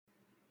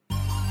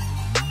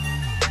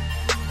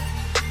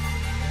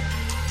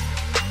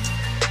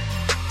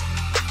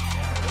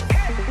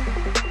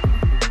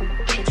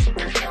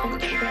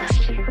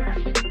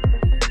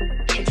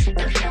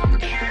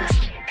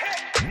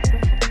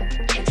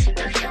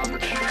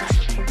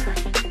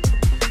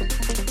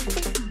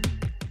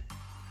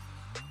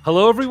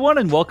Hello, everyone,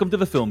 and welcome to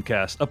the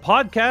Filmcast, a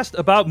podcast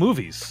about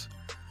movies.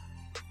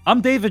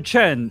 I'm David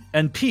Chen,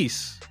 and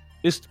peace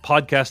is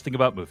podcasting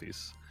about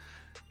movies.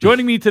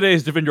 Joining me today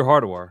is Devindra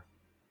Hardawar.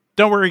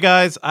 Don't worry,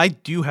 guys. I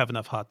do have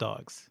enough hot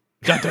dogs.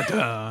 Dun,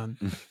 dun,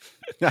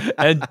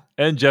 dun.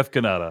 and Jeff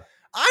Kanata.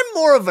 I'm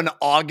more of an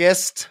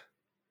August.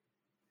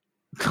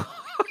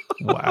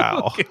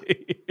 Wow.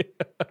 Okay.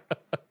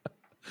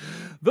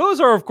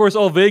 Those are, of course,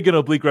 all vague and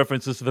oblique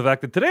references to the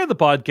fact that today on the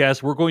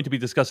podcast, we're going to be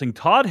discussing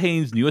Todd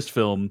Haynes' newest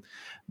film,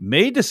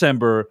 May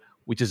December,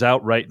 which is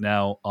out right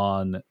now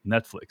on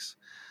Netflix.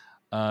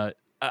 I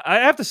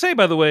have to say,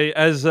 by the way,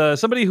 as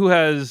somebody who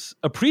has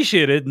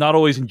appreciated, not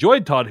always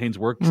enjoyed Todd Haynes'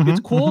 work,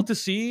 it's cool to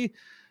see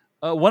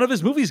one of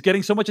his movies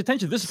getting so much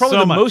attention. This is probably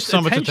the most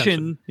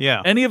attention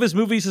any of his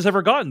movies has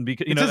ever gotten.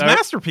 Because it's his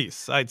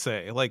masterpiece, I'd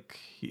say. Like,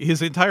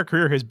 his entire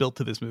career has built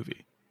to this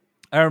movie.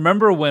 I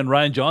remember when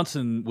Rian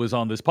Johnson was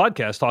on this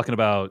podcast talking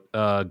about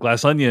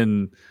Glass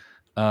Onion,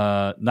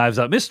 Knives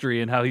Out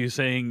Mystery, and how he was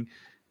saying,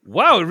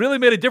 wow, it really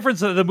made a difference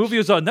that the movie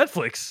was on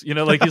Netflix. You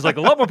know, like he's like,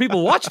 a lot more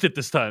people watched it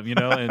this time, you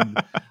know,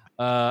 and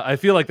I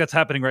feel like that's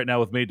happening right now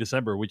with May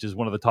December, which is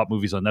one of the top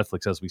movies on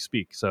Netflix as we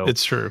speak. So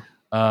it's true.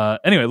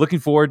 Anyway, looking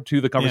forward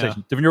to the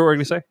conversation. Devin, you know what we're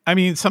going to say? I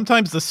mean,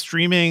 sometimes the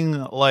streaming,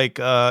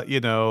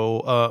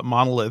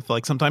 monolith,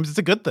 like sometimes it's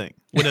a good thing.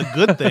 When a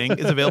good thing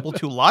is available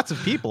to lots of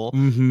people,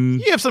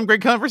 you have some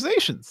great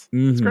conversations.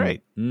 It's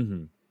great.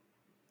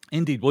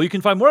 Indeed. Well, you can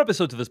find more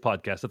episodes of this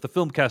podcast at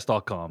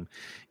thefilmcast.com.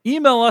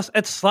 Email us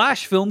at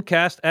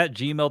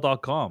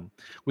 /filmcast@gmail.com.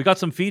 We got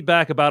some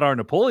feedback about our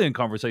Napoleon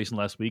conversation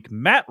last week.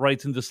 Matt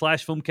writes into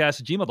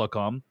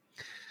 /filmcast@gmail.com.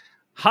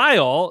 Hi,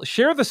 all.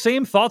 Share the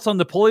same thoughts on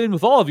Napoleon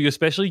with all of you,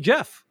 especially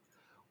Jeff.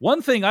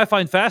 One thing I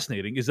find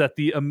fascinating is that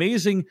the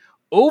amazing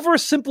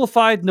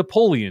oversimplified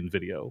Napoleon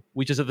video,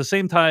 which is at the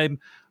same time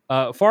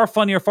far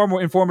funnier, far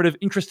more informative,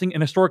 interesting,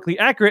 and historically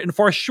accurate, and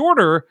far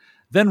shorter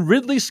than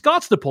Ridley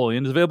Scott's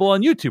Napoleon, is available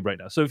on YouTube right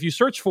now. So if you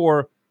search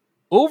for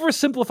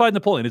oversimplified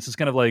Napoleon, it's this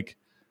kind of like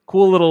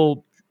cool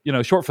little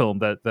short film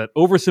that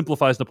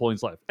oversimplifies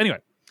Napoleon's life. Anyway.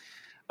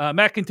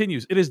 Matt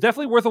continues, it is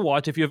definitely worth a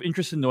watch if you have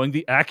interest in knowing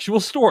the actual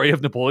story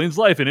of Napoleon's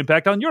life and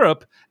impact on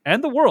Europe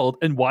and the world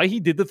and why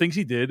he did the things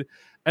he did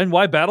and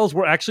why battles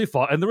were actually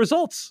fought and the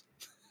results.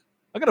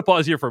 I'm going to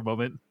pause here for a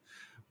moment.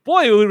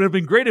 Boy, it would have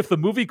been great if the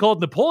movie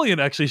called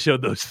Napoleon actually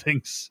showed those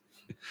things.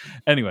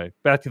 Anyway,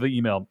 back to the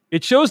email.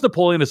 It shows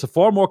Napoleon as a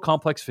far more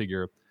complex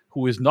figure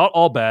who is not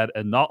all bad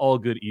and not all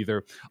good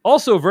either.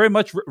 Also, very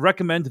much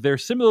recommend their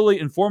similarly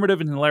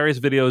informative and hilarious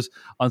videos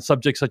on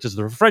subjects such as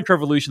the French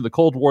Revolution, the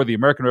Cold War, the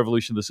American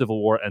Revolution, the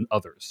Civil War, and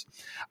others.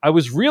 I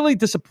was really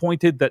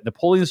disappointed that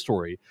Napoleon's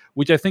story,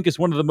 which I think is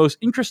one of the most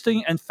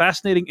interesting and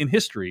fascinating in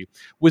history,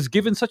 was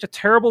given such a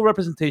terrible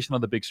representation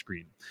on the big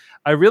screen.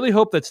 I really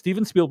hope that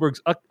Steven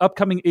Spielberg's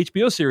upcoming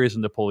HBO series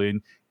on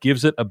Napoleon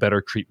gives it a better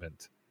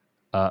treatment.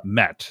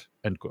 Matt,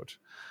 end quote.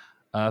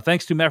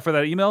 Thanks to Matt for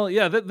that email.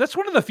 Yeah, that's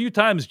one of the few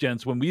times,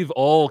 gents, when we've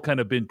all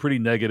kind of been pretty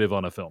negative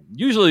on a film.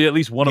 Usually at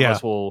least one of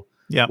us will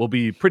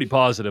be pretty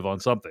positive on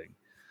something.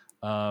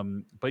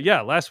 But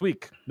yeah, last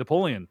week,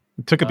 Napoleon.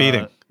 It took a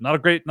beating. Not a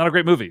great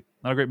movie.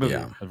 Not a great movie,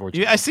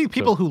 unfortunately. I see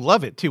people who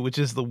love it too, which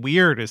is the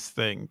weirdest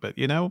thing. But,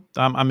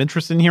 I'm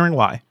interested in hearing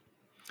why.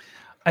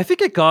 I think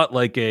it got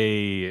like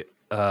a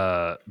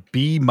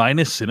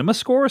B- cinema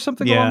score or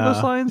something along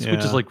those lines,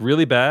 which is like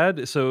really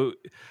bad. So...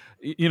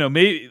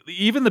 maybe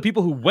even the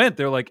people who went,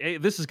 they're like, "Hey,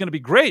 this is going to be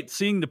great."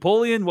 Seeing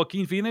Napoleon,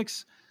 Joaquin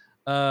Phoenix,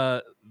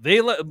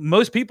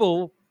 most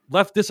people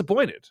left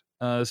disappointed.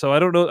 So I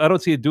don't know. I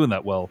don't see it doing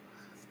that well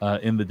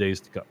in the days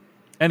to come.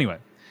 Anyway,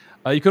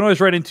 you can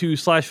always write into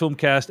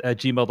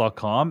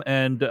 /filmcast@gmail.com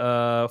and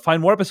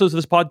find more episodes of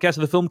this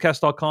podcast at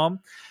thefilmcast.com,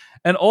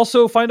 and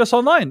also find us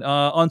online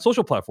on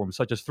social platforms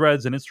such as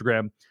Threads and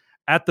Instagram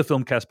at the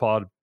Filmcast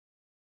Pod.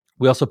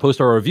 We also post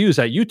our reviews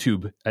at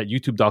YouTube at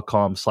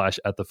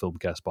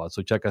youtube.com/@thefilmcastpod.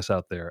 So check us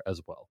out there as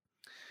well.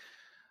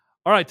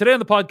 All right, today on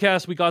the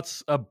podcast, we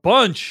got a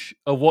bunch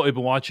of what we've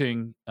been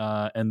watching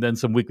and then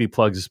some weekly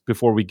plugs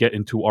before we get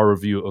into our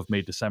review of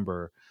May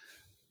December.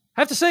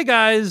 I have to say,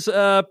 guys,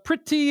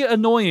 pretty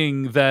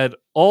annoying that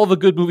all the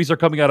good movies are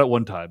coming out at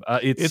one time.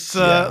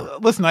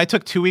 Listen, I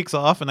took 2 weeks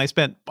off and I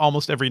spent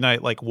almost every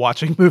night like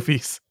watching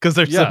movies because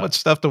there's so much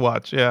stuff to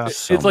watch. Yeah,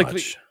 it's like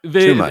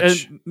too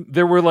much. And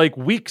there were like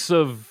weeks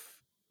of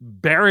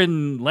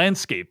barren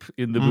landscape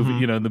in the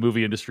movie, in the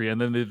movie industry,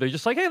 and then they're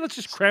just like, hey, let's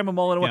just cram them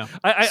all in one.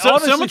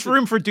 So much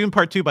room for Dune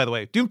Part 2, by the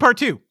way. Dune Part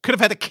 2 could have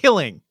had a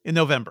killing in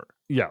November.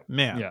 Yeah,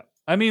 man. Yeah.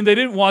 I mean, they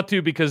didn't want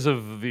to because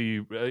of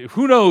the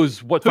who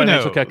knows what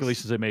financial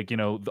calculations they make.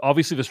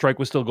 Obviously the strike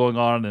was still going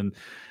on, and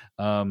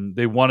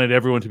they wanted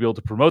everyone to be able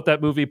to promote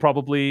that movie,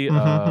 probably.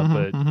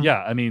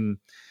 Yeah, I mean,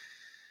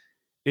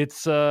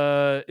 it's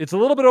a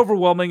little bit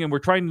overwhelming, and we're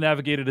trying to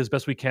navigate it as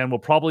best we can. We'll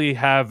probably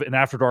have an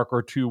After Dark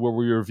or two where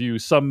we review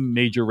some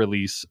major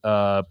release.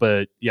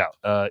 But yeah,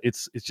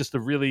 it's just a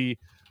really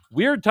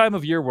weird time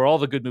of year where all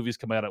the good movies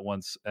come out at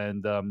once,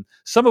 and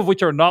some of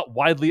which are not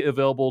widely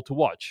available to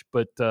watch,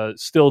 but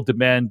still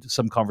demand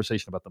some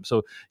conversation about them.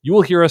 So you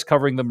will hear us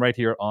covering them right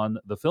here on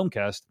the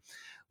Filmcast.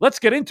 Let's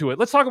get into it.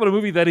 Let's talk about a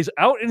movie that is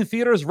out in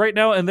theaters right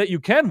now and that you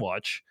can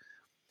watch.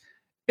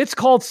 It's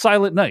called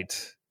Silent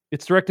Night.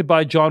 It's directed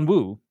by John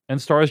Woo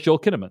and stars Joel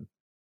Kinnaman.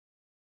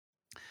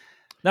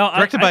 Now,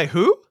 Directed by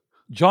who?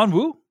 John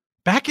Woo.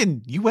 Back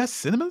in U.S.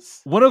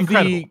 cinemas? One of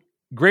Incredible. the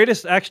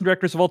greatest action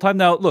directors of all time.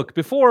 Now, look,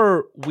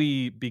 before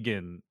I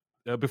begin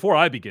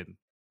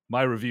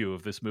my review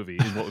of this movie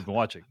and what we've been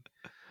watching,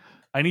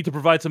 I need to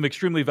provide some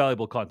extremely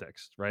valuable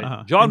context,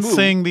 right? John and Woo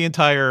sing the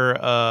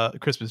entire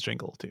Christmas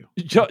jingle, too.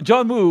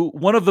 John Woo,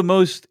 one of the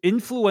most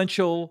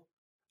influential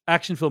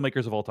action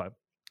filmmakers of all time.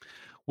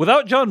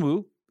 Without John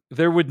Woo,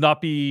 there would not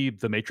be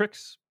The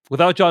Matrix.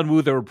 Without John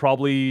Woo, there would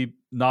probably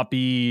not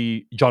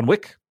be John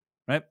Wick,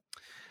 right?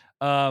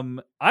 There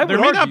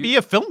may not be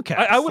a film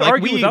cast. I would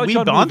argue without we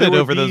John bonded Woo,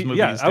 over those movies,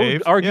 yeah, I would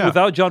Dave. argue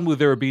without John Woo,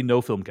 there would be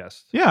no film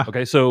cast. Yeah.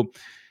 Okay, so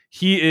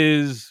he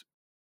is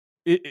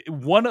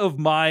one of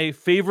my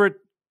favorite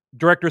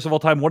directors of all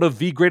time, one of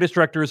the greatest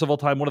directors of all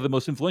time, one of the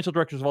most influential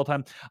directors of all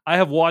time. I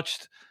have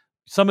watched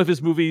some of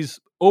his movies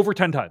over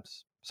 10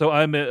 times. So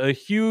I'm a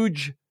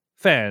huge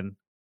fan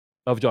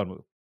of John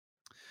Woo.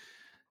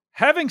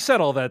 Having said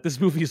all that, this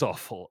movie is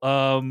awful.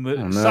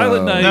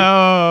 Silent Night.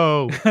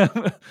 No.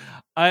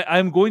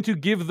 I'm going to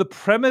give the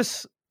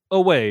premise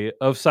away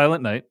of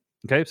Silent Night.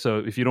 Okay, so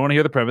if you don't want to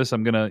hear the premise,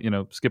 I'm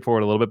gonna skip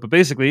forward a little bit. But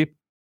basically,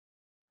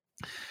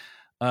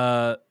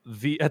 at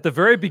the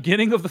very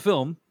beginning of the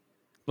film,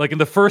 like in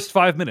the first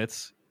 5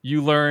 minutes,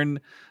 you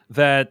learn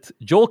that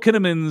Joel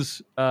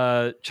Kinnaman's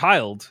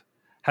child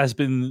has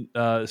been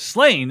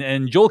slain,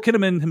 and Joel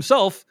Kinnaman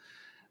himself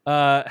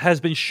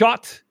has been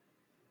shot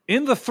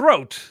in the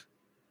throat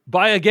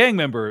by a gang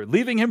member,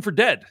 leaving him for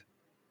dead,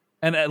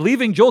 and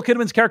leaving Joel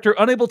Kinnaman's character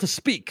unable to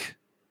speak.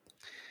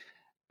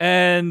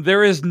 And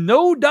there is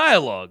no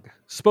dialogue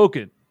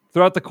spoken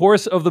throughout the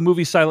course of the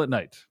movie Silent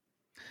Night.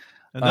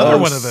 Another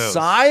one of those.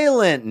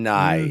 Silent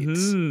Night.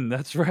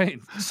 That's right.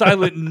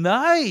 Silent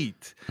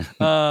Night.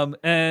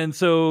 And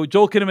so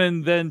Joel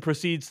Kinnaman then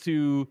proceeds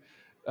to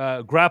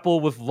grapple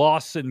with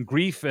loss and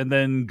grief and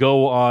then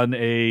go on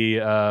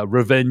a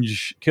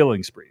revenge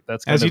killing spree.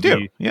 That's kind as of you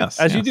do. Yes.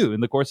 As you do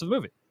in the course of the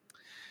movie.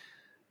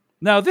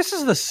 Now, this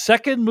is the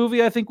second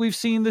movie I think we've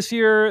seen this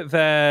year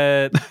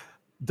that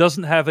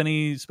doesn't have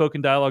any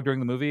spoken dialogue during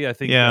the movie. I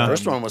think the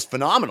first one was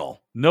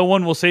phenomenal. No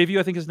One Will Save You,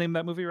 I think is named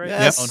that movie, right?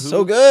 Yes,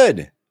 so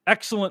good.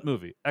 Excellent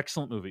movie.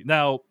 Excellent movie.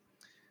 Now,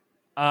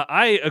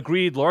 I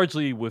agreed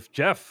largely with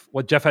Jeff,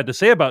 what Jeff had to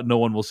say about No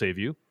One Will Save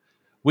You,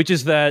 which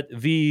is that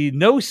the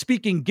no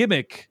speaking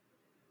gimmick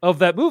of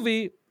that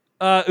movie,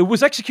 it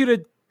was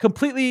executed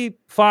completely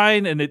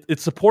fine, and it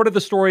supported the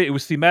story. It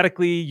was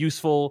thematically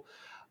useful,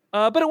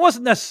 but it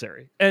wasn't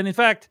necessary. And in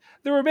fact,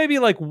 there were maybe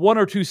like one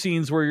or two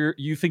scenes where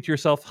you think to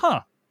yourself,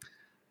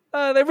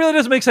 that really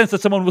doesn't make sense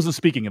that someone wasn't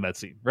speaking in that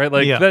scene, right?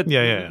 Like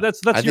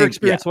that's your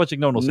experience watching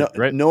No One Will Save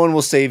You, right? No One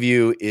Will Save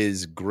You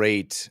is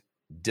great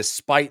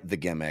despite the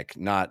gimmick,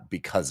 not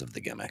because of the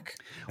gimmick.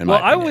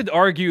 Well, I would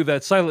argue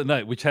that Silent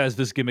Night, which has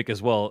this gimmick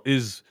as well,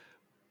 is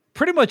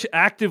pretty much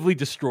actively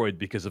destroyed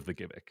because of the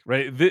gimmick,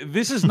 right?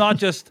 This is not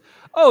just,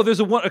 there's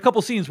a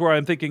couple scenes where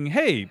I'm thinking,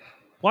 hey,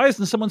 why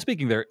isn't someone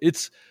speaking there?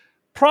 It's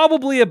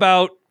probably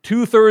about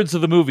 2/3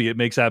 of the movie. It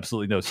makes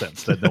absolutely no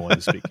sense that no one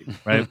is speaking,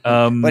 right?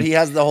 But he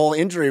has the whole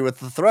injury with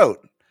the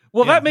throat.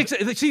 Well, that makes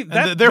it. See,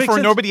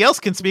 therefore nobody else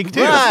can speak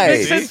too. Right. It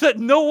makes sense that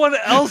no one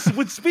else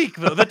would speak,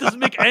 though. That doesn't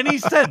make any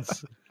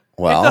sense.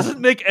 Well, it doesn't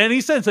make any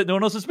sense that no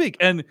one else would speak,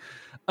 and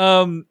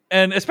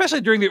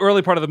especially during the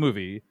early part of the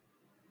movie,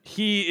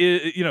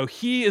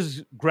 he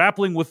is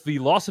grappling with the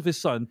loss of his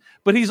son,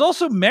 but he's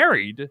also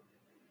married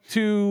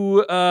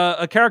to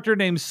a character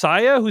named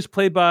Saya, who's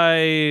played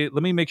by.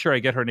 Let me make sure I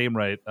get her name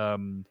right.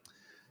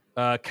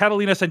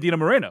 Catalina Sandina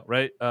Moreno,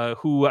 right?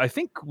 Who I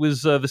think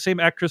was the same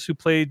actress who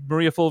played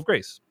Maria Full of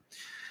Grace.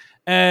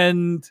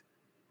 And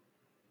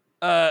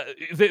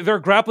they're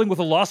grappling with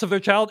the loss of their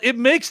child. It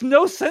makes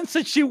no sense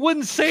that she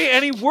wouldn't say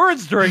any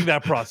words during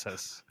that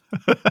process.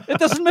 It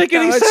doesn't make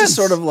any sense. It's just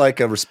sort of like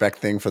a respect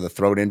thing for the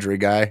throat injury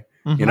guy.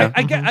 You know,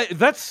 I get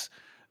that's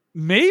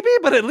maybe,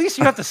 but at least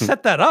you have to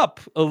set that up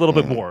a little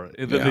bit more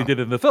than they did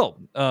in the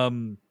film.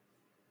 And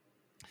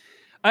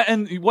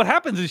what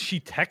happens is she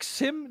texts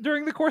him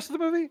during the course of the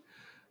movie.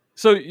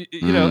 So,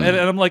 and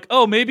I'm like,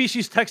 maybe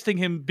she's texting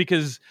him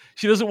because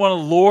she doesn't want to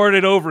lord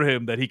it over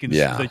him that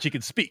that she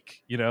can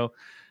speak,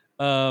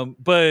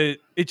 but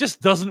it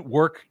just doesn't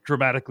work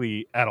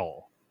dramatically at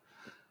all.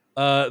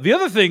 The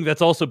other thing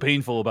that's also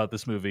painful about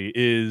this movie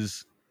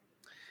is,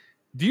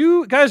 do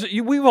you guys,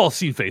 we've all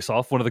seen Face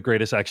Off, one of the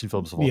greatest action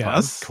films of all time.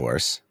 Of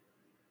course.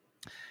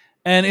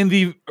 And in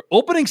the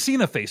opening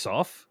scene of Face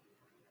Off,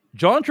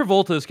 John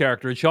Travolta's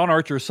character, Sean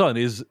Archer's son,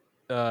 is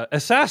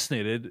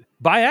assassinated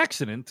by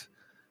accident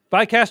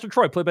by Castor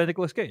Troy, played by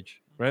Nicolas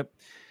Cage, right?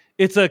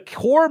 It's a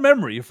core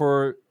memory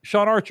for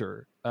Sean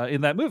Archer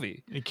in that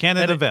movie. A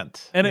canon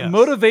event. And it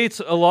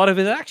motivates a lot of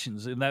his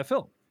actions in that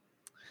film.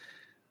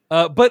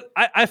 But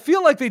I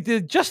feel like they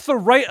did just the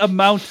right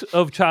amount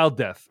of child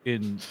death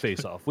in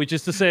Face Off, which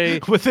is to say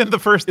within the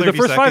first 30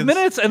 5 seconds.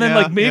 minutes, and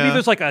then maybe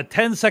there's like a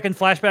 10-second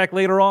flashback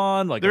later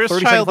on. Like there's a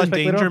 30 child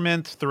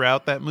endangerment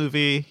throughout that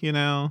movie.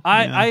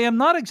 I am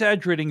not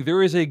exaggerating.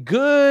 There is a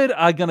good,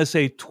 I'm gonna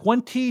say,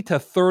 20 to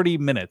 30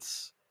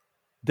 minutes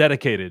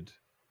dedicated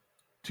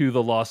to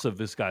the loss of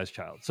this guy's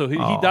child. So he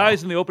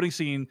dies in the opening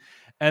scene,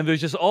 and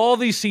there's just all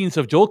these scenes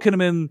of Joel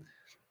Kinnaman,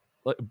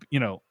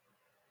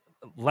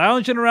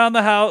 lounging around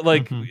the house,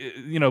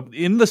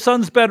 in the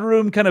son's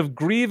bedroom, kind of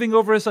grieving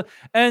over his son.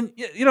 And,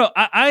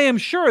 I am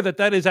sure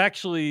that is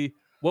actually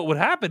what would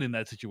happen in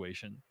that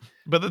situation.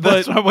 But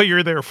that's not what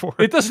you're there for.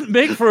 It doesn't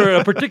make for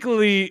a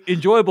particularly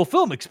enjoyable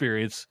film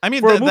experience. I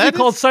mean, for a movie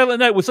called Silent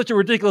Night with such a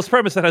ridiculous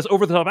premise that has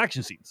over-the-top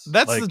action scenes.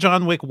 That's the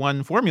John Wick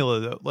 1 formula,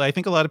 though. I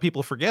think a lot of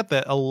people forget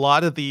that a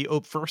lot of the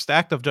first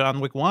act of John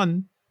Wick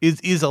 1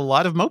 is a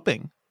lot of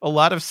moping. A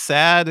lot of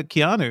sad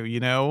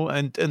Keanu,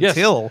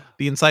 until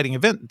the inciting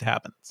event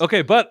happens.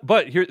 Okay, but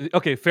here,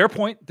 fair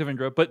point,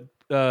 Devindra. But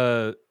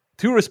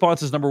 2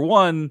 responses. Number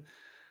 1,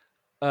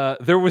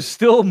 there was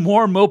still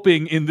more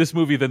moping in this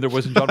movie than there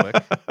was in John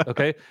Wick.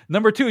 Okay.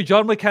 Number 2,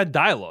 John Wick had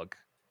dialogue.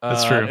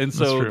 That's true, and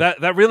so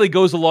that really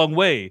goes a long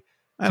way.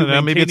 I don't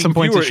know. Maybe at some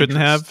points it shouldn't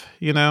have,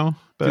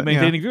 but to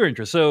maintaining viewer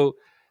interest. So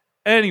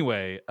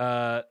anyway,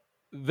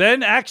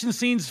 then action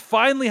scenes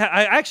finally.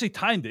 I actually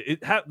timed it.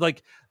 It had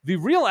the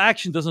real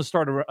action doesn't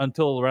start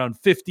until around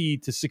 50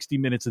 to 60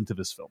 minutes into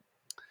this film,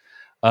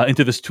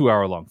 into this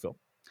 2-hour-long film,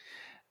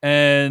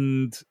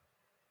 and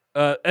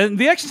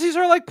the action scenes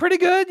are pretty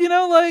good.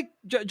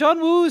 John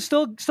Woo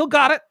still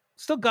got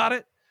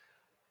it.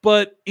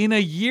 But in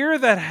a year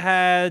that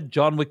had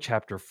John Wick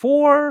Chapter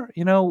 4,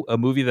 a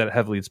movie that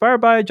heavily inspired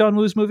by John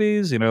Woo's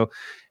movies,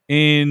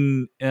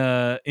 in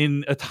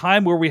a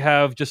time where we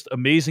have just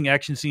amazing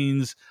action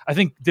scenes. I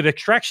think, did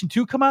Extraction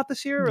 2 come out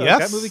this year? Yes,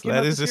 that movie came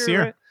out is this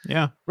year. Right?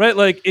 Yeah.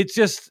 Right? It's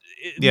just,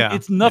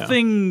 it's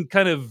nothing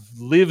kind of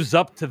lives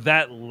up to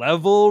that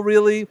level,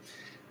 really.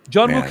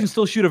 John Woo can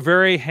still shoot a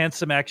very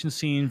handsome action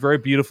scene, very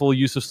beautiful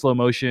use of slow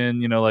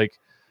motion. It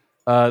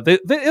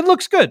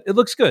looks good. It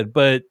looks good,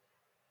 but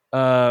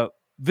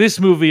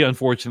this movie,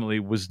 unfortunately,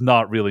 was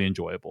not really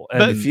enjoyable. And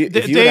but if you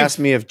had asked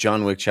me if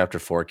John Wick Chapter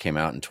 4 came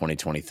out in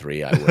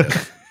 2023, I would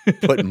have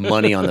put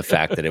money on the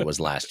fact that it was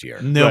last year.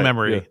 No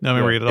memory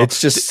at all.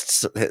 It's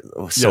just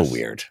so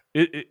weird.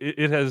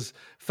 It has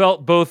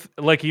felt both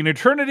like an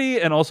eternity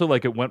and also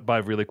like it went by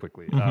really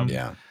quickly. But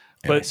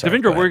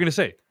Devindra, what were you going to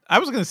say? I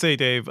was going to say,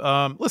 Dave,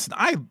 listen,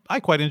 I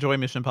quite enjoy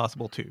Mission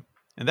Impossible 2.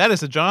 And that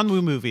is a John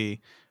Woo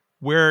movie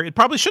where it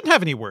probably shouldn't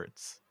have any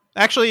words.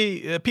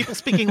 Actually, people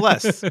speaking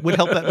less would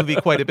help that movie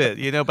quite a bit,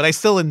 but I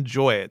still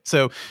enjoy it.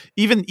 So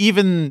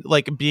even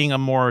like being a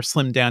more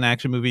slimmed down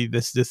action movie,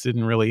 this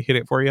didn't really hit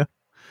it for you.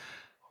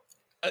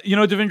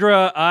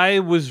 Devindra, I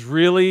was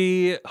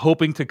really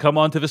hoping to come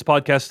onto this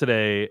podcast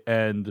today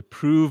and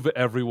prove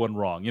everyone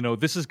wrong.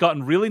 This has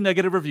gotten really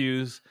negative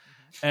reviews.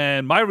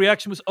 And my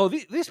reaction was,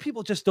 these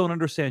people just don't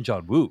understand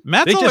John Woo.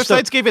 Matt's other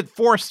sites gave it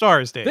 4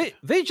 stars, Dave.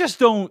 They just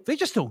don't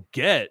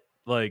get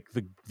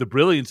the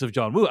brilliance of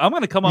John Woo. I'm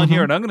going to come on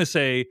here and I'm going to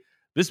say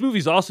this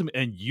movie's awesome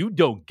and you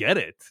don't get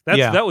it.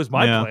 That was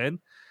my plan.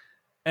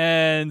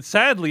 And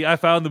sadly, I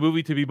found the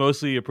movie to be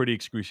mostly a pretty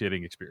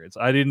excruciating experience.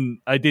 I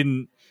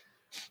didn't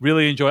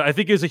really enjoy it. I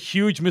think it's a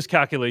huge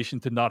miscalculation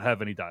to not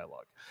have any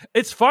dialogue.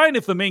 It's fine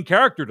if the main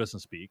character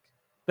doesn't speak.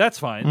 That's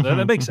fine.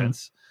 That makes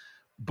sense.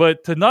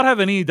 But to not have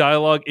any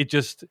dialogue,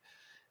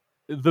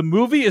 the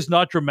movie is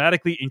not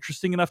dramatically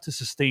interesting enough to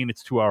sustain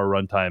its 2-hour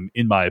runtime,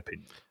 in my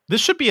opinion.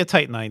 This should be a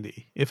tight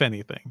 90, if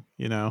anything,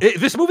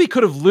 This movie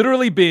could have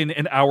literally been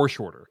an hour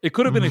shorter. It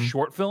could have been a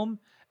short film,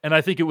 and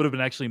I think it would have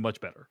been actually much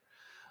better.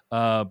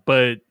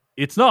 But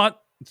it's not.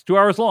 It's 2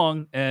 hours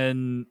long,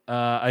 and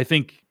I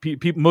think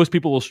most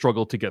people will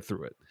struggle to get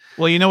through it.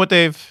 Well, you know what,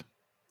 Dave?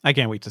 I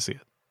can't wait to see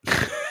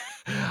it.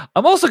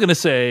 I'm also going to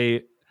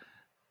say,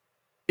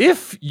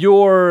 if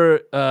your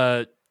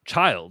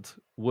child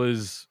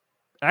was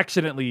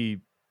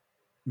accidentally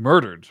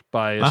murdered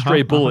by a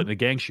stray bullet in a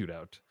gang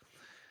shootout,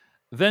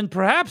 then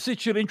perhaps it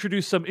should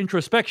introduce some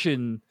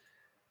introspection,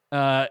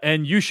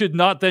 and you should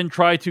not then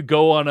try to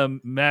go on a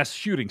mass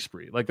shooting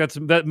spree.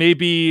 That may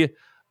be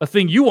a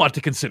thing you want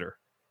to consider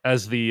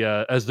as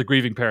the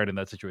grieving parent in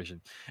that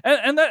situation.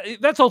 And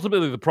that's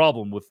ultimately the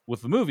problem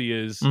with the movie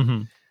is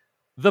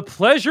the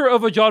pleasure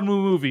of a John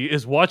Woo movie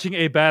is watching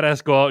a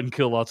badass go out and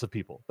kill lots of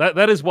people.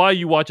 That is why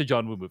you watch a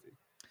John Woo movie.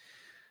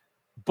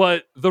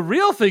 But the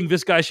real thing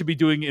this guy should be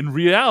doing in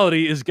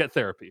reality is get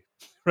therapy,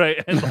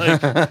 right? And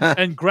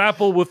and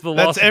grapple with the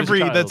loss of his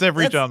child. That's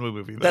every John Woo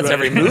movie. That's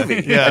every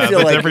movie. Yeah, I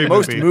feel like every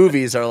most movie.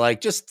 movies are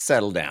like, just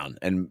settle down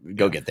and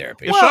go get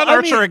therapy. If Sean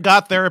Archer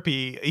got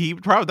therapy,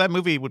 that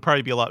movie would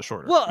probably be a lot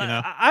shorter. Well,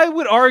 I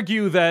would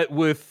argue that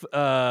with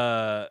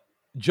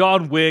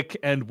John Wick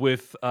and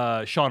with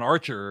Sean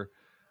Archer,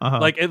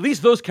 at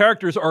least those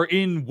characters are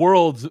in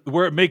worlds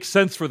where it makes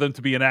sense for them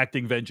to be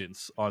enacting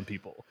vengeance on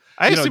people.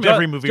 I assume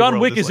every movie. John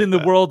Wick is like in the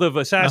that. world of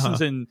assassins,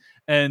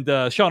 and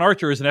Sean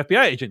Archer is an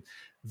FBI agent.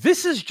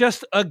 this is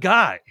just a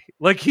guy.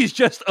 Like, he's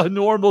just a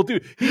normal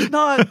dude. He's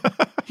not,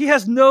 he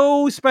has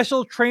no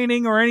special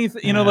training or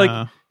anything,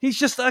 like, he's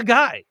just a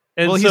guy.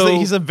 And well, so,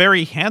 he's a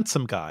very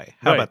handsome guy.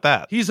 How about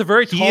that? He's a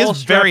very tall,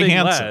 strapping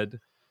lad,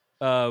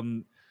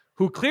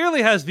 who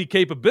clearly has the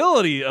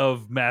capability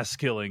of mass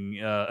killing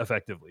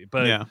effectively.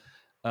 But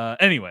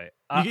anyway.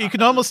 You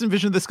can almost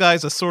envision this guy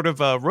as a sort of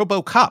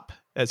RoboCop,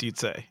 as you'd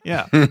say.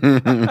 Yeah.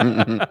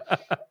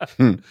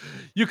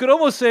 You could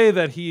almost say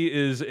that he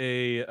is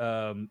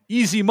a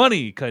easy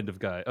money kind of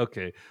guy.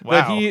 Okay. Wow.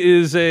 That he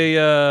is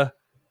a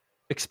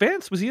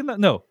Expanse? Was he in that?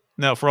 No,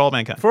 For All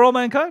Mankind. For All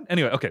Mankind?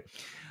 Anyway, okay.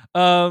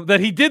 That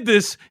he did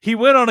this. He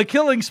went on a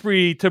killing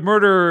spree to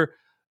murder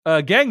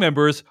gang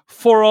members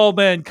for all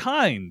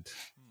mankind,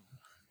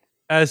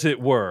 as it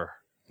were.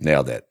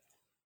 Nailed it.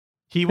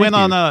 He went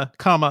on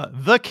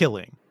the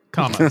killing,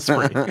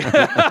 spree.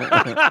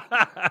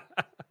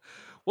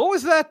 What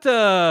was that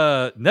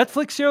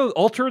Netflix show?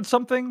 Altered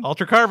something?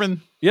 Altered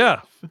Carbon.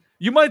 Yeah.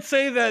 You might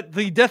say that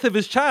the death of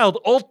his child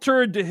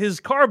altered his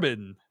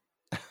carbon.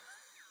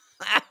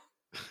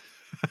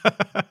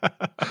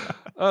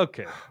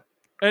 Okay.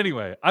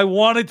 Anyway, I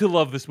wanted to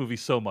love this movie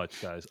so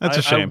much, guys. That's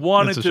a shame. I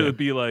wanted to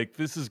be like,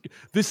 this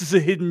is a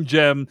hidden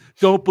gem.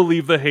 Don't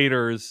believe the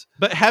haters.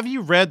 But have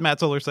you read Matt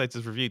Zoller Seitz'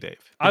 review, Dave?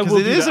 Because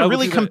it is a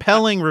really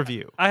compelling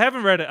review. I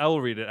haven't read it. I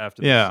will read it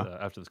after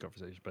this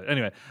conversation. But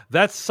anyway,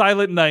 that's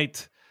Silent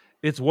Night.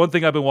 It's one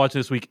thing I've been watching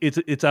this week.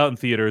 It's out in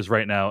theaters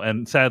right now,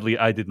 and sadly,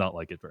 I did not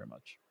like it very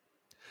much.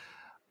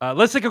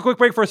 Let's take a quick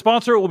break for a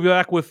sponsor. We'll be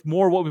back with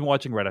more of what we've been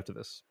watching right after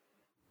this.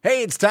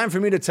 Hey, it's time for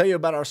me to tell you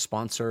about our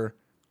sponsor,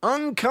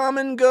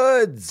 Uncommon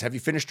Goods. Have you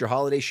finished your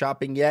holiday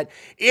shopping yet?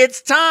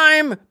 It's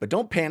time! But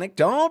don't panic.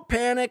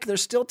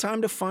 There's still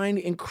time to find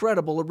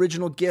incredible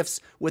original gifts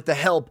with the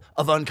help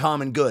of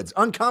Uncommon Goods.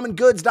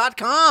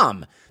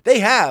 UncommonGoods.com. They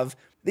have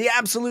the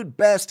absolute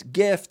best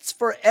gifts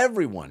for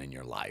everyone in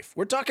your life.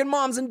 We're talking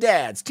moms and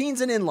dads,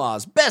 teens and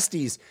in-laws,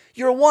 besties,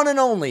 your one and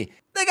only.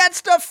 They got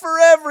stuff for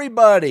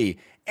everybody.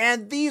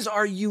 And these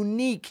are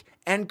unique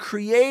and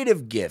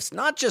creative gifts,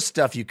 not just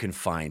stuff you can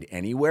find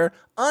anywhere.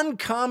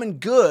 Uncommon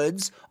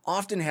Goods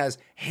often has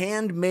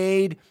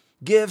handmade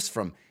gifts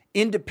from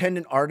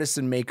independent artists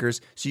and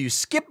makers, so you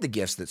skip the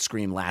gifts that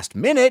scream last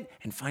minute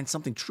and find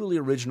something truly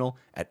original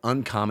at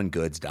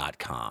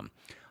UncommonGoods.com.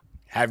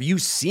 Have you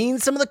seen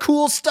some of the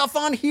cool stuff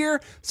on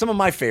here? Some of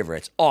my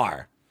favorites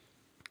are,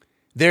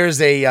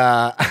 there's a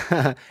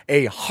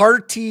a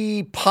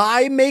hearty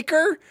pie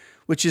maker,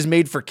 which is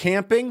made for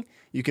camping.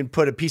 You can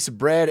put a piece of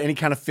bread, any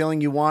kind of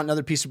filling you want,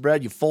 another piece of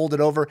bread, you fold it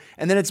over,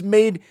 and then it's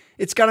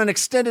got an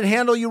extended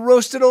handle. You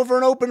roast it over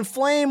an open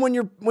flame when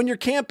you're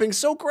camping.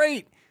 So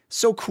great.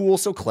 So cool,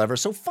 so clever,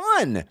 so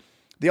fun.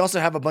 They also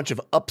have a bunch of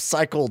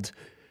upcycled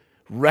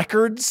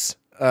records,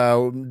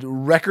 old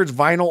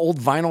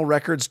vinyl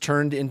records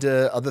turned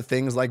into other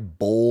things like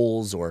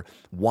bowls or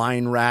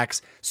wine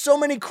racks. So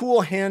many cool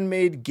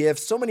handmade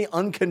gifts, so many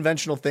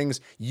unconventional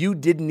things you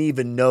didn't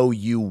even know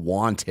you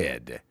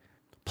wanted.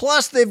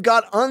 Plus, they've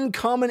got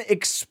uncommon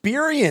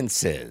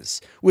experiences,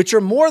 which are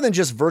more than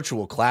just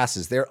virtual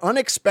classes. They're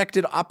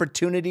unexpected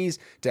opportunities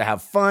to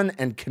have fun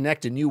and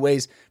connect in new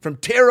ways, from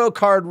tarot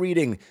card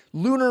reading,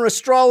 lunar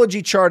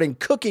astrology charting,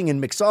 cooking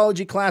and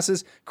mixology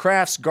classes,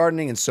 crafts,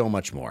 gardening, and so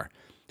much more.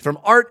 From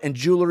art and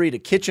jewelry to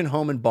kitchen,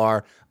 home, and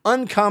bar,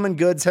 Uncommon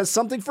Goods has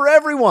something for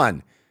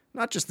everyone.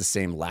 Not just the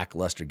same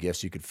lackluster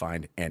gifts you could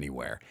find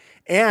anywhere.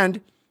 And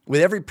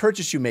with every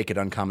purchase you make at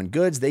Uncommon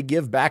Goods, they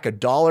give back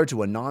 $1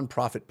 to a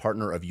nonprofit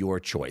partner of your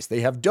choice. They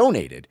have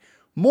donated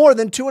more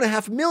than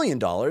 $2.5 million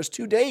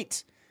to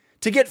date.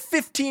 To get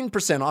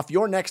 15% off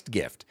your next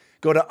gift,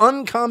 go to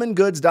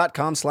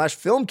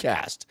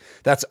uncommongoods.com/filmcast.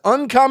 That's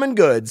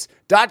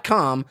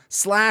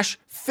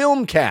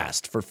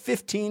uncommongoods.com/filmcast for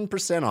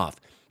 15% off.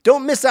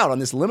 Don't miss out on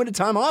this limited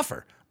time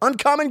offer.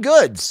 Uncommon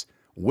Goods.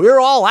 We're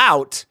all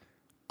out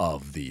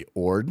of the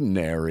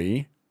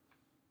ordinary.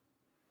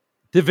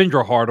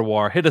 Devindra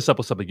Hardawar, hit us up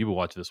with something you've been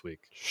watching this week.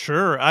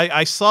 Sure.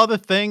 I saw the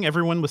thing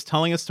everyone was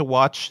telling us to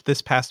watch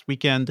this past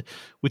weekend,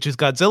 which is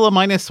Godzilla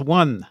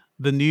 -1,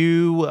 the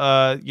new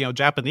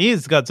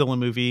Japanese Godzilla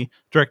movie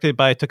directed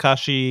by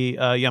Takashi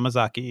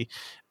Yamazaki.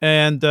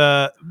 And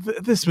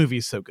this movie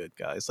is so good,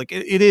 guys. Like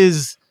it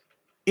is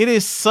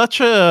such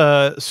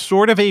a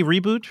sort of a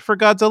reboot for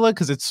Godzilla,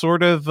 because it's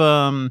sort of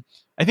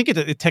I think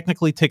it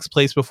technically takes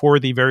place before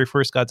the very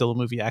first Godzilla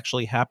movie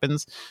actually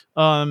happens.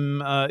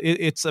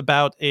 It's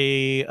about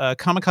a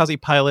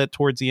kamikaze pilot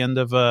towards the end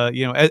of,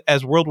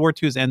 as World War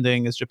II is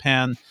ending, as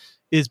Japan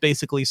is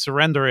basically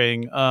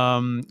surrendering.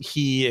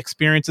 He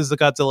experiences the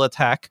Godzilla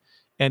attack,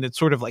 and it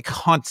sort of like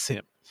haunts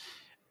him.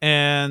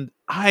 And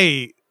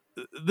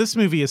this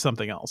movie is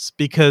something else,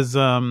 because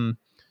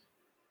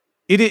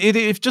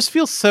it just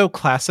feels so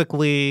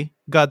classically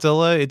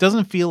Godzilla. It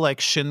doesn't feel like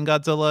Shin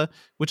Godzilla,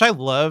 which I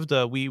loved.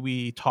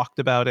 We talked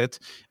about it,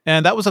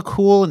 and that was a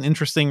cool and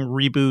interesting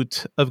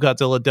reboot of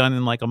Godzilla done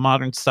in like a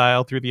modern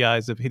style through the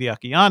eyes of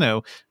Hideaki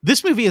Anno.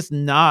 This movie is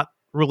not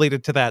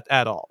related to that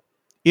at all.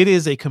 It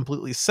is a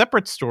completely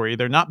separate story.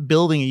 They're not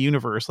building a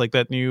universe like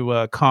that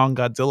new Kong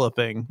Godzilla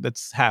thing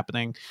that's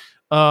happening.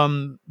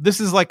 This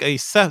is like a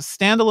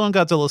standalone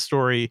Godzilla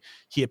story.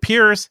 He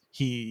appears,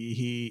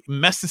 he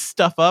messes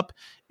stuff up,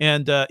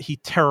 and he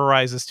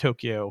terrorizes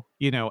Tokyo,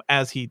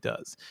 as he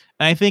does.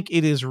 And I think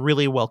it is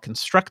really well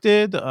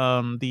constructed.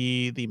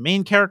 The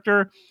main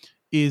character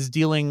is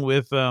dealing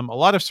with a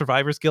lot of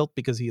survivor's guilt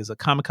because he is a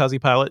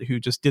kamikaze pilot who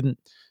just did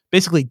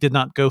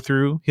not go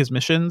through his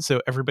mission.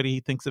 So everybody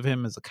thinks of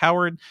him as a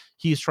coward.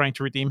 He's trying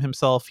to redeem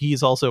himself.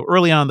 He's also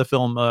early on in the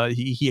film,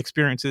 he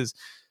experiences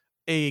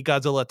a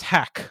Godzilla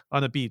attack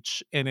on a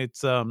beach, and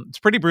it's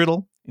pretty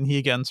brutal, and he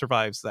again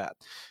survives that.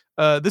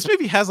 This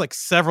movie has like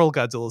several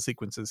Godzilla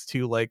sequences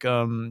too. Like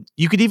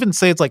you could even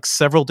say it's like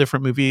several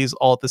different movies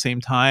all at the same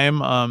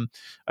time.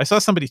 I saw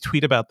somebody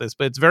tweet about this,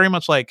 but it's very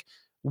much like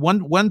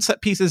one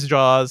set piece is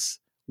Jaws,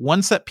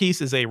 one set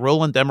piece is a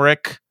Roland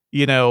Emmerich,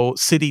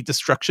 city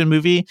destruction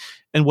movie,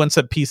 and one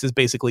set piece is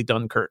basically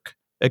Dunkirk,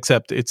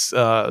 except it's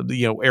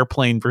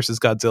airplane versus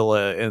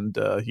Godzilla and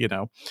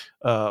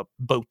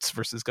boats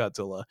versus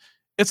Godzilla.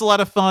 It's a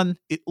lot of fun.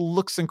 It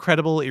looks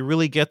incredible. It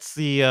really gets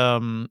the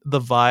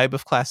vibe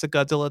of classic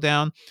Godzilla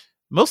down,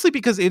 mostly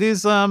because it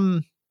is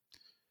that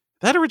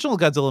original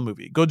Godzilla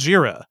movie,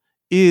 Gojira,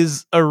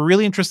 is a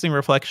really interesting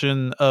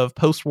reflection of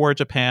post-war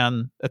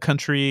Japan, a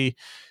country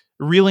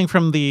reeling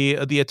from the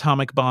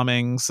atomic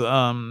bombings,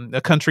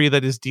 a country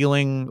that is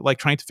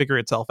trying to figure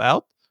itself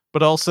out,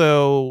 but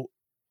also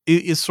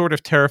is sort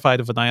of terrified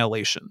of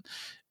annihilation.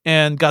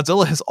 And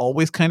Godzilla has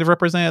always kind of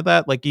represented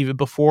that, like even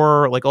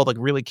before like all the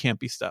really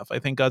campy stuff. I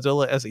think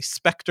Godzilla as a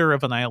specter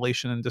of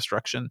annihilation and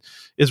destruction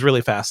is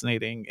really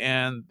fascinating,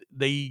 and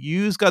they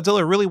use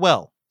Godzilla really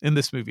well in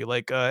this movie.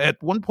 Like at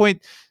one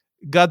point,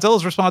 Godzilla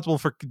is responsible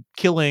for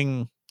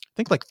killing, I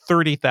think, like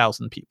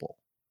 30,000 people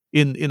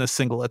in a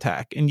single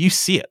attack, and you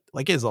see it.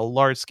 Like, it is a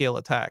large scale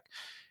attack,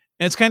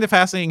 and it's kind of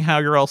fascinating how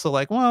you're also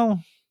like, well,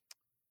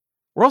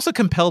 we're also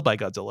compelled by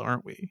Godzilla,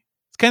 aren't we?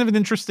 It's kind of an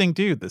interesting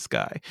dude, this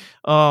guy.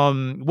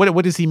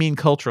 What does he mean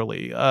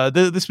culturally?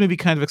 This movie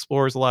kind of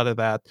explores a lot of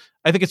that.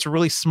 I think it's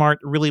really smart,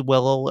 really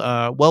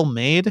well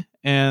made,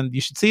 and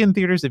you should see it in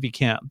theaters if you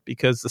can,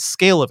 because the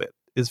scale of it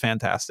is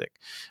fantastic.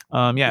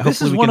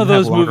 This is one of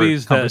those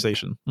movies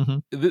conversation.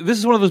 This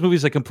is one of those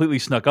movies that completely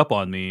snuck up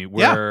on me,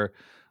 where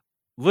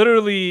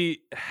literally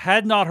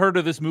had not heard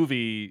of this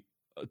movie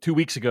 2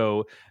 weeks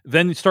ago,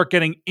 then start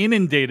getting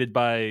inundated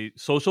by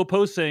social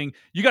posts saying,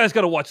 you guys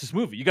got to watch this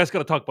movie. You guys got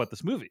to talk about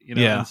this movie.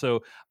 And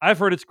so I've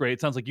heard it's great.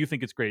 It sounds like you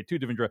think it's great too,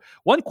 Devendra.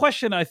 One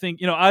question I think,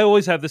 I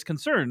always have this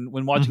concern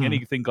when watching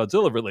anything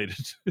Godzilla related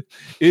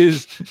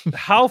is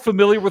how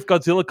familiar with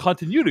Godzilla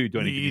continuity do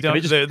I need to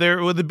be?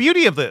 The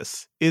beauty of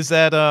this is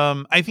that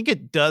I think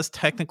it does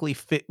technically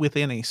fit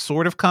within a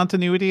sort of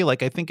continuity.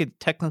 Like, I think it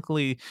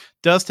technically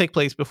does take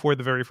place before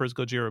the very first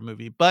Gojira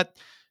movie, but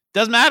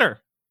doesn't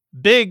matter.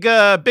 Big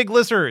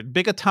lizard,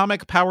 big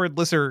atomic powered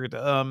lizard,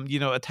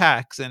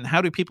 attacks, and how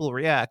do people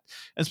react?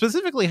 And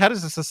specifically, how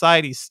does a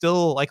society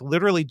still, like,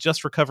 literally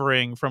just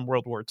recovering from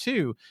World War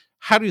II,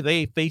 how do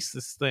they face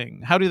this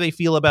thing? How do they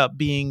feel about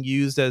being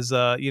used as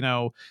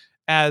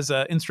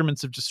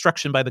instruments of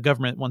destruction by the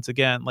government once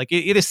again? Like,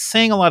 it is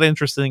saying a lot of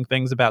interesting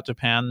things about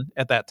Japan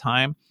at that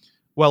time,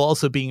 while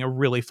also being a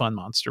really fun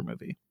monster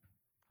movie.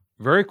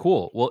 Very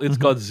cool. Well, it's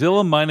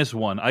Godzilla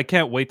 -1. I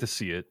can't wait to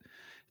see it.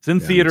 It's in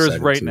theaters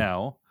right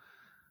now.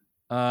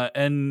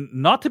 And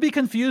not to be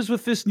confused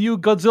with this new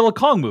Godzilla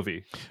Kong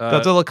movie.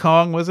 Godzilla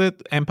Kong, was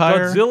it?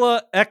 Empire?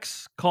 Godzilla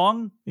X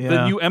Kong. Yeah.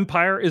 The new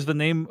Empire is the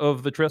name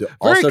of the trailer.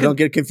 Also, don't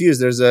get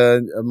confused. There's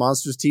a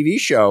Monsters TV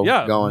show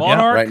going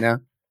right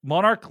now.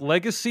 Monarch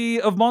Legacy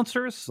of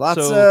Monsters. Lots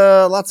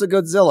of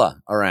Godzilla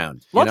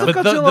around.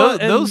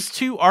 Those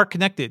two are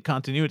connected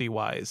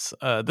continuity-wise.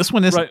 This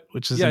one isn't,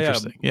 which is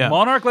interesting. Yeah.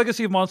 Monarch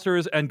Legacy of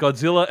Monsters and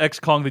Godzilla X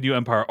Kong, the New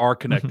Empire are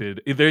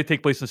connected. They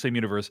take place in the same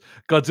universe.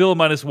 Godzilla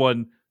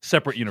 -1,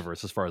 separate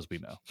universe as far as we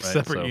know. Right?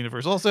 Separate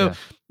universe. Also,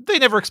 they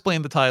never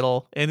explain the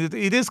title, and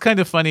it is kind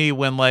of funny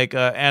when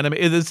anime.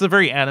 It's a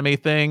very anime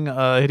thing.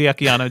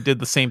 Hideaki Anno did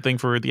the same thing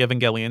for the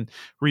Evangelion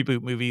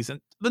reboot movies, and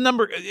the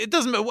number, it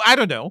doesn't. I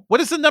don't know. What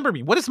does the number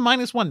mean? What does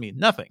 -1 mean?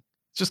 Nothing.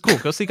 It's just cool.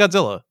 Go see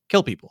Godzilla.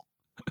 Kill people.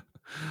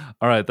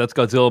 All right, that's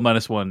Godzilla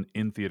 -1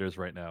 in theaters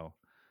right now.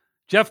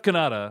 Jeff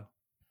Kanata,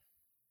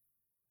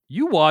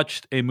 you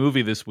watched a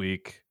movie this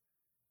week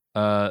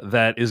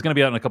that is going to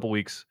be out in a couple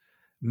weeks,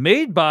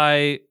 made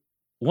by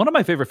one of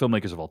my favorite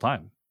filmmakers of all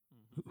time,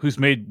 who's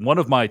made one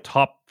of my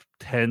top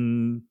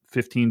 10,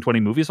 15, 20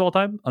 movies of all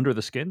time, Under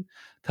the Skin.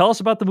 Tell us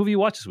about the movie you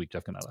watched this week,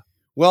 Jeff Kanata.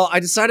 Well, I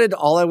decided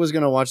all I was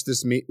going to watch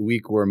this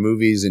week were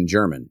movies in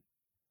German.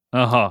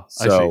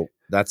 So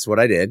that's what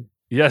I did.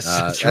 Yes,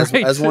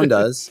 as one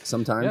does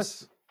sometimes.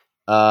 Yes.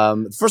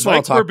 First of all,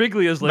 I'll talk.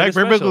 Birbiglia's latest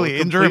special,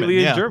 in German.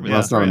 Well,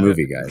 it's not a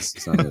movie, guys.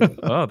 It's not a movie.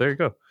 Oh, there you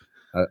go.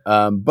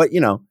 But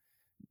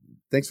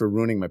thanks for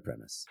ruining my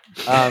premise.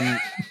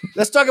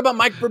 Let's talk about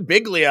Mike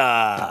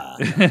Birbiglia.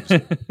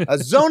 A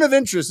Zone of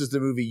Interest is the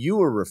movie you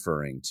were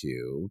referring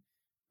to,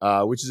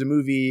 which is a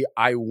movie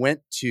I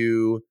went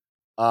to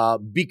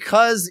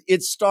because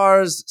it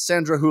stars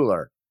Sandra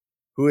Hüller,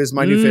 who is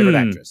my new favorite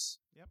actress.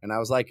 Yep. And I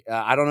was like,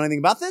 I don't know anything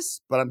about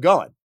this, but I'm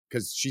going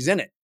because she's in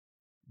it.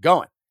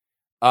 Going.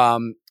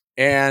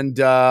 And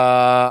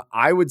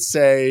I would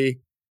say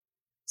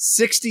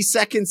 60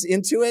 seconds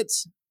into it,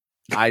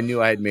 I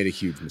knew I had made a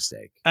huge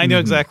mistake. I know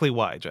exactly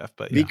why, Jeff,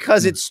 but yeah.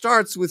 Because it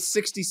starts with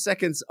 60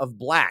 seconds of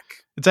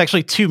black. It's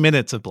actually 2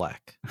 minutes of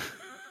black.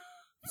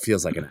 It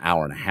feels like an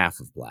hour and a half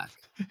of black.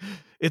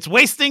 It's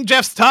wasting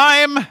Jeff's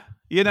time,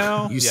 you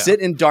know? You sit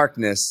in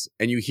darkness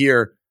and you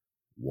hear,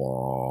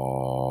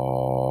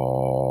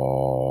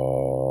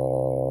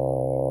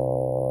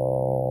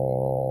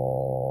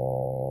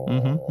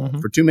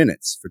 for 2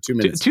 minutes. For 2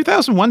 minutes.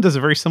 2001 does a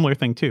very similar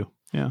thing too.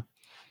 Yeah.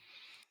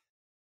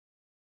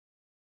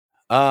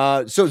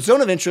 So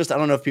Zone of Interest, I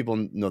don't know if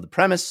people know the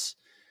premise.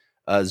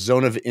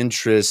 Zone of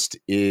Interest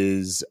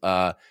is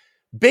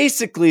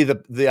basically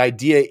the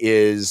idea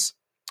is,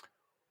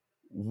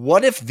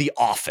 what if The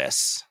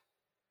Office,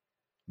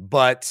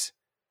 but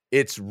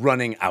it's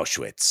running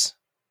Auschwitz?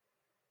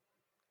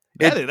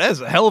 That is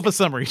a hell of a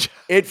summary.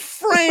 It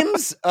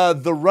frames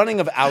the running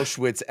of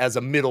Auschwitz as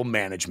a middle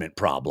management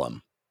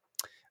problem.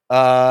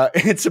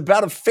 It's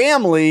about a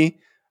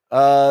family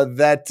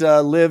that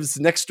lives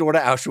next door to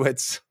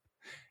Auschwitz,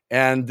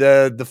 and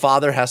the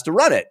father has to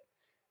run it,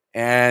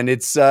 and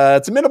it's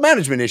a middle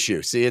management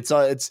issue. See,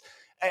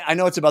 I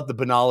know it's about the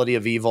banality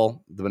of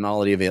evil. The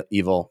banality of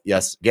evil.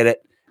 Yes, get it.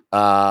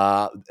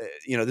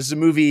 This is a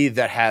movie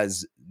that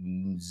has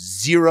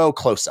 0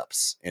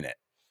 close-ups in it.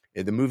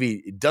 The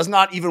movie does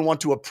not even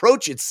want to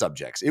approach its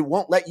subjects. It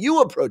won't let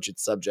you approach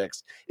its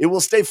subjects. It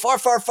will stay far,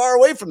 far, far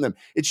away from them.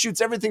 It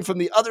shoots everything from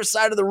the other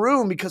side of the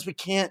room because we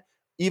can't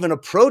even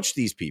approach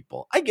these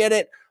people. I get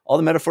it. All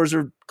the metaphors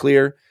are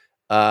clear.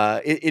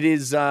 I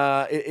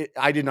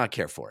did not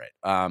care for it.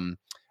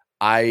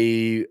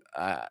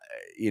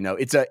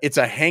 It's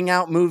a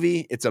hangout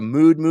movie. It's a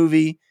mood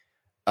movie.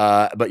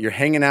 But you're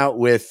hanging out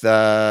with,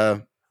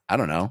 I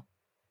don't know,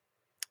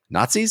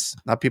 Nazis,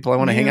 not people I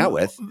want to hang out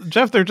with.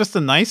 Jeff, they're just a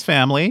nice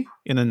family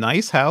in a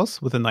nice house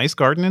with a nice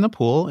garden and a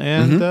pool,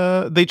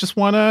 and they just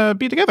want to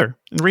be together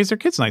and raise their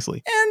kids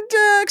nicely. And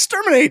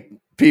exterminate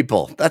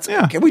people.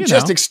 Can we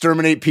just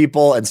exterminate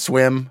people and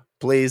swim,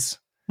 please?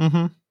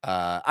 Mm-hmm.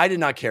 I did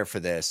not care for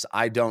this.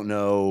 I don't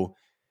know.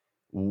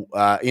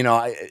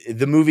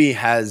 The movie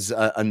has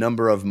a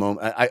number of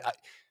moments.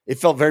 It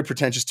felt very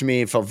pretentious to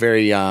me. It felt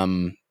very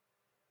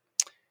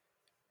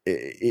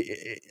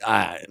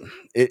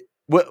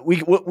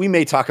we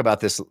may talk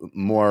about this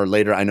more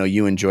later. I know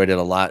you enjoyed it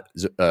a lot,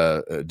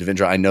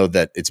 Devindra. I know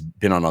that it's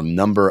been on a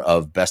number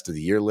of best of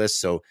the year lists,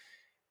 so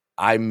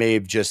I may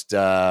have just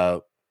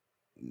not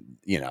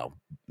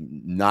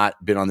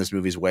been on this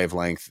movie's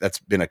wavelength. That's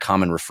been a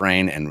common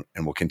refrain and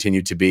will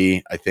continue to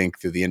be, I think,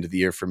 through the end of the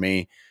year for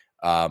me.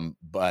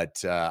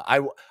 But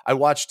I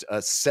watched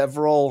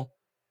several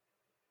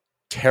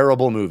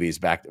terrible movies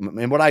back,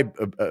 and what I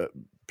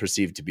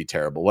perceived to be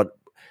terrible, what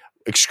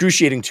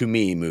excruciating to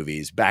me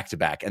movies back to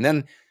back. And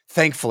then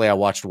thankfully I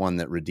watched one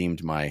that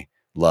redeemed my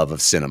love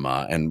of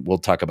cinema, and we'll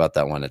talk about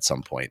that one at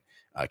some point.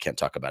 I can't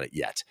talk about it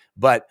yet,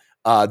 but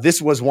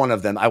this was one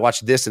of them. I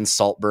watched this and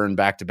Saltburn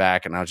back to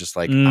back, and I was just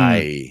like,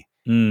 I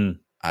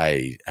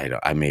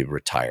may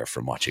retire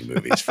from watching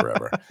movies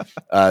forever.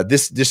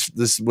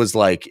 This was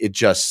like, it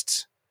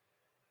just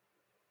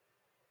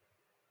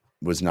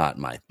was not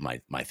my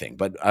thing.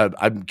 But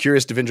I'm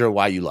curious, Devindra,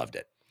 why you loved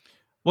it.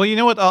 Well, you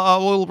know what?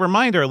 I'll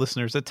remind our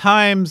listeners, at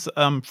times,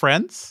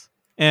 friends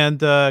and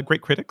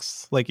great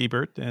critics like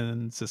Ebert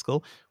and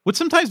Siskel would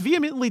sometimes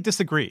vehemently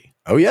disagree.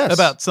 Oh, yes.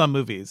 About some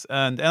movies.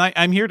 And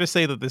I'm here to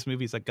say that this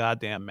movie is a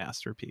goddamn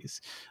masterpiece.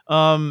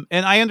 And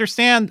I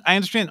understand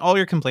all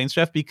your complaints,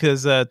 Jeff,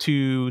 because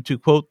to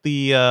quote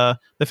the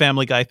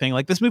Family Guy thing,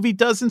 like, this movie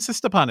does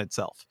insist upon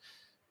itself.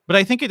 But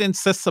I think it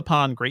insists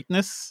upon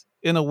greatness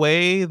in a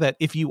way that,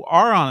 if you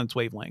are on its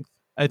wavelength,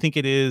 I think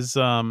it is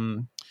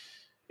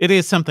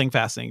something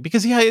fascinating,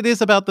 because it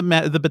is about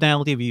the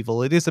banality of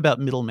evil. It is about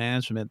middle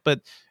management.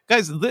 But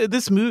guys,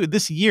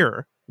 this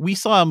year we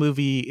saw a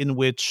movie in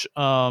which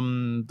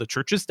the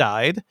churches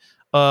died.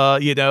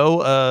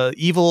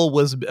 Evil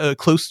was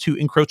close to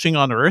encroaching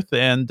on Earth,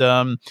 and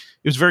it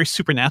was very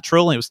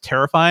supernatural and it was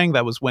terrifying.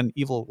 That was When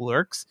Evil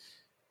Lurks.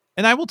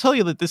 And I will tell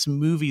you that this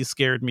movie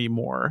scared me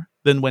more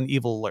than When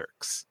Evil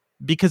Lurks,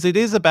 because it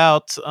is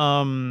about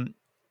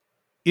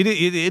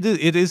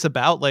it is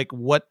about, like,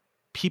 what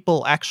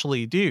people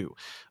actually do.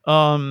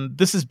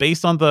 This is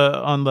based on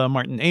the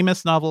Martin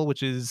Amis novel,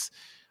 which is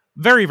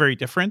very, very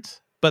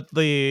different, but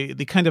the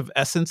kind of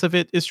essence of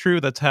it is true.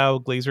 That's how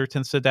Glazer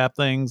tends to adapt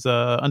things.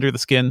 Under the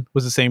Skin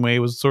was the same way. It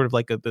was sort of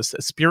like a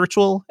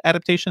spiritual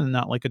adaptation and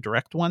not like a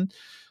direct one.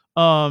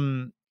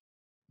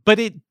 But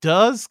it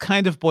does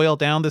kind of boil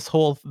down this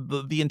whole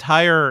the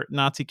entire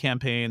Nazi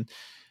campaign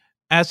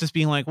as just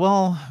being like,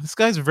 well, this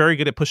guy's very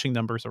good at pushing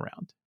numbers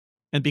around,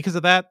 and because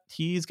of that,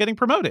 he's getting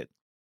promoted.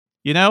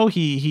 You know,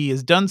 he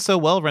has done so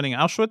well running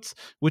Auschwitz,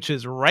 which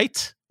is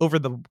right over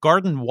the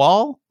garden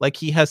wall. Like,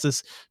 he has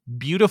this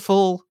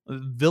beautiful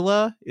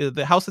villa.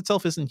 The house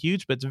itself isn't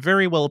huge, but it's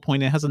very well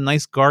appointed. It has a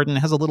nice garden,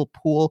 it has a little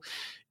pool.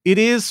 It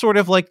is sort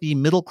of like the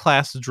middle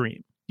class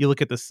dream. You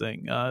look at this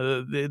thing.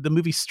 The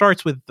movie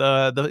starts with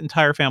the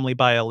entire family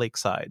by a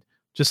lakeside,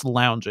 just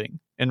lounging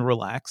and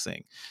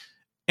relaxing.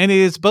 And it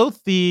is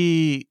both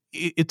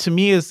it to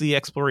me is the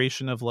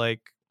exploration of like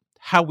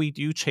how we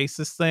do chase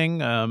this thing.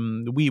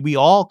 We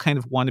all kind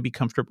of want to be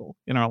comfortable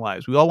in our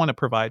lives. We all want to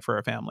provide for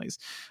our families.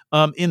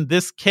 In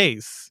this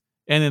case,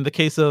 and in the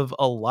case of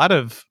a lot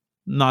of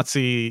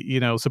Nazi,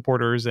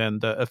 supporters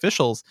and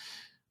officials,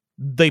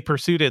 they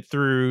pursued it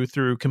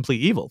through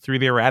complete evil, through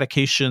the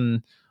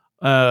eradication,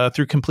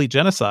 through complete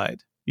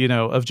genocide,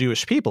 of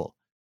Jewish people.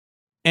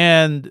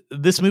 And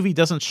this movie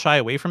doesn't shy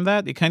away from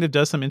that. It kind of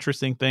does some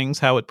interesting things,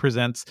 how it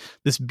presents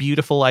this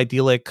beautiful,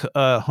 idyllic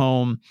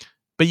home,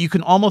 but you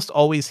can almost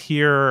always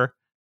hear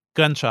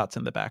gunshots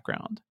in the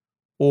background,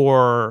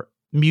 or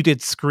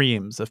muted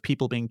screams of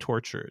people being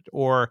tortured,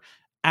 or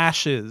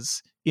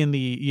ashes in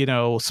the,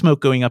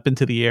 smoke going up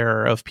into the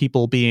air of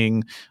people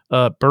being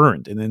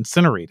burned and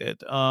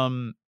incinerated.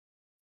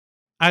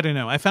 I don't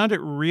know. I found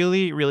it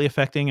really, really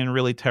affecting and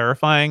really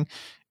terrifying.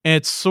 And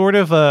it's sort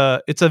of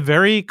it's a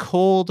very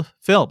cold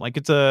film. Like,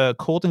 it's a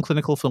cold and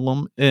clinical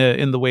film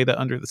in the way that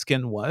Under the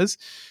Skin was.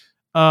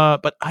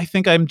 But I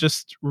think I'm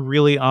just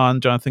really on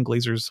Jonathan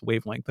Glazer's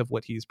wavelength of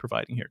what he's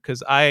providing here,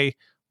 because I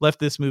left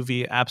this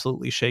movie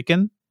absolutely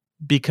shaken,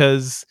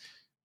 because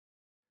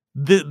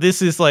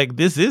this is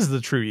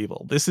the true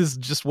evil. This is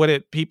just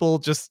what people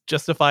just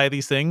justify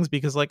these things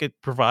because like it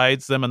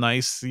provides them a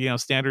nice,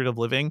 standard of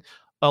living.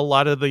 A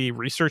lot of the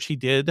research he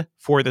did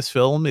for this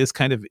film is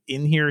kind of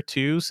in here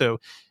too.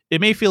 So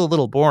it may feel a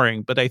little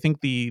boring, but I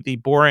think the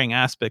boring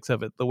aspects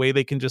of it, the way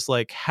they can just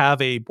like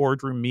have a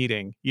boardroom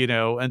meeting,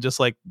 and just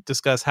like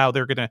discuss how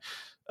they're going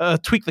to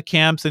tweak the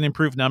camps and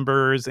improve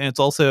numbers. And it's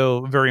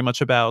also very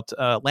much about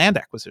land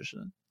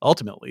acquisition.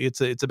 Ultimately,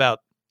 it's about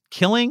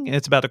killing, and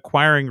it's about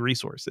acquiring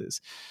resources.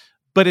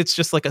 But it's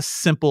just like a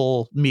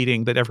simple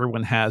meeting that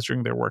everyone has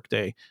during their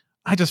workday.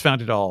 I just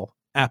found it all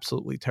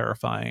absolutely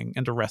terrifying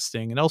and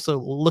arresting, and also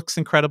looks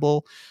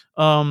incredible.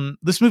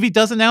 This movie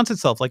does announce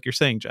itself, like you're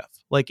saying, Jeff.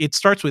 Like, it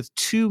starts with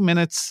 2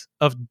 minutes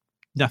of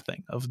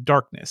nothing, of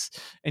darkness,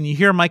 and you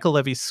hear Michael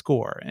Levy's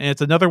score, and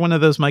it's another one of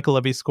those Michael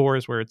Levy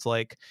scores where it's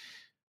like,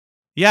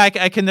 yeah,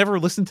 I can never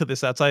listen to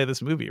this outside of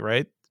this movie,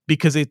 right?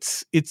 Because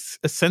it's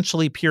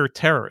essentially pure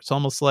terror. It's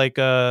almost like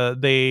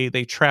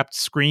they trapped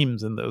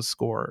screams in those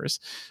scores,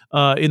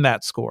 in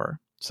that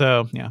score.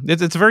 So yeah,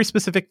 it's a very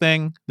specific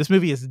thing. This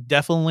movie is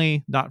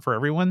definitely not for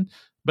everyone,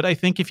 but I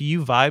think if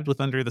you vibed with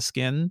Under the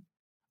Skin,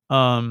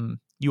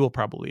 you will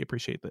probably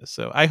appreciate this.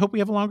 So I hope we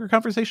have a longer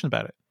conversation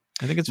about it.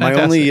 I think it's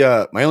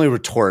fantastic. My only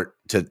retort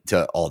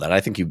to all that,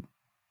 I think you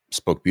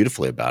spoke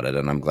beautifully about it,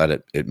 and I'm glad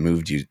it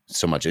moved you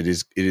so much. It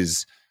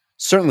is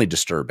certainly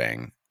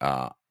disturbing,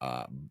 but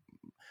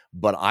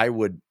I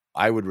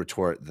would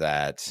retort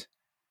that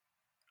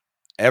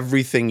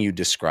everything you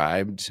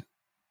described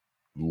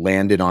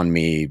landed on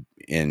me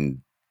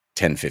in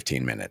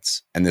 10-15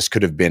 minutes, and this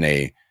could have been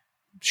a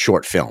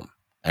short film,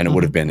 and it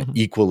would have been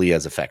equally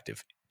as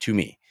effective to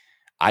me.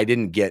 I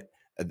didn't get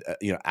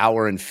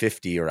hour and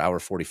 50 or hour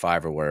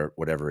 45 or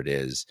whatever it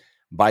is.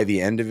 By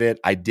the end of it,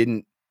 I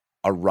didn't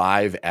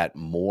arrive at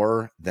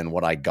more than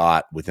what I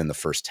got within the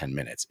first 10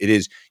 minutes. It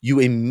is, you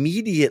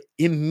immediately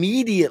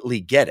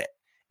get it.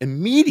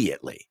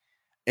 Immediately.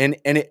 And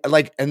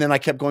then I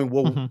kept going,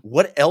 well,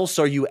 what else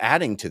are you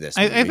adding to this?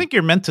 I think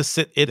you're meant to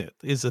sit in it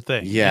is the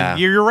thing. Yeah. And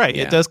you're right.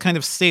 Yeah. It does kind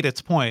of state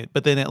its point,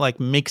 but then it like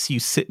makes you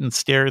sit and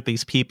stare at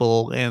these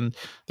people and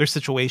their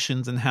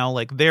situations and how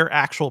like their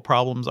actual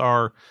problems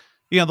are,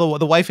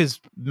 the wife is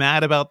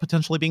mad about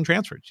potentially being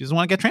transferred. She doesn't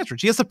want to get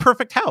transferred. She has the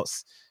perfect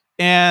house.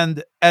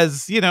 And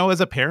as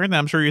a parent,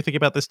 I'm sure you're thinking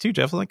about this too,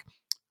 Jeff, like,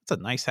 it's a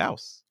nice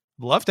house.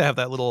 Love to have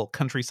that little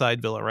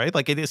countryside villa, right?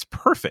 Like, it is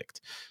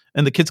perfect.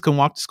 And the kids can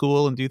walk to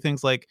school and do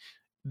things like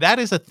that.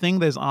 Is a thing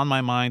that is on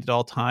my mind at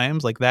all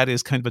times. Like, that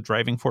is kind of a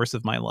driving force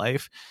of my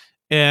life.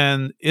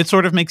 And it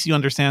sort of makes you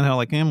understand how,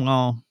 like,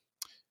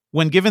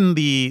 when given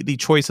the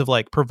choice of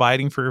like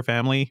providing for your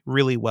family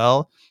really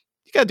well,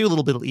 you got to do a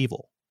little bit of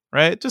evil,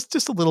 right?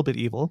 Just a little bit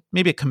evil.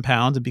 Maybe it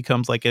compounds and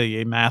becomes like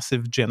a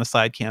massive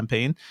genocide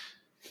campaign,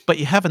 but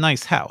you have a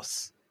nice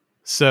house.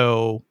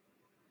 So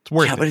it's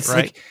worth it, but it's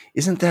right? like,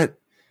 isn't that,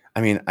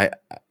 I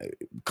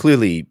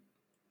clearly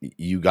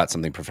you got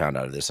something profound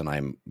out of this, and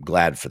I'm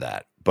glad for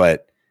that.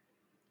 But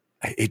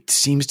it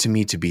seems to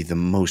me to be the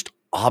most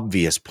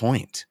obvious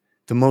point.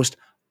 And like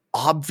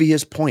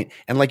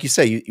you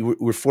say, you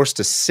were forced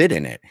to sit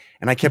in it.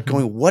 And I kept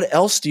going, what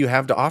else do you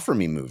have to offer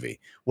me,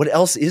 movie? What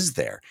else is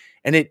there?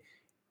 And it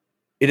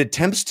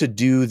attempts to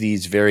do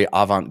these very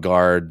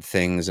avant-garde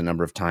things a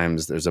number of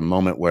times. There's a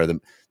moment where the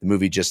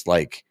movie just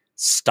like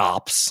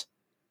stops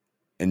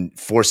and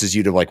forces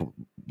you to like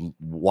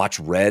watch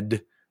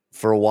Red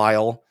for a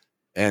while.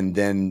 and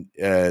then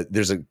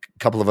there's a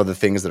couple of other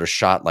things that are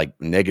shot like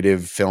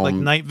negative film, like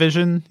night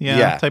vision,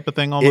 type of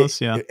thing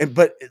almost.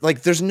 But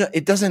like there's no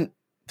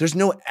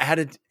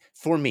added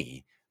for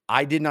me.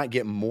 I did not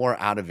get more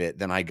out of it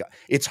than I got.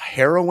 It's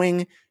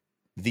harrowing.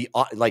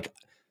 Like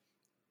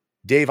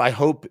Dave, I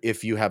hope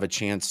if you have a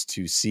chance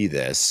to see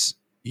this,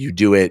 you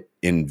do it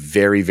in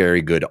very,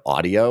 very good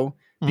audio,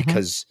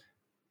 because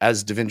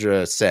as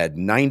Devindra said,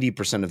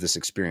 90% of this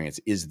experience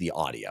is the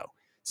audio.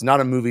 It's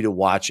not a movie to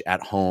watch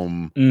at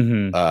home,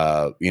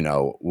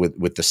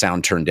 with the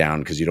sound turned down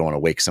because you don't want to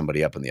wake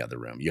somebody up in the other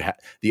room.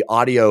 The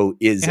audio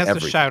is it has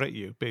everything. To shout at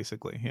you,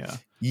 basically.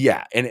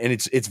 Yeah, and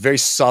it's very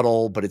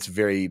subtle, but it's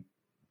very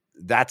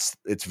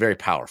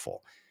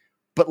powerful.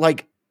 But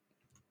like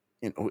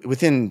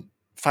within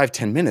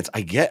 5-10 minutes,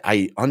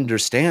 I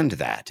understand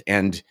that,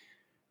 and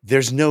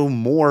there's no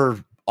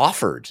more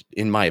offered,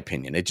 in my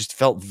opinion. It just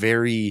felt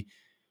very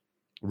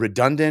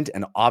redundant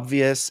and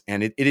obvious,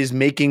 and it is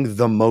making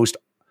the most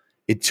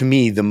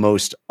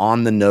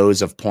on the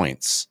nose of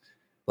points.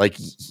 Like,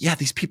 yeah,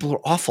 these people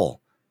are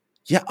awful.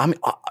 Yeah, I mean,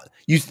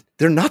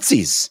 they're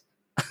Nazis.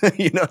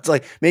 It's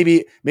like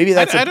maybe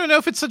that's. I don't know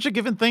if it's such a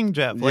given thing,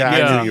 Jeff. Like,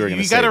 I knew you were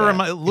going to say that. You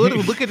got to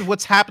look at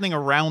what's happening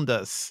around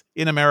us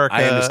in America.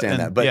 I understand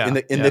that, but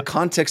in the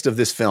context of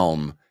this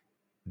film,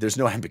 there's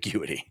no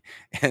ambiguity,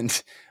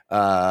 and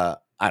I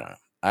don't know.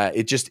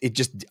 It just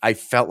I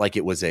felt like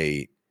it was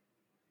a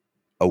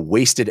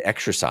wasted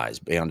exercise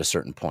beyond a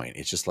certain point.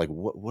 It's just like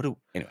anyway.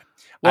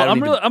 Well,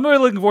 I'm really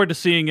looking forward to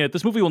seeing it.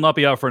 This movie will not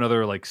be out for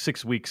another like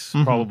 6 weeks,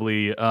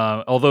 probably.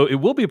 Although it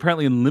will be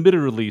apparently in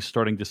limited release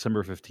starting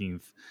December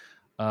 15th.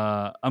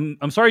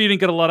 I'm sorry you didn't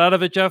get a lot out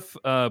of it, Jeff.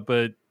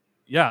 But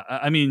yeah,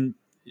 I mean,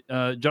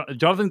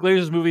 Jonathan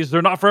Glazer's movies,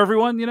 they're not for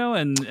everyone,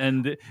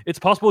 and it's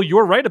possible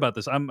you're right about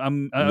this. I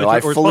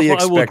fully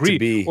expect to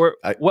be.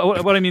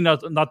 What I mean,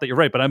 not that you're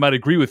right, but I might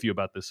agree with you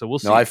about this. So we'll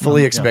see. No, I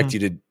fully expect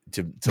you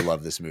to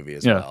love this movie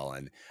as well.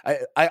 And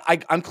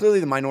I'm clearly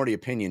the minority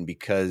opinion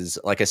because,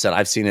 like I said,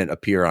 I've seen it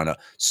appear on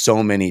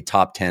so many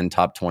top 10,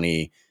 top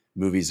 20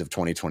 movies of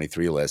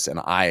 2023 lists, and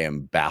I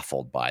am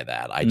baffled by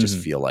that. I just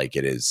feel like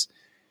it is.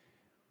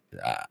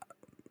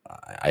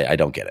 I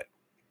don't get it.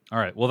 All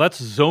right. Well,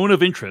 that's Zone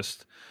of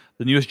Interest,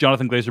 the newest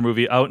Jonathan Glazer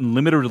movie, out in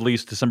limited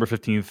release December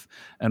 15th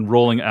and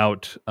rolling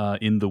out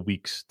in the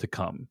weeks to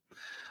come.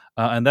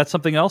 And that's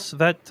something else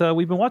that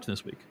we've been watching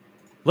this week.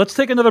 Let's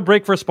take another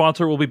break for a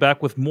sponsor. We'll be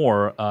back with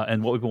more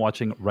and what we've been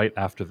watching right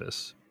after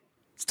this.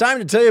 It's time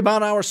to tell you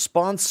about our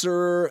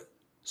sponsor,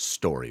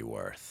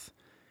 Storyworth.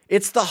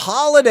 It's the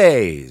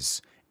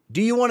holidays.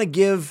 Do you want to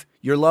give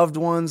your loved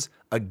ones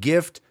a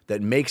gift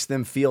that makes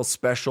them feel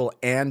special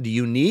and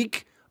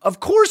unique? Of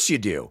course you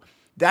do.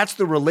 That's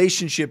the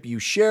relationship you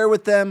share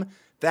with them.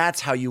 That's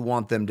how you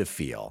want them to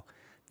feel.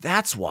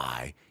 That's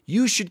why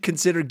you should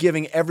consider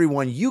giving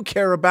everyone you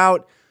care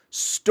about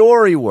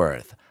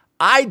Storyworth.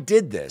 I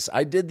did this.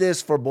 I did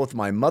this for both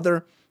my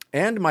mother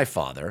and my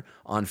father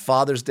on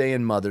Father's Day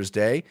and Mother's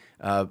Day.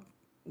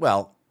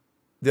 Well,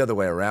 the other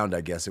way around, I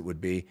guess it would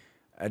be.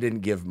 I didn't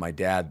give my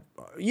dad,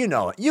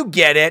 you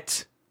get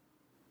it.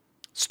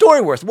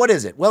 Storyworth, what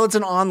is it? Well, it's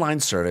an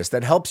online service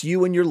that helps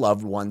you and your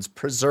loved ones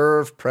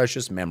preserve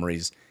precious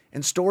memories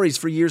and stories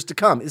for years to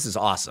come. This is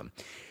awesome.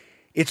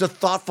 It's a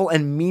thoughtful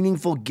and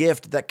meaningful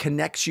gift that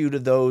connects you to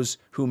those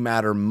who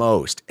matter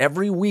most.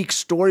 Every week,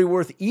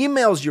 Storyworth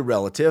emails your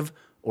relative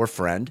or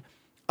friend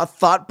a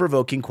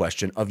thought-provoking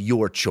question of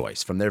your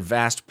choice from their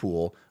vast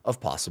pool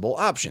of possible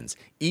options.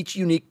 Each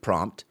unique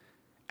prompt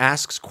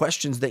asks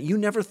questions that you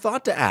never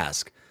thought to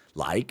ask,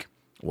 like,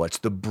 what's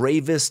the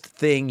bravest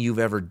thing you've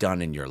ever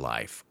done in your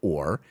life?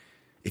 Or,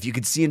 if you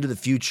could see into the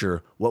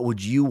future, what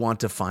would you want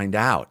to find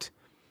out?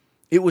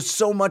 It was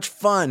so much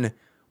fun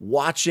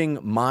watching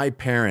my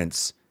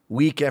parents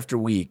week after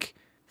week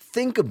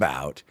think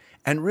about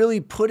and really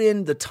put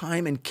in the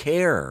time and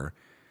care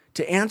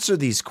to answer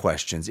these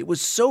questions. It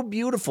was so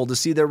beautiful to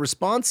see their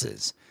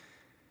responses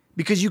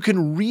because you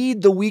can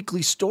read the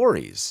weekly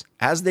stories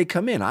as they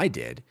come in. I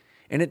did.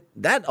 And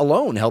that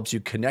alone helps you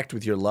connect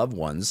with your loved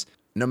ones,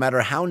 no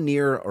matter how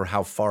near or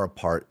how far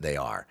apart they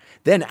are.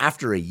 Then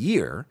after a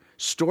year,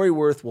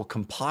 Storyworth will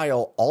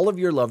compile all of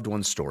your loved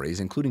ones' stories,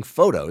 including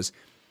photos,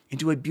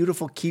 into a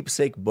beautiful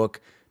keepsake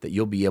book that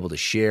you'll be able to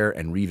share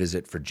and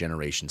revisit for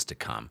generations to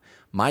come.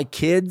 My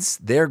kids,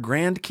 their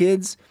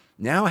grandkids,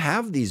 now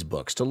have these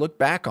books to look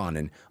back on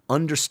and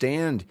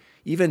understand.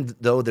 Even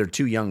though they're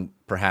too young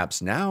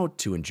perhaps now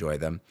to enjoy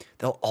them,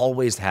 they'll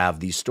always have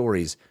these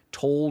stories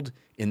told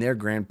in their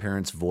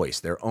grandparents' voice,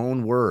 their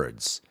own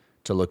words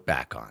to look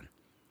back on.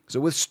 So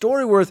with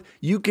Storyworth,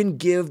 you can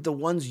give the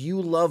ones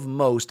you love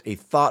most a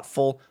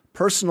thoughtful,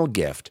 personal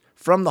gift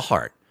from the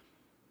heart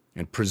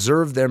and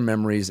preserve their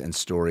memories and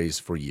stories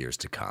for years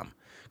to come.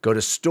 Go to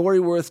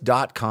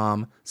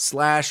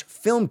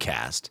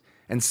storyworth.com/filmcast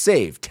and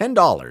save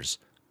 $10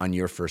 on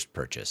your first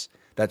purchase.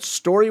 That's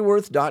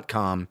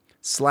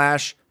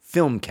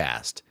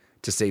storyworth.com/filmcast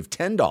to save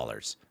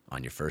 $10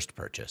 on your first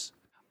purchase.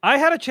 I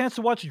had a chance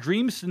to watch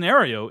Dream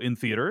Scenario in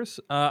theaters.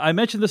 I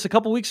mentioned this a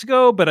couple weeks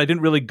ago, but I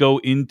didn't really go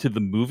into the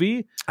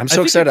movie. I'm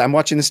so excited. I'm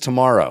watching this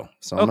tomorrow.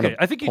 So I'm okay,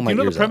 I think you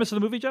know the premise of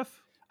the movie, Jeff?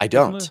 I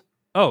don't.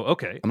 Oh,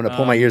 okay. I'm going to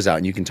pull my ears out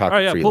and you can talk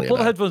freely. Pull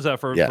the headphones out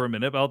for a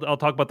minute. I'll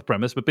talk about the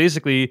premise. But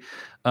basically,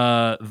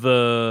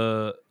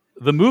 the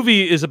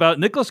movie is about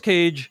Nicolas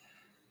Cage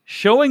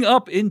showing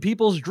up in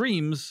people's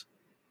dreams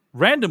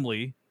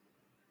randomly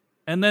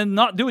and then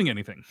not doing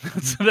anything.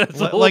 So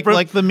that's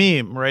like the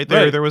meme, right?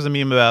 There was a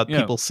meme about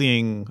people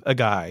seeing a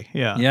guy.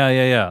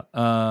 Yeah.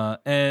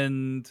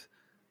 And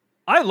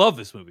I love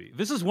this movie.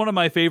 This is one of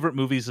my favorite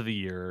movies of the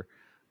year.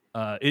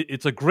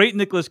 It's a great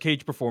Nicolas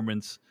Cage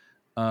performance.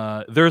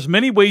 There's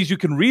many ways you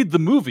can read the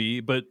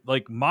movie, but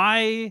like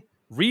my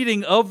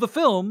reading of the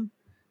film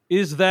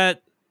is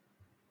that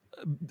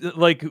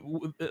like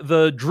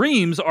the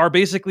dreams are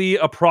basically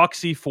a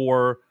proxy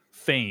for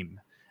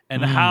fame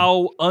and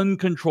how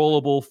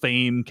uncontrollable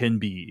fame can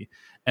be.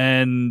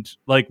 And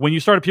like when you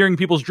start appearing in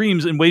people's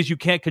dreams in ways you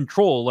can't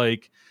control,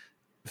 like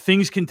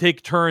things can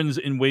take turns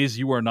in ways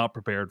you are not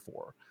prepared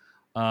for.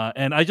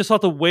 And I just thought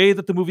the way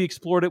that the movie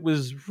explored it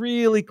was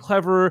really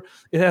clever.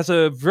 It has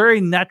a very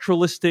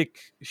naturalistic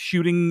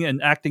shooting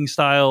and acting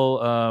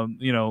style,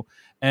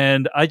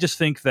 and I just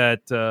think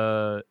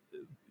that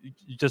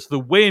just the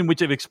way in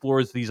which it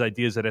explores these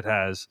ideas that it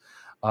has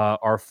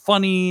are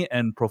funny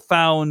and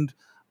profound,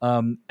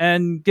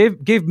 and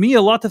gave me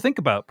a lot to think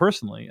about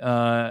personally,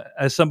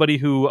 as somebody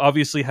who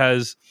obviously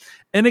has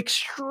an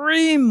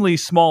extremely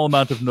small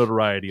amount of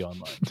notoriety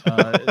online.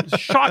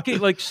 Shocking,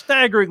 like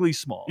staggeringly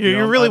small.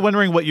 You're really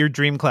wondering what your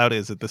dream cloud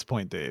is at this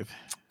point, Dave.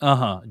 Dream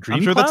I'm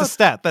sure cloud? that's a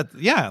stat.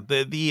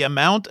 The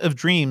amount of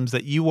dreams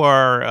that you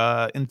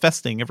are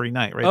infesting every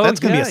night, right? That's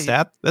going to be a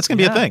stat. That's going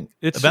to be a thing.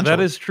 That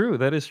is true.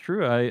 That is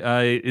true.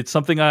 It's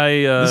something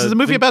I. This is a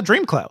movie about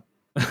dream cloud.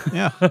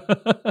 Yeah,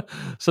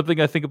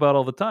 something I think about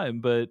all the time.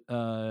 But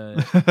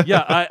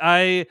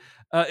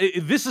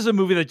this is a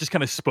movie that just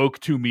kind of spoke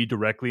to me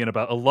directly and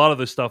about a lot of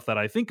the stuff that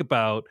I think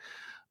about.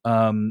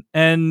 I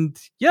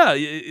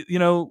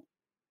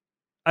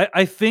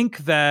think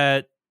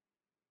that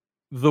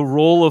the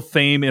role of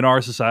fame in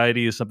our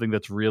society is something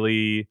that's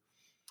really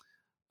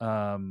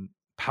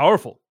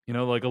powerful.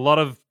 Like a lot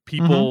of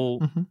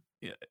people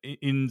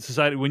in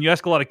society, when you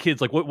ask a lot of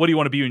kids, like, what do you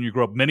want to be when you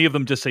grow up? Many of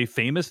them just say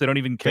famous. They don't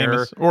even care.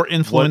 Famous. Or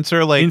influencer.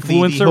 The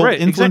whole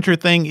influencer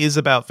thing is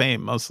about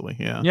fame mostly.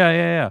 Yeah.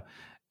 Yeah.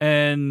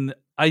 And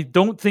I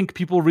don't think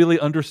people really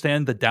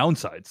understand the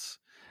downsides.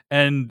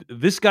 And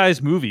this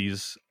guy's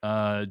movies,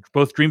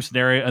 both Dream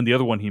Scenario and the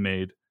other one he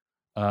made,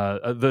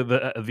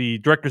 the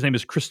director's name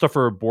is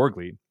Christopher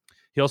Borgli.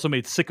 He also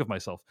made Sick of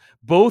Myself.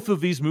 Both of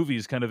these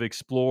movies kind of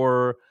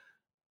explore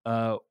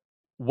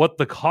what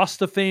the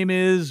cost of fame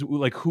is,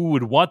 like who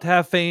would want to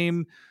have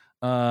fame,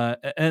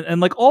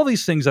 and like all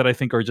these things that I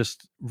think are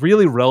just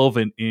really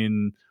relevant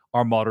in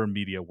our modern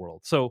media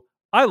world. So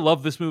I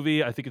love this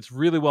movie. I think it's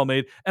really well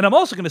made. And I'm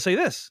also going to say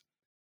this.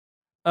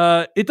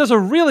 It does a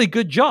really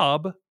good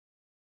job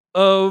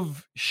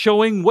of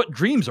showing what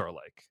dreams are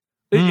like.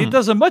 It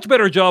does a much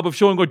better job of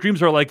showing what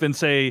dreams are like than,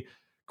 say,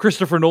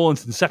 Christopher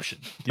Nolan's Inception.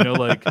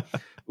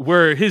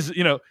 Where his,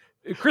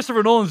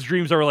 Christopher Nolan's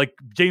dreams are like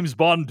James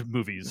Bond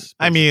movies.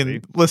 Basically. I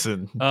mean,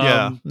 listen,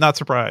 not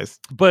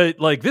surprised. But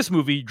like this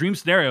movie, Dream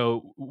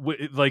Scenario,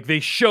 like they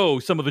show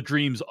some of the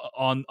dreams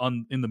on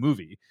in the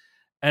movie.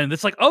 And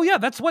it's like, oh yeah,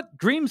 that's what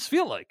dreams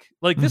feel like.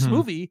 Like this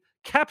movie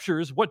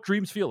captures what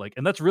dreams feel like.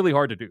 And that's really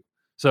hard to do.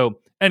 So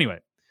anyway,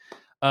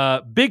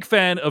 big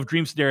fan of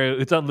Dream Scenario.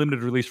 It's on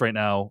limited release right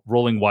now,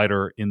 rolling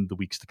wider in the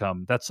weeks to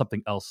come. That's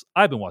something else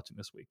I've been watching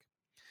this week.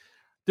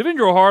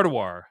 Devindra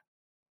Hardawar,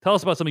 tell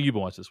us about something you've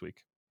been watching this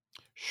week.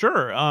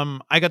 Sure.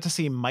 I got to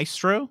see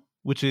Maestro,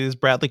 which is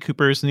Bradley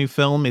Cooper's new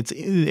film. It's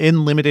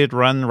in limited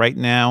run right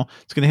now.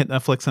 It's going to hit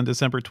Netflix on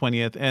December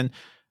 20th. And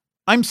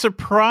I'm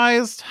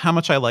surprised how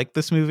much I like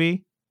this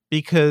movie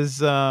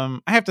because I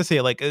have to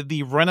say, like,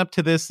 the run up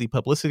to this, the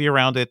publicity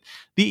around it,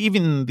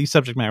 even the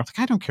subject matter, like,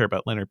 I don't care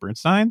about Leonard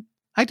Bernstein.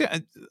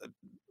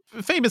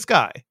 Famous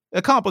guy,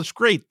 accomplished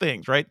great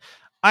things, right?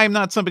 I'm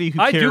not somebody who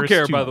cares. I do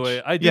care, too by much. the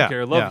way. I do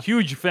care.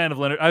 Huge fan of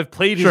Leonard. I've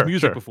played his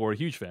music before.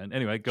 Huge fan.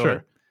 Anyway, go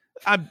ahead.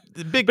 I'm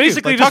big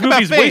basically dude.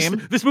 Like,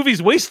 this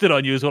movie's wasted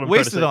on you is what I'm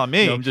wasted trying to say. On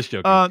me. No, I'm just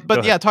joking.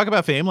 But yeah, talk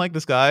about fame. Like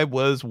this guy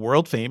was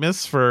world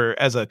famous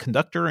as a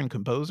conductor and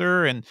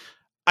composer, and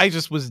I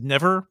just was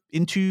never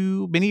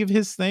into many of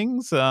his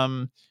things.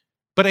 But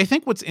I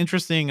think what's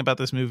interesting about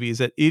this movie is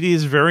that it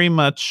is very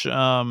much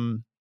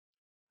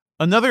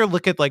another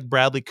look at like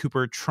Bradley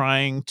Cooper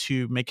trying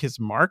to make his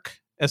mark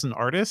as an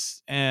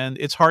artist, and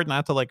it's hard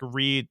not to like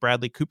read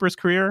Bradley Cooper's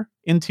career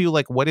into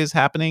like what is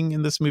happening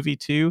in this movie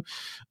too.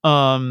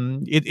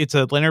 It's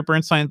a Leonard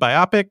Bernstein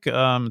biopic.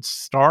 It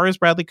stars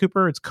Bradley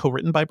Cooper. It's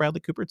co-written by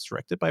Bradley Cooper. It's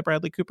directed by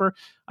Bradley Cooper.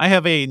 I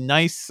have a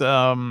nice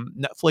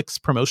Netflix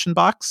promotion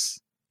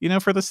box,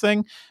 for this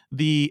thing.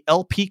 The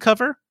LP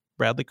cover,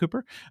 Bradley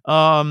Cooper.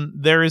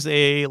 There is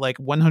a like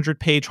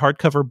 100-page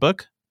hardcover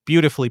book,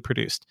 beautifully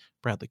produced.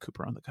 Bradley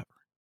Cooper on the cover.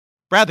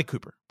 Bradley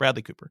Cooper.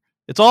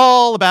 It's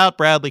all about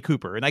Bradley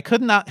Cooper. And I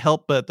could not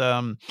help but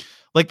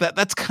like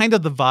that's kind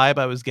of the vibe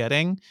I was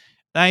getting.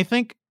 And I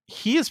think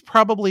he is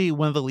probably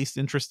one of the least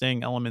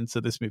interesting elements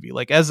of this movie.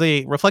 Like, as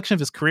a reflection of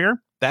his career,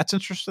 that's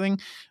interesting.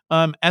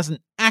 As an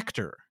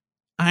actor,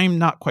 I'm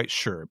not quite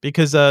sure,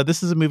 because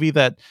this is a movie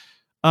that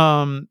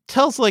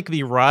tells like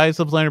the rise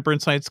of Leonard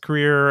Bernstein's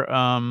career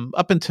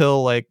up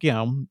until like,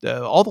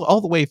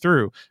 all the way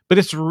through. But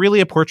it's really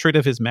a portrait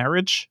of his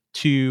marriage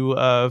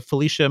to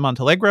Felicia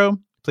Montenegro,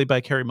 played by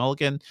Carey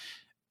Mulligan.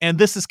 And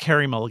this is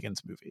Carey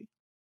Mulligan's movie.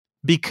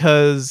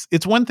 Because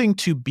it's one thing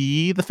to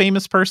be the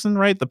famous person,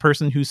 right? The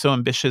person who's so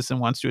ambitious and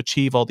wants to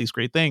achieve all these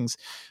great things.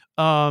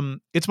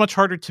 It's much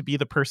harder to be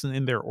the person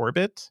in their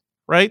orbit,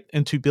 right?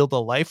 And to build a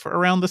life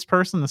around this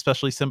person,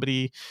 especially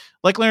somebody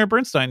like Leonard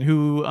Bernstein,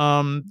 who,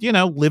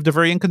 lived a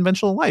very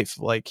unconventional life.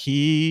 Like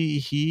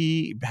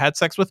he had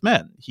sex with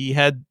men. He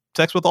had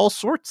sex with all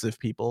sorts of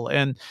people.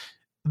 And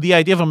the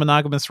idea of a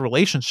monogamous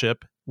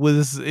relationship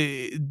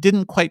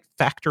didn't quite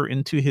factor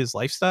into his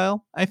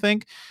lifestyle, I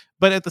think.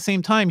 But at the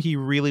same time, he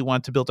really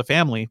wanted to build a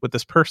family with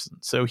this person.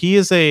 So he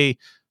is a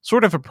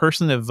sort of a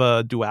person of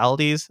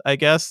dualities, I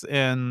guess,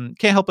 and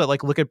can't help but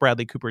like look at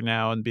Bradley Cooper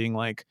now and being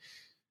like,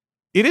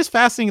 it is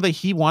fascinating that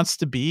he wants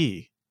to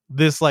be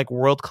this like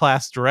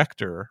world-class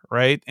director,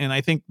 right? And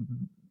I think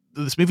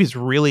this movie is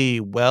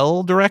really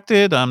well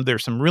directed.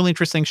 There's some really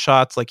interesting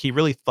shots. Like, he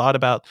really thought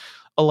about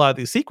a lot of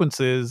these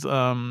sequences.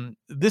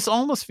 This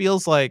almost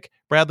feels like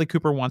Bradley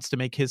Cooper wants to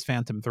make his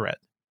Phantom Thread.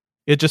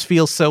 It just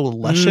feels so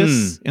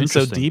luscious and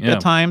so deep at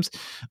times.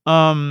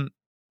 So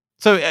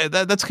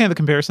that's kind of the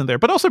comparison there.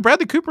 But also,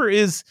 Bradley Cooper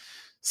is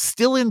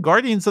still in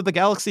Guardians of the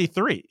Galaxy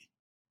 3.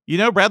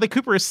 Bradley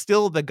Cooper is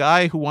still the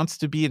guy who wants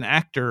to be an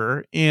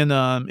actor in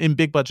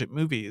big budget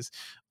movies.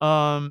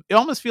 It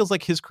almost feels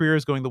like his career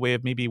is going the way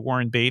of maybe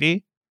Warren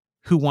Beatty,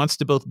 who wants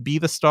to both be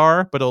the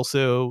star but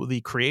also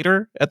the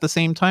creator at the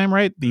same time,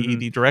 right?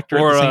 The director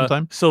at the same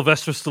time.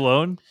 Sylvester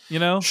Stallone,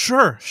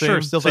 Sure.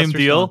 Same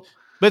deal. Stallone.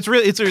 But it's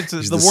really it's He's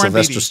the Sylvester Warren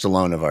Beatty.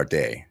 Stallone of our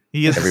day.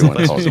 He is Everyone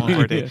Sylvester calls him Stallone of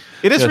our day.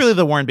 It is really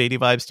the Warren Beatty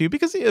vibes too,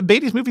 because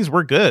Beatty's movies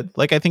were good.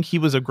 Like, I think he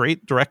was a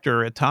great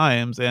director at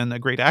times and a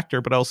great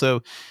actor, but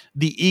also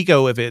the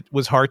ego of it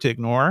was hard to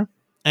ignore.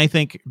 I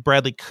think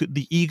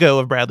the ego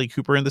of Bradley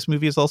Cooper in this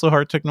movie is also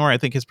hard to ignore. I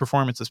think his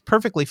performance is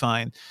perfectly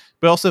fine,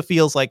 but also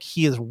feels like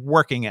he is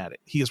working at it.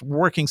 He is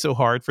working so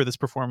hard for this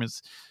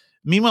performance.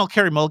 Meanwhile,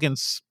 Carey Mulligan,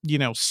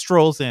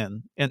 strolls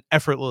in and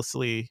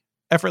effortlessly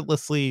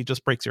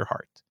just breaks your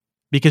heart,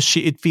 because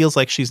it feels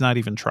like she's not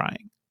even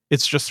trying.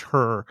 It's just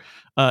her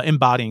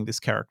embodying this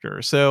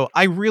character. So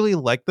I really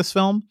like this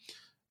film,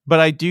 but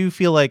I do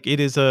feel like it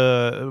is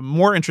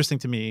more interesting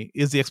to me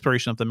is the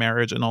exploration of the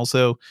marriage, and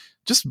also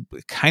just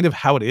kind of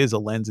how it is a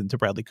lens into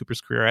Bradley Cooper's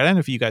career. I don't know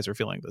if you guys are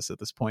feeling this at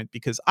this point,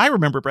 because I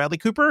remember Bradley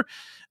Cooper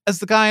as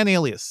the guy on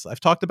Alias.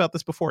 I've talked about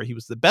this before. He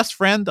was the best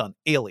friend on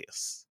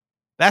Alias.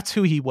 That's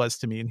who he was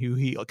to me, and who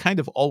he kind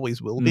of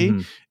always will be.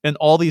 Mm-hmm. And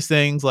all these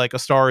things, like A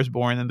Star Is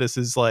Born, and this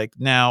is like,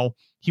 now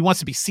he wants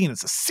to be seen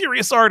as a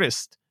serious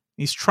artist.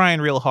 He's trying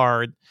real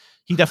hard.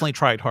 He definitely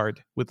tried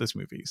hard with this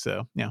movie.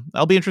 So yeah,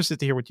 I'll be interested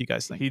to hear what you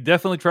guys think. He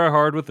definitely tried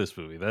hard with this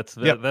movie. That's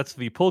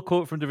the pull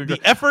quote from David. The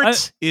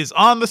effort is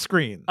on the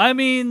screen. I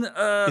mean,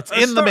 it's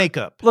in the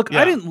makeup. Look,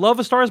 I didn't love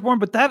A Star Is Born,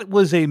 but that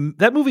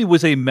movie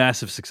was a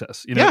massive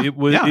success.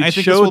 It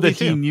showed that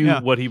he knew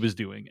what he was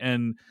doing,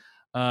 and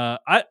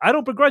I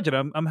don't begrudge it.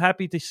 I'm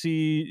happy to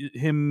see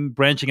him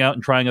branching out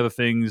and trying other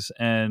things,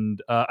 and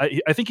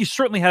I think he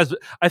certainly has.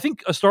 I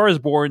think A Star Is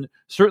Born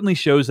certainly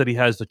shows that he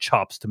has the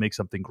chops to make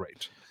something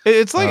great.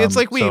 It's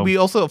like we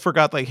also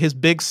forgot, like, his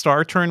big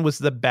star turn was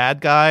the bad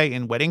guy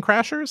in Wedding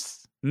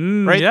Crashers,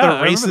 right? Yeah,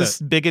 the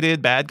racist,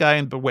 bigoted bad guy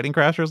in Wedding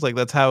Crashers. Like,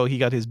 that's how he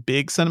got his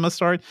big cinema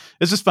start.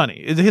 It's just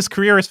funny. His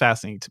career is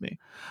fascinating to me.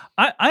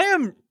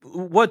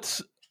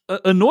 What's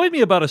annoyed me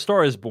about A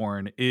Star Is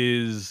Born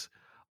is,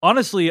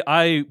 honestly,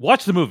 I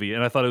watched the movie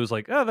and I thought it was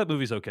like, that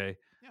movie's okay.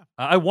 Yeah.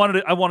 I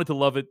wanted to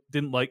love it.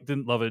 Didn't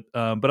love it.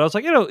 But I was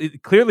like,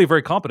 clearly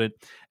very competent.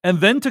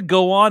 And then to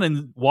go on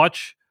and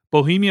watch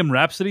Bohemian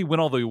Rhapsody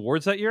win all the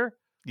awards that year.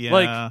 Yeah.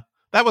 Like,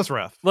 that was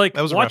rough. Like,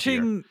 that was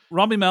watching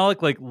Rami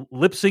Malek like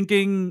lip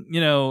syncing,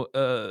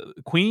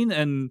 Queen,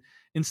 and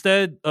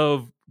instead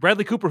of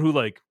Bradley Cooper, who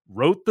like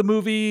wrote the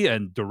movie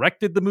and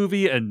directed the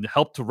movie and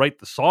helped to write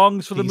the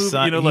songs for the movie. He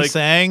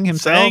sang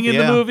himself, sang in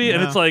the movie,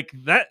 and it's like,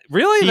 that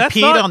really he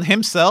peed on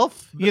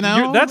himself.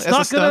 That's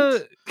not gonna.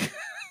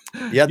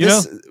 Yeah,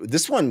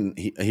 this one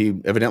he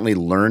evidently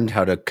learned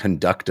how to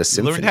conduct a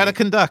symphony. Learned how to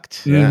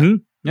conduct. Yeah. Mm-hmm.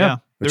 Yeah.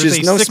 Which There's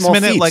is no 6 small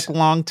minute feat. like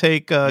long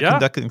take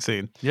conducting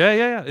scene.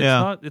 Yeah.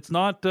 It's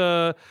not.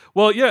 It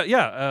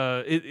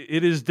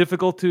is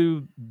difficult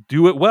to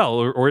do it well,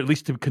 or at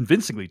least to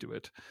convincingly do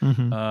it.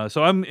 Mm-hmm.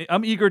 So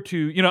I'm eager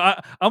to.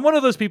 I'm one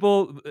of those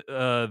people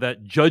that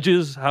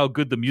judges how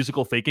good the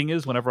musical faking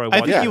is whenever I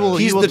watch. I think you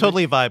will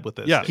totally vibe with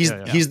this. Yeah,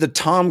 he's the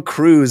Tom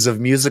Cruise of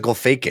musical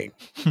faking.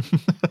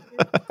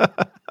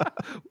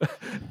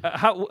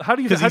 How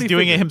do you? Because he's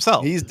doing it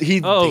himself.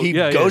 He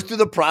goes through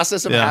the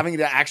process of having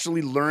to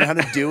actually learn how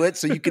to do it,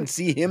 so you can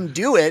see him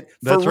do it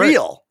for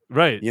real.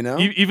 Right. You know?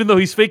 Even though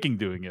he's faking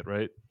doing it,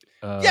 right?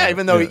 Yeah,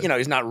 even though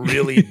he's not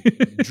really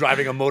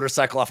driving a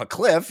motorcycle off a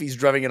cliff, he's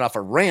driving it off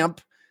a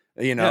ramp.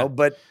 But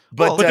there's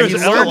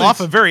he's elements- still off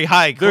a very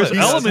high cliff. There's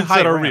elements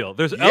that are real.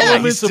 There's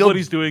elements of what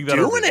he's doing that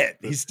are doing real. it.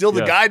 He's still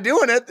the guy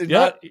doing it.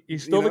 Yeah,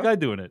 he's still the guy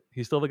doing it.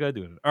 He's still the guy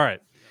doing it. All right.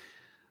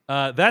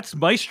 That's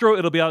Maestro.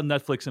 It'll be out on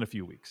Netflix in a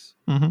few weeks.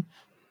 Mm-hmm.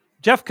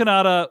 Jeff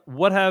Kanata,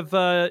 what have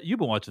you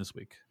been watching this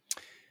week?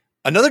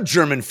 Another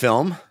German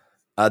film.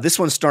 This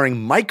one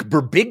starring Mike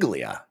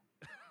Birbiglia.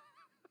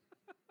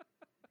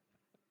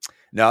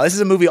 Now, this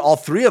is a movie all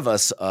three of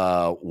us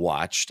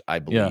watched, I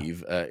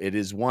believe. It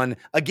is one,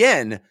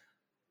 again,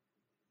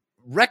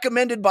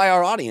 recommended by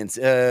our audience.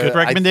 Good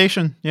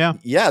recommendation. Yeah,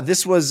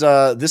 this was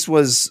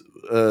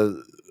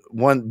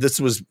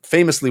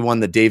famously one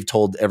that Dave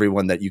told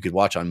everyone that you could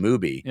watch on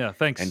Mubi. Yeah,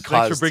 thanks. And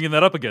Thanks for bringing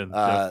that up again.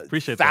 Jeff.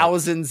 Appreciate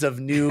thousands of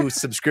new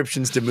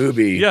subscriptions to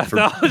Mubi. Yeah,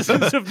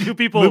 thousands of new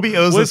people Mubi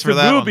owes went us for to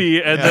that Mubi,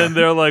 one. and then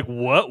they're like,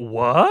 "What?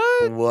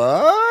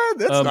 What?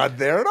 That's not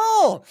there at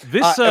all."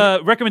 This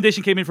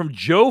recommendation came in from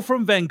Joe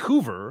from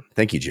Vancouver.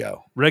 Thank you,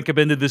 Joe.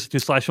 Recommended this to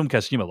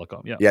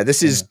 /filmcast@gmail.com. Yeah,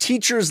 this is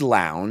Teacher's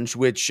Lounge,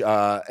 which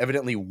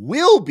evidently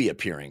will be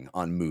appearing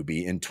on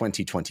Mubi in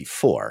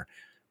 2024.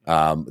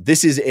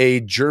 This is a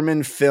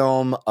German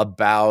film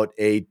about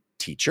a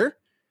teacher.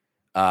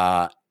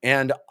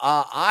 And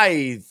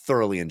I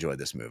thoroughly enjoyed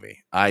this movie.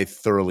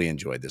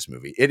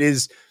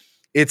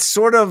 It's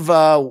sort of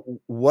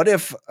what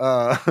if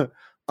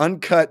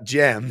Uncut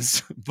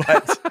Gems,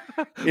 but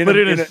in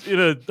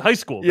a high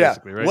school,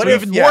 basically, right? What So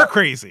if even more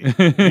crazy?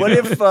 What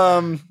if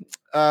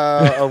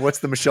what's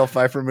the Michelle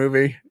Pfeiffer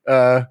movie?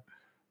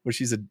 Where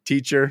she's a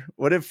teacher.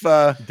 What if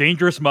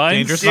Dangerous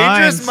Minds?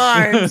 Dangerous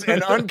Minds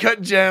and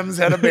Uncut Gems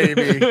had a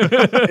baby?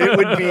 It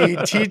would be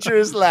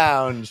Teacher's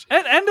Lounge.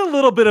 And a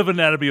little bit of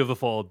Anatomy of the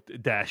Fall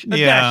dash. A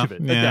dash of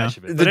it.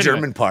 The But anyway,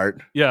 German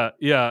part.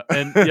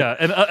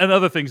 and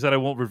other things that I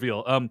won't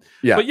reveal.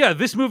 But yeah,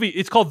 this movie,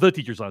 it's called The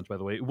Teacher's Lounge, by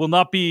the way. It will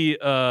not be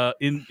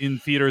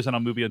in theaters and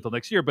on Mubi until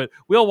next year, but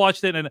we all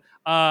watched it, and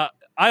I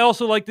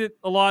also liked it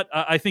a lot.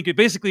 I think it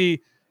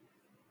basically...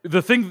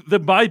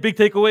 my big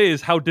takeaway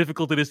is how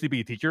difficult it is to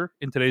be a teacher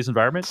in today's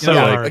environment. So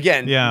hard.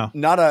 Again, Yeah.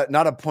 not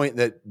a point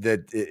that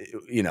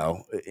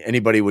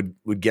anybody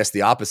would guess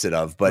the opposite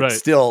of, but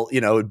still,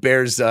 it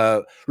bears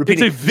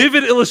repeating. It's a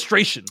vivid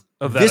illustration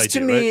of that. This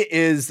idea, to me right?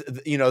 is,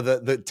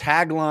 the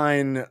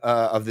tagline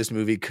of this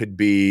movie could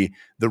be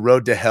 "The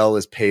road to hell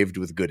is paved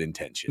with good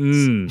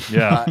intentions."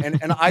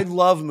 And I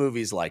love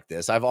movies like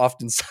this. I've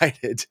often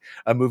cited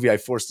a movie I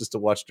forced us to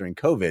watch during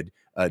COVID,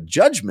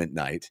 Judgment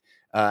Night.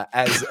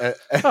 As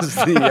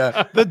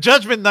The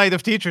Judgment Night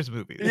of teachers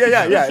movies.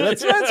 Yeah.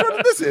 That's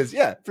what this is.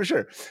 Yeah, for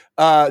sure.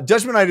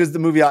 Judgment Night is the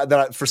movie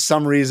that for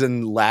some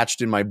reason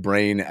latched in my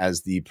brain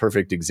as the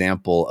perfect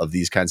example of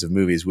these kinds of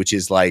movies, which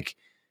is like,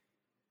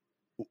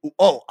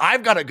 oh,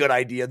 I've got a good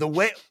idea.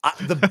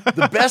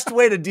 The best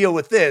way to deal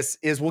with this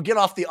is we'll get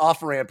off the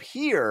off ramp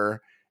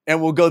here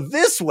and we'll go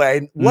this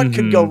way. What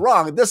could go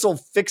wrong? This will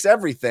fix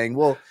everything.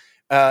 Well,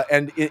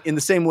 and in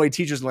the same way,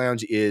 Teacher's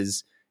Lounge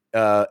is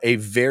a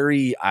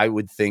very, I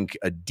would think,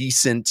 a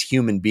decent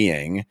human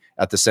being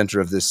at the center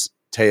of this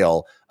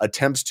tale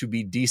attempts to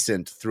be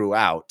decent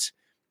throughout,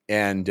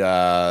 and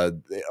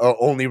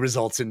only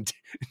results in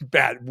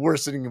bad,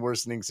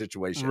 worsening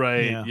situation.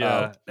 Right.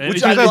 Yeah. And Which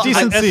it just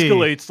decency.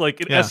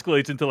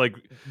 escalates into like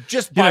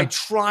just by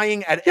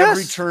trying at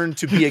every turn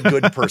to be a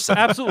good person.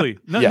 absolutely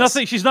Yes.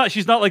 nothing. She's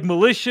not like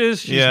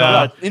malicious. She's Yeah.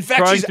 not. In fact,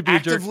 trying she's to be a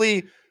jerk.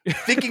 actively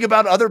thinking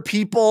about other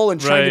people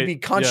and trying to Right, be yeah.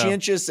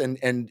 conscientious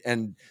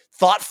and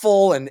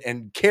thoughtful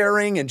and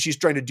caring, and she's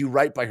trying to do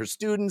right by her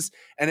students.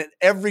 And at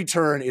every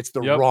turn, it's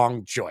the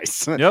wrong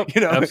choice. Yep.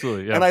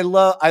 Absolutely. Yeah. And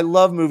I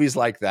love movies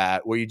like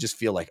that where you just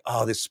feel like,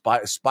 oh, this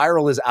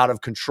spiral is out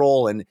of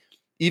control. And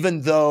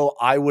even though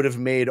I would have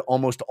made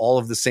almost all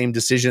of the same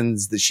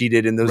decisions that she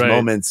did in those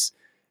moments,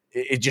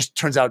 it just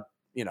turns out,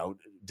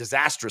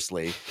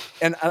 disastrously.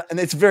 And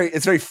it's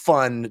very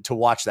fun to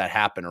watch that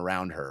happen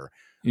around her.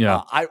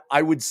 Yeah.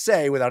 I would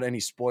say, without any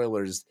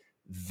spoilers,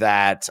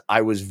 that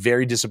I was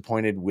very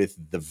disappointed with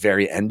the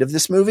very end of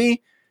this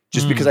movie,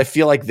 just because I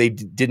feel like they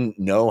didn't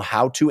know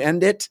how to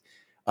end it.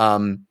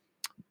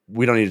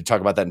 We don't need to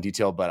talk about that in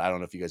detail, but I don't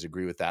know if you guys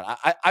agree with that.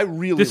 I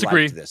really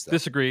liked this, though.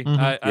 Disagree.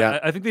 Mm-hmm.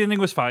 I think the ending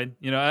was fine.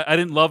 I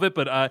didn't love it,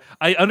 but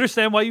I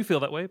understand why you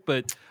feel that way.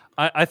 But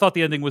I thought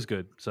the ending was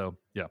good. So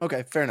yeah.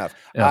 Okay, fair enough.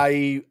 Yeah.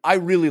 I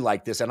really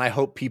like this, and I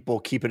hope people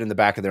keep it in the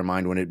back of their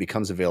mind when it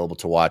becomes available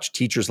to watch.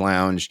 Teacher's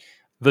Lounge.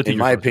 In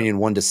my opinion,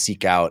 one to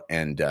seek out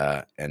and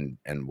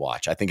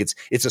watch. I think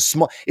it's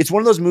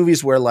one of those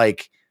movies where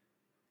like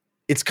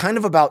it's kind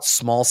of about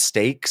small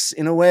stakes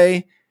in a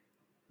way,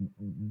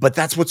 but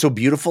that's what's so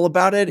beautiful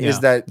about it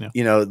is that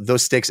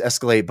those stakes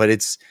escalate, but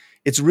it's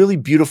really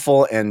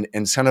beautiful and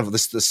kind of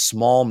this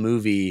small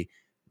movie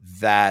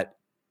that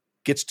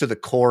gets to the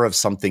core of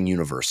something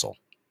universal.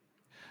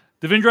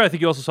 Devindra, I think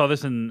you also saw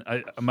this, and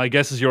my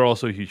guess is you're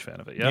also a huge fan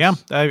of it.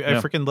 Yes? Yeah, I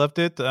freaking loved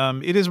it.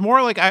 It is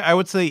more like I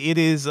would say it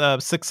is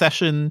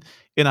Succession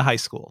in a high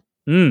school.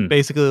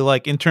 Basically,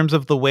 like in terms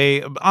of the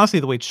way, honestly,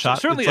 the way it's shot.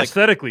 Certainly it's like,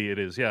 aesthetically, it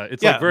is. Yeah,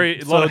 it's Yeah, like a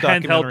lot slow of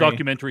handheld documentary.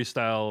 documentary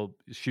style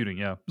shooting.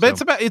 Yeah, But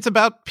so. it's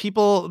about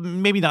people,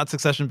 maybe not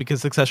Succession,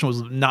 because Succession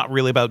was not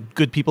really about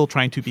good people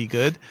trying to be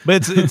good.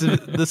 But it's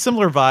the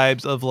similar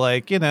vibes of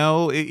like,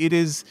 it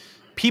is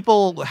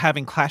people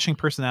having clashing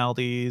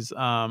personalities,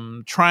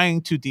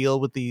 trying to deal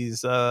with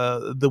these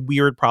the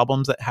weird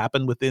problems that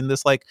happen within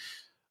this. Like,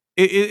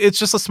 it's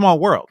just a small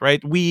world,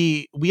 right?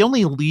 We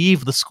only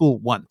leave the school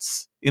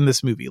once in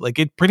this movie. Like,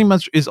 it pretty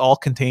much is all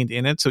contained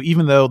in it. So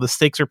even though the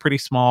stakes are pretty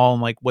small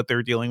and like what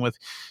they're dealing with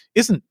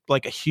isn't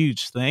like a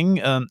huge thing,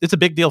 it's a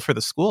big deal for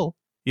the school,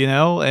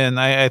 and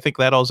I think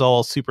that was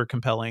all super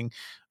compelling.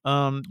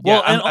 And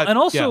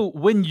also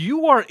when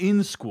you are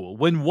in school,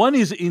 when one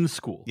is in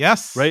school,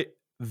 yes, right,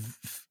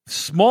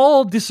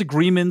 small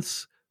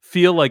disagreements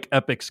feel like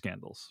epic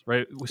scandals,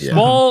 right? Yeah.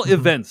 Small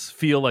events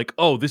feel like,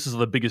 oh, this is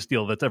the biggest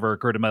deal that's ever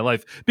occurred in my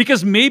life,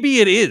 because maybe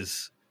it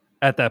is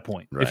at that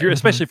point. Right. If you're,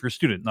 especially if you're a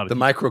student, not a The teacher.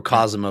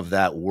 microcosm of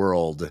that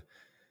world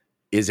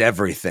is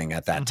everything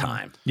at that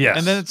time. Yes,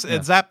 and then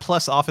it's that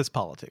plus office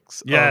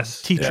politics. Yes.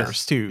 of teachers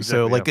Yes. too.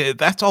 Exactly, So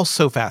that's all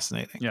so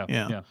fascinating.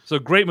 Yeah. So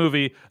great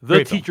movie, The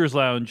Great film. Teacher's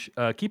Lounge.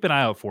 Keep an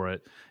eye out for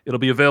it. It'll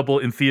be available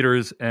in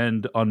theaters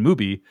and on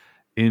Mubi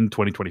in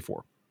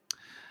 2024.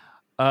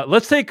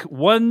 Let's take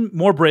one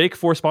more break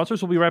for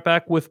sponsors. We'll be right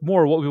back with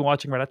more of what we'll be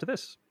watching right after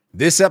this.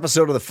 This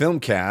episode of the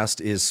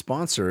Filmcast is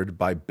sponsored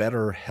by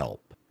BetterHelp.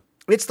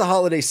 It's the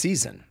holiday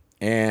season,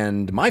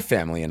 and my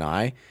family and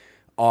I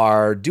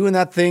are doing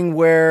that thing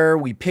where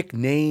we pick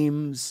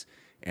names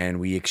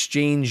and we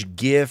exchange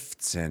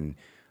gifts, and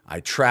I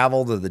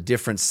travel to the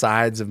different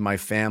sides of my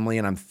family,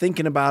 and I'm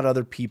thinking about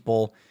other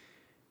people,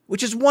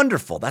 which is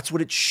wonderful. That's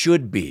what it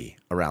should be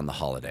around the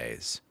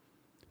holidays.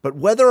 But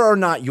whether or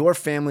not your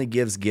family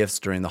gives gifts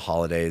during the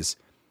holidays,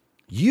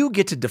 you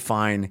get to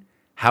define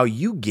how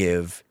you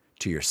give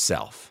to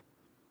yourself.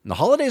 And the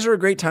holidays are a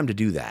great time to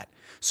do that.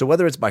 So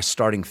whether it's by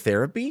starting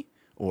therapy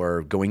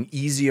or going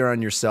easier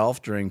on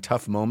yourself during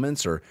tough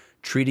moments or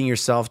treating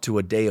yourself to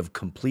a day of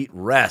complete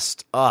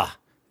rest,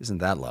 isn't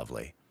that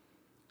lovely?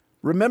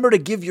 Remember to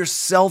give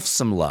yourself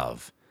some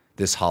love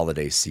this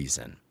holiday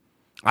season.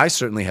 I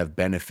certainly have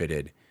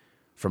benefited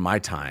from my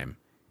time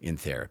in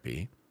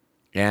therapy.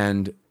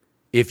 And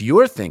if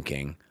you're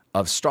thinking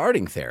of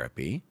starting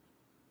therapy,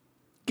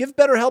 give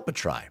BetterHelp a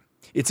try.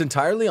 It's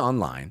entirely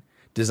online,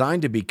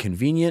 designed to be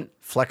convenient,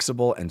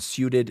 flexible, and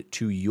suited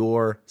to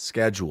your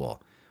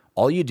schedule.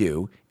 All you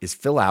do is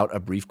fill out a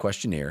brief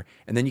questionnaire,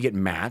 and then you get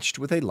matched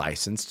with a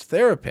licensed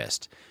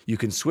therapist. You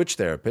can switch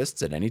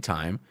therapists at any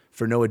time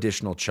for no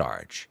additional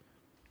charge.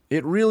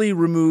 It really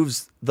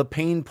removes the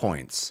pain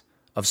points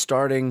of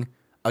starting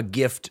a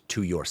gift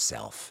to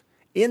yourself.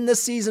 In the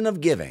season of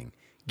giving,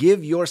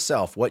 give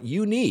yourself what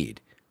you need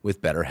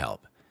with BetterHelp.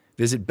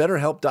 Visit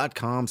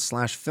BetterHelp.com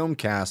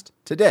 /filmcast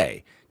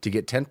today to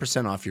get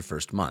 10% off your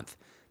first month.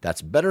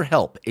 That's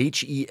BetterHelp,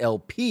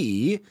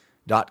 HELP.com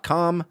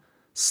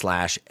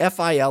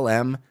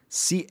 /FILMCAST.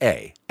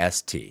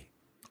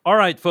 All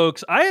right,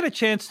 folks. I had a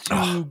chance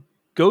to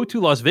go to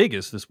Las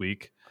Vegas this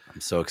week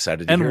I'm so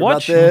excited to and hear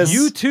watch about this.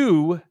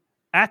 U2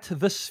 at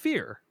the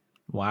Sphere.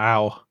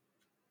 Wow.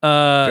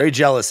 Very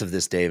jealous of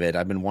this, David.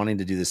 I've been wanting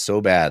to do this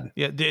so bad.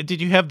 Yeah.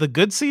 Did you have the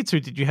good seats, or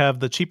did you have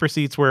the cheaper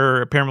seats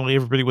where apparently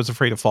everybody was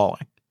afraid of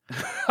falling?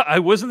 I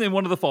wasn't in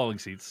one of the falling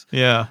seats.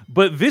 Yeah.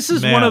 But this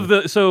is one of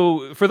the...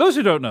 So, for those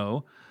who don't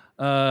know,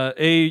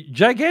 a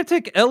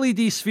gigantic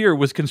LED sphere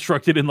was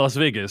constructed in Las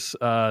Vegas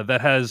that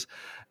has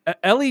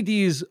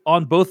LEDs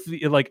on both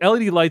the... Like,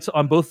 LED lights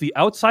on both the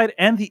outside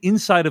and the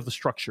inside of the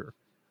structure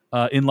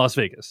in Las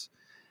Vegas.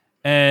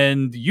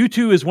 And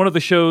U2 is one of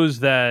the shows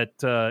that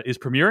is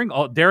premiering.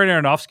 Darren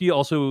Aronofsky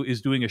also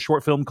is doing a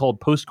short film called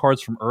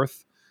Postcards from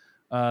Earth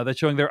that's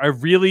showing there. I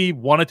really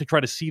wanted to try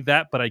to see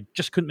that, but I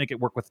just couldn't make it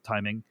work with the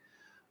timing.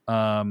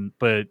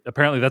 But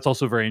apparently that's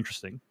also very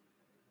interesting.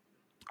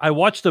 I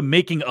watched a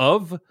making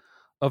of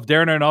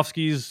Darren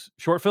Aronofsky's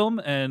short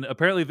film, and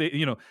apparently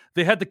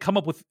they had to come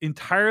up with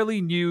entirely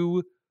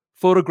new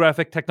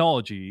photographic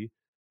technology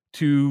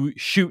to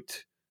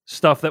shoot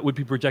stuff that would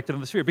be projected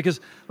on the sphere. Because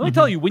let me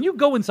tell you, when you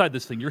go inside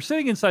this thing, you're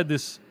sitting inside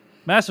this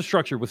massive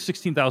structure with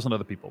 16,000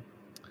 other people.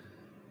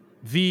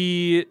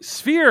 The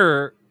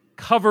sphere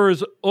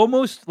covers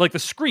almost like the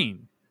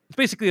screen. It's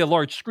basically a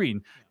large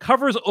screen,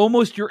 covers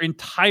almost your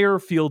entire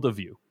field of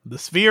view. The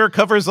sphere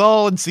covers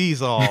all and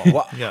sees all.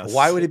 Yes.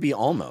 Why would it be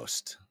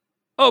almost?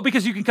 Oh,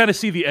 because you can kind of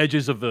see the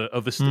edges of the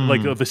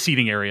like of the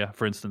seating area,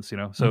 for instance.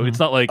 So it's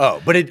not like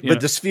but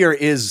the sphere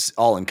is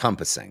all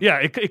encompassing. Yeah,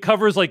 it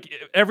covers like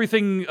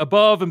everything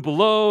above and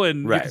below,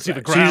 and you can see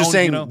the ground. So you're just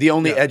saying the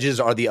only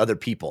edges are the other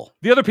people,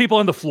 the other people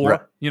on the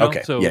floor. Right.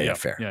 Okay. So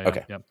fair.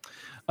 Okay.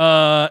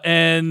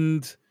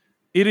 And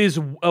it is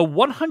a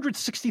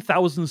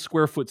 160,000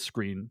 square foot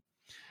screen,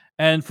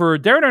 and for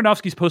Darren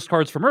Aronofsky's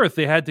Postcards from Earth,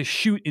 they had to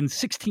shoot in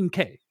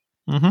 16K.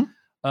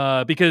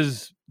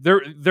 Because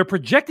they're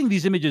projecting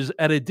these images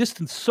at a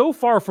distance so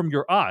far from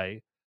your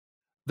eye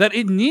that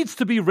it needs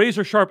to be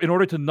razor sharp in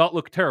order to not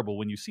look terrible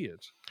when you see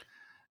it.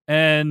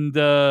 And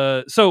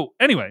so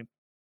anyway,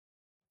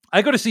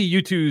 I go to see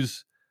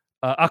U2's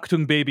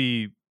Achtung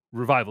Baby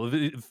revival.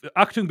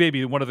 Achtung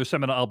Baby, one of their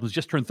seminal albums,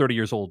 just turned 30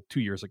 years old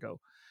 2 years ago.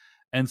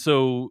 And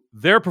so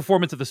their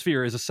performance at the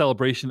Sphere is a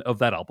celebration of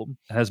that album.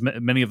 It has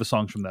many of the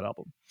songs from that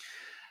album.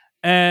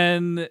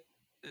 And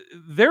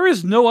there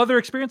is no other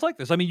experience like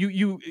this. I mean,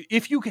 you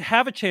if you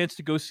have a chance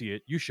to go see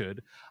it, you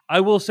should. I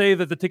will say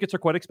that the tickets are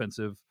quite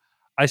expensive.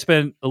 I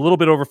spent a little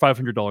bit over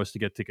 $500 to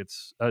get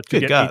tickets a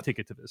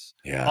ticket to this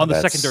on the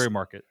secondary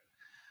market.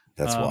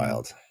 That's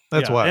wild.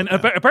 That's wild. And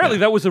apparently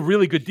that was a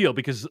really good deal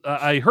because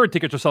I heard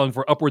tickets are selling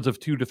for upwards of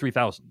 $2,000 to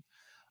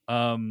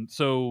 $3,000.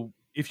 So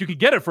if you could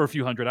get it for a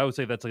few hundred, I would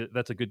say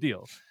that's a good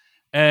deal.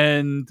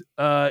 And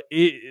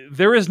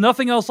there is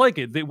nothing else like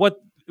it. What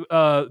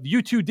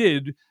U2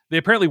 did, they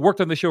apparently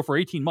worked on the show for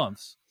 18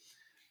 months.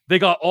 They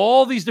got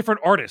all these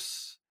different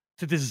artists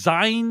to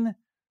design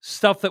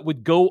stuff that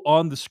would go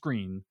on the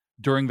screen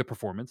during the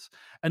performance.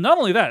 And not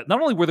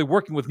only were they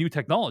working with new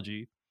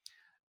technology,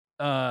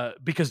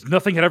 because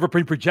nothing had ever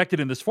been projected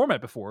in this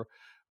format before,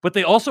 but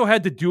they also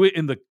had to do it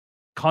in the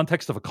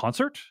context of a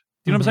concert. Do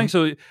you know what I'm saying?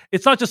 So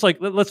it's not just like,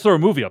 let's throw a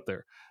movie up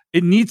there.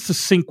 It needs to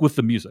sync with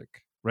the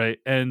music, right?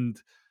 And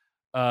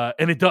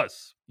it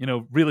does,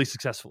 really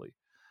successfully.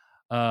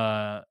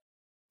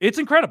 It's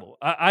incredible.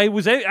 I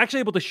was actually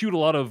able to shoot a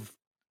lot of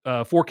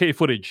 4K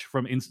footage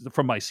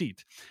from my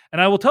seat. And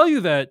I will tell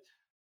you that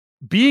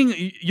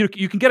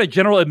you can get a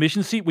general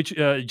admission ticket,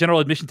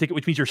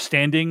 which means you're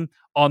standing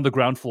on the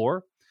ground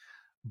floor.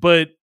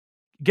 But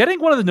getting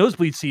one of the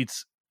nosebleed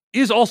seats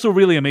is also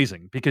really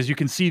amazing because you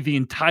can see the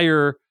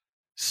entire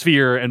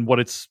Sphere and what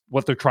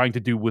they're trying to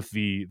do with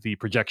the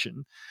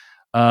projection.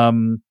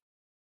 There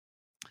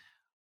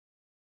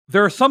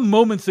are some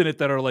moments in it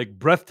that are like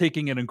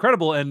breathtaking and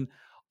incredible. And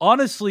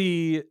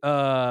honestly,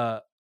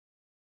 I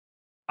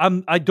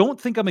don't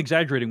think I'm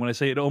exaggerating when I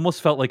say it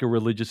almost felt like a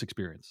religious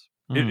experience.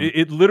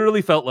 It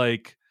literally felt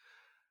like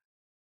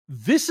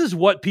this is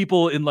what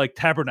people in like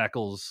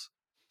tabernacles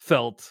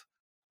felt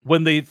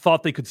when they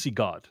thought they could see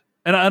God.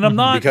 And I'm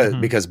not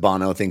because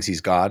Bono thinks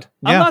he's God.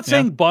 I'm not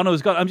saying Bono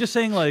is God. I'm just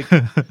saying like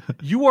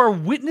you are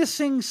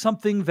witnessing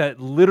something that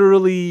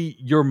literally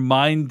your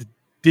mind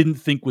didn't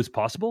think was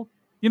possible.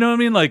 You know what I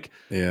mean? Like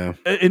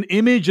an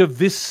image of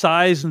this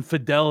size and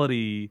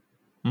fidelity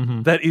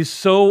that is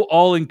so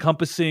all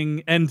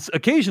encompassing and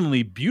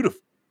occasionally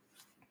beautiful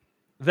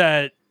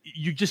that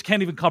you just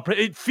can't even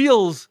comprehend. It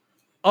feels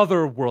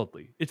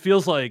otherworldly. It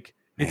feels like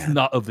it's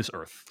not of this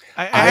earth.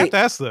 I have to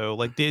ask though,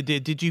 like,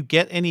 did you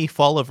get any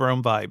Fall of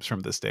Rome vibes from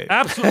this stage?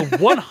 Absolutely,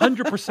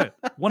 100%,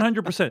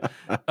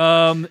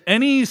 100%.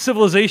 Any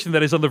civilization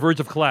that is on the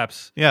verge of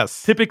collapse,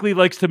 typically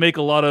likes to make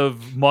a lot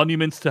of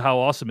monuments to how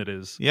awesome it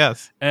is.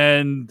 Yes,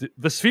 and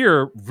the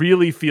Sphere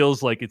really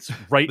feels like it's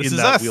right in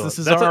that wheel. This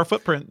is our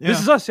footprint. Yeah.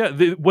 This is us. Yeah,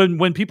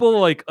 when people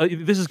like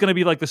this is going to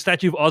be like the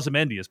statue of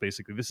Ozymandias.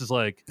 Basically, this is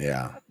like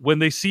when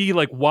they see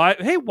like why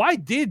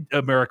did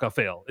America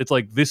fail? It's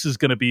like this is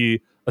going to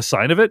be a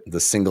sign of it. The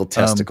single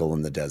testicle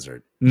in the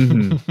desert.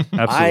 Absolutely.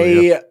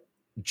 I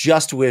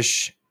just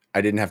wish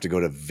I didn't have to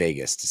go to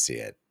Vegas to see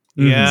it.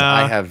 Yeah.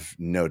 I have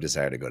no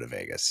desire to go to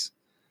Vegas.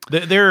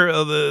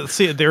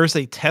 There's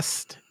a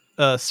test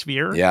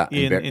Sphere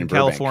in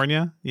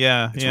California.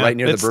 Yeah. It's right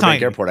near the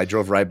Burbank Airport. I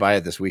drove right by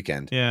it this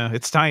weekend. Yeah,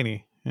 it's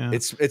tiny. Yeah.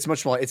 It's much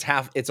smaller.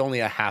 It's only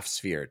a half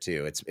sphere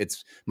too.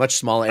 It's much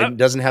smaller and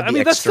doesn't have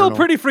that's still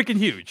pretty freaking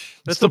huge.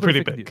 That's still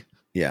pretty big. Huge.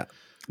 Yeah.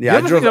 The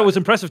other thing that was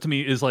impressive to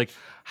me is like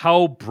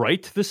how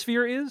bright the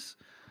Sphere is.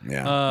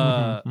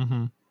 Yeah.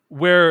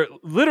 Where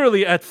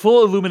literally at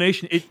full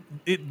illumination,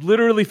 it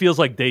literally feels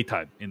like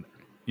daytime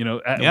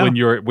when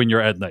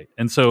you're at night.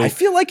 And so I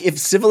feel like if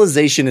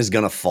civilization is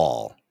gonna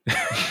fall,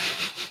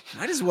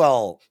 might as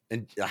well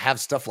have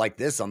stuff like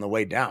this on the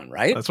way down,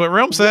 right? That's what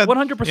Rome said.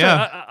 100%.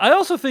 Yeah. I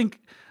also think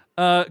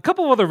a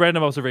couple of other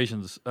random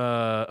observations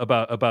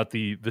about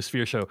the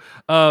Sphere show.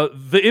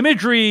 The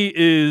imagery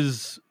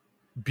is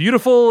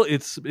beautiful.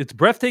 It's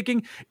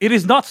breathtaking. It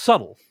is not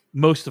subtle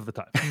most of the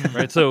time,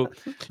 right? So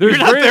you're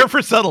not there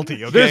for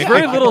subtlety. Okay? There's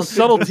very little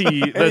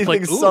subtlety that's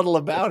like subtle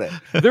about it.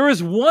 There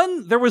was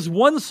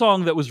one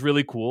song that was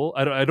really cool.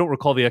 I don't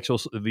recall the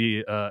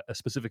a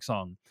specific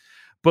song,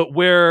 but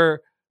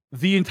where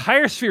the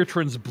entire Sphere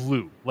turns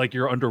blue, like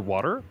you're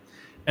underwater,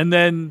 and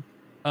then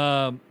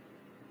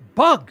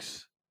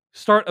bugs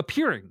start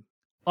appearing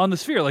on the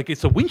Sphere, like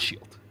it's a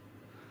windshield.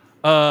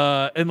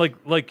 And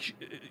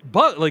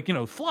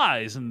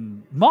flies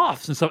and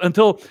moths and stuff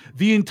until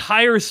the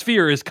entire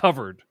Sphere is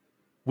covered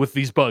with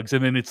these bugs,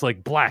 and then it's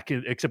like black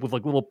except with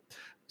like little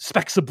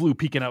specks of blue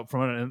peeking out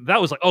from it. And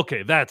that was like,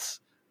 okay, that's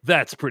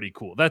pretty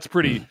cool. That's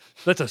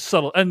a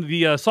subtle. And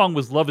the song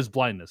was "Love Is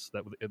Blindness"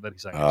 that he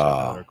sang.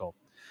 Wow,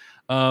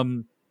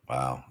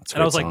 that's a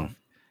and I was song. like,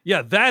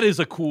 yeah, that is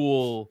a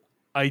cool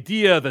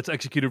idea that's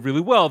executed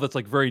really well. That's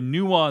like very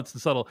nuanced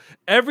and subtle.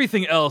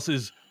 Everything else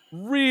is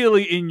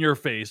really in your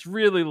face,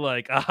 really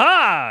like,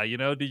 aha,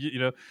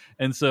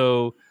 and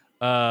so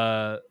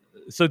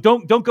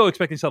don't go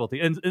expecting subtlety.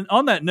 And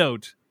on that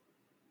note,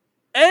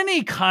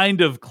 any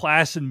kind of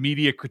class and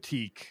media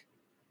critique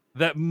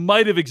that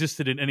might have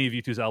existed in any of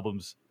U2's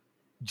albums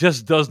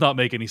just does not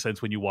make any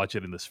sense when you watch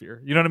it in the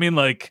Sphere. You know what I mean?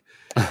 Like,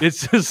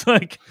 it's just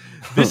like,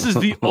 this is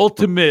the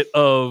ultimate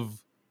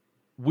of,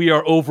 we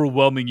are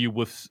overwhelming you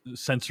with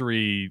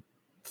sensory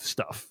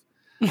stuff.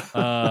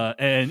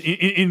 And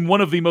in one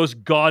of the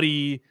most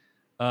gaudy,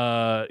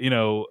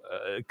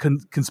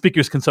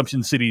 conspicuous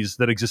consumption cities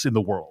that exist in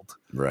the world.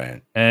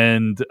 Right.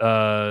 And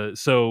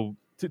so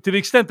to the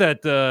extent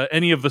that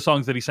any of the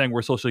songs that he sang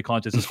were socially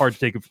conscious, it's hard to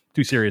take it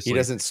too seriously. He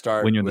doesn't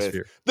start when you're in with, the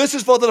Sphere. "This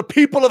is for the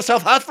people of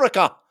South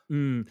Africa."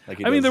 Like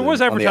there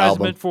was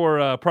advertisement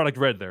for Product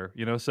Red there,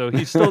 so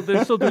they're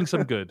still doing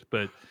some good.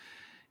 But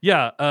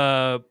yeah,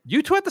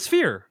 U2 at the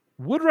Sphere,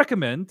 would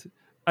recommend.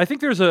 I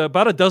think there's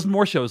about a dozen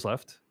more shows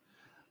left.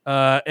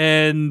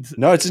 And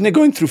no, isn't it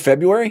going through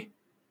February?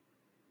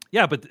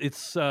 Yeah, but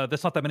it's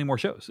that's not that many more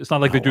shows. It's not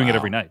like they're doing it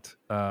every night.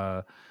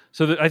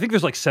 So I think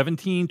there's like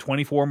 17,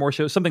 24 more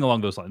shows, something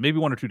along those lines, maybe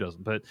 1 or 2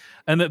 dozen.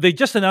 And they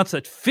just announced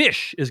that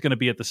Fish is going to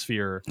be at the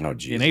Sphere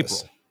in April.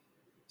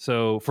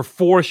 So for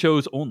 4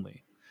 shows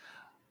only.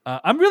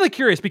 I'm really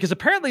curious because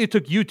apparently it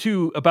took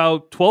U2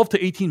 about 12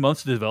 to 18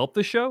 months to develop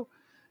this show.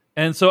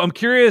 And so I'm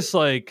curious,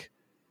 like...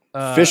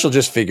 Fish will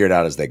just figure it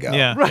out as they go.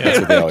 Yeah, right. That's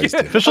what they always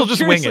do. Fish will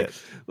just wing it.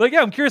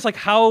 I'm curious, like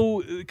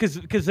how...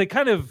 Because they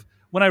kind of...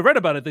 When I read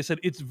about it, they said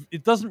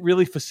it doesn't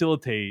really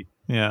facilitate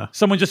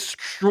someone just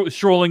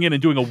strolling in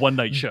and doing a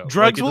one-night show.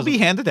 Drugs will be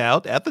handed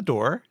out at the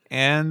door,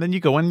 and then you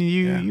go and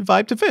you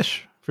vibe to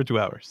Fish for 2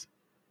 hours.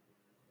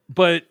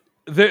 But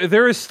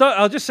there is stuff.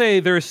 I'll just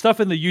say there is stuff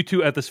in the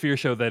U2 at the Sphere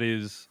show that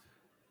is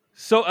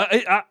so.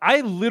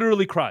 I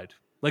literally cried.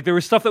 Like there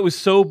was stuff that was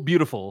so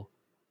beautiful.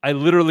 I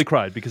literally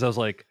cried because I was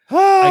like,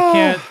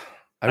 I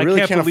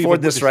really can't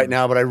afford this right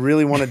now, but I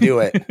really want to do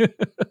it.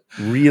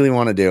 Really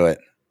want to do it.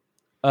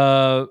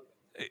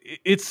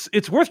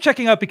 It's worth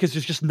checking out because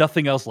there's just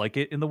nothing else like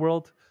it in the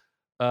world.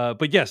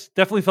 But yes,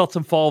 definitely felt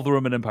some Fall of the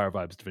Roman Empire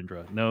vibes,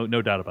 Devindra.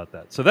 No doubt about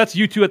that. So that's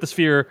U2 at the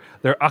Sphere,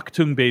 their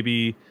Achtung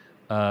Baby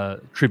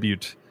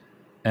tribute.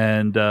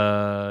 And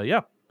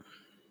yeah.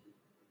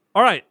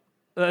 All right.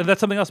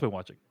 That's something else I've been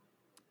watching.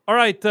 All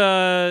right.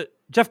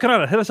 Jeff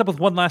Cannata, hit us up with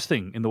one last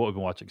thing in the What We've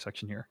Been Watching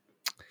section here.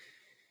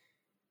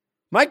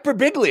 Mike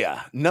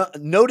Birbiglia,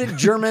 noted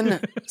German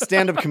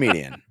stand-up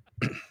comedian.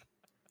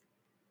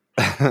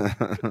 I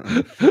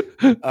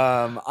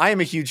am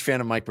a huge fan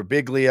of Mike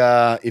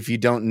Birbiglia. If you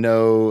don't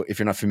know, if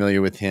you're not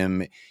familiar with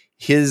him,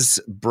 his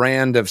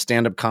brand of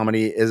stand-up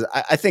comedy is,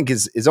 I think,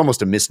 is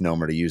almost a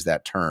misnomer to use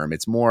that term.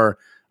 It's more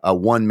a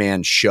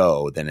one-man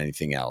show than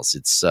anything else.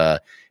 It's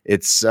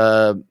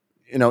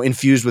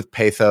infused with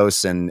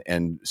pathos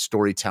and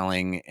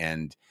storytelling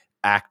and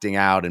acting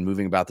out and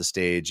moving about the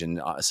stage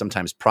and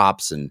sometimes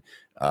props and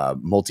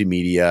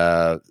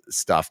multimedia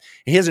stuff.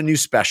 He has a new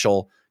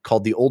special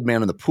called The Old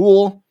Man in the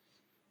Pool.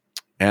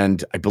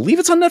 And I believe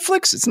it's on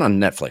Netflix. It's not on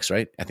Netflix,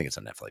 right? I think it's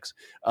on Netflix.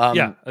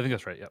 Yeah, I think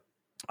that's right. Yeah.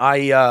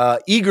 I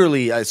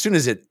eagerly, as soon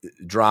as it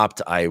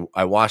dropped, I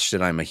watched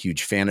it. I'm a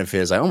huge fan of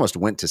his. I almost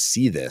went to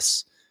see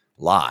this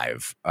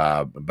live,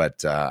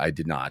 but I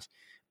did not.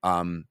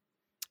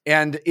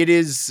 And it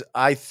is,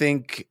 I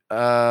think,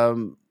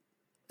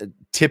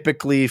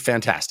 typically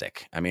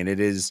fantastic. I mean, it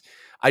is.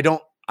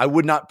 I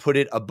would not put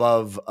it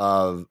above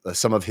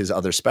some of his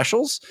other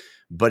specials,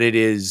 but it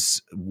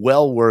is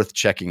well worth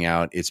checking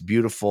out. It's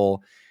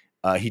beautiful.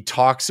 He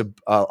talks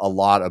a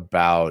lot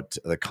about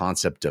the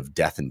concept of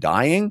death and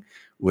dying,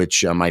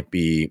 which might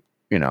be,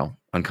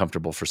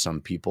 uncomfortable for some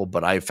people,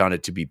 but I found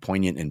it to be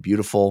poignant and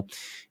beautiful.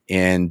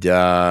 And,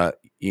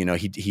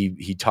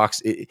 he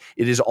talks, it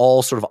is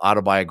all sort of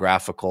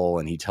autobiographical,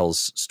 and he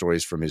tells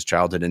stories from his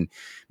childhood. And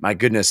my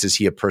goodness, is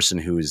he a person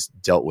who has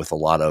dealt with a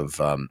lot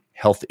of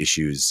health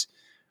issues.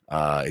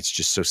 It's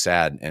just so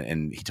sad.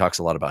 And he talks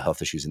a lot about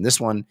health issues in this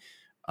one.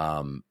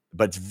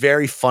 But it's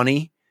very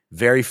funny,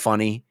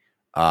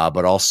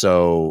 but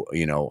also,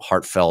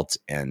 heartfelt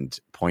and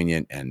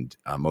poignant and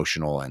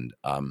emotional. And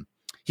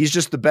he's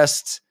just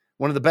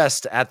one of the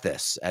best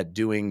at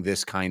doing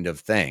this kind of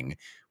thing,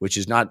 which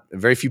is not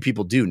very few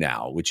people do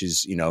now, which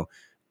is,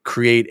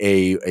 create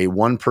a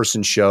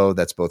one-person show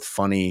that's both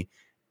funny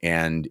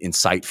and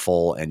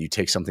insightful, and you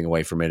take something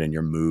away from it and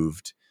you're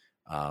moved.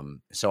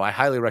 So I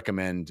highly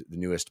recommend the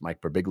newest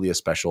Mike Birbiglia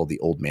special, The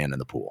Old Man in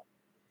the Pool.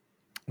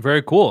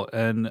 Very cool.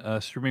 And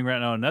streaming right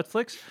now on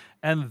Netflix.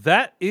 And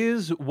that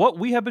is what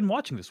we have been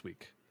watching this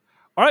week.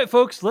 All right,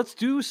 folks, let's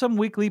do some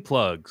weekly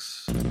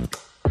plugs.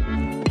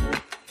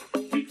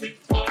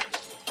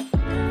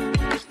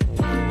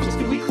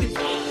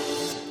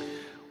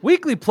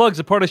 Weekly plugs,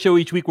 a part of the show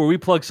each week where we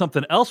plug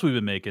something else we've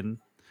been making.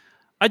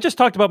 I just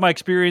talked about my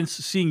experience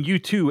seeing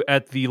U2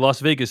 at the Las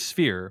Vegas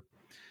Sphere.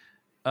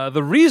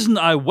 The reason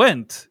I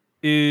went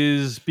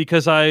is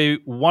because I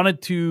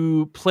wanted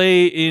to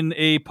play in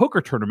a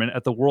poker tournament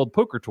at the World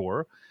Poker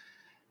Tour.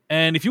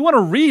 And if you want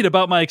to read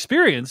about my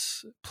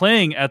experience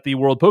playing at the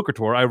World Poker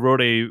Tour, I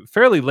wrote a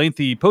fairly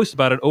lengthy post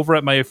about it over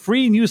at my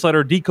free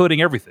newsletter,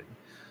 Decoding Everything.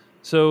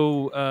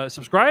 So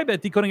subscribe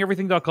at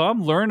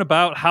decodingeverything.com. Learn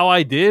about how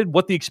I did,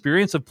 what the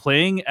experience of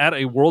playing at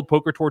a World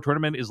Poker Tour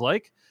tournament is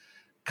like.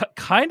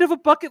 Kind of a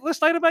bucket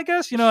list item, I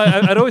guess.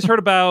 I'd always heard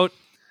about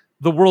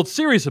the World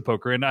Series of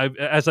Poker, and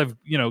as I've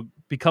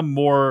become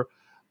more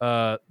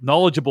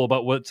knowledgeable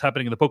about what's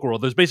happening in the poker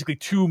world, there's basically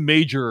two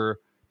major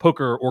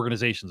poker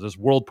organizations. There's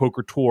World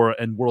Poker Tour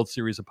and World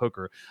Series of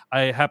Poker.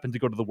 I happened to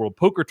go to the World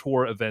Poker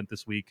Tour event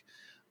this week.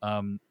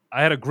 I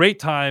had a great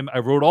time. I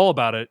wrote all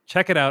about it.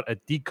 Check it out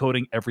at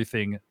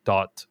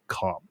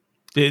decodingeverything.com.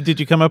 Did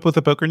you come up with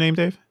a poker name,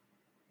 Dave?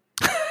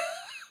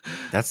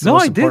 That's the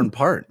most important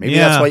part. Maybe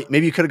that's why.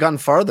 Maybe you could have gone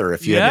farther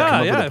if you had come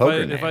up with a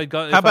poker name.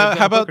 How about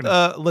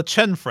La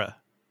Chenfra?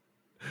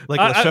 Like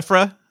La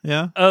Chefra?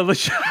 Yeah. La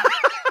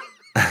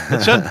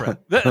Chenfra.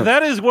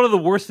 That is one of the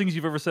worst things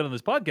you've ever said on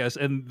this podcast,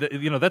 and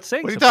that's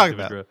saying. What are you talking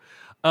about?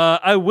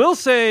 I will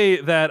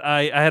say that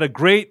I had a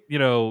great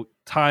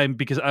time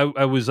because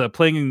I was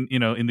playing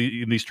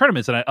in these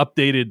tournaments, and I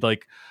updated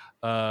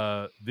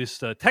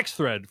this text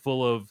thread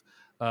full of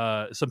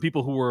some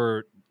people who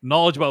were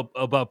knowledgeable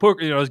about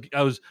poker.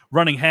 I was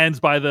running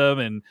hands by them,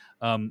 and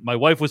my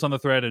wife was on the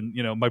thread, and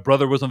my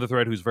brother was on the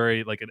thread, who's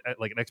very like an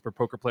expert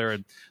poker player,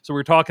 and so we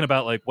were talking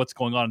about what's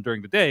going on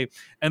during the day,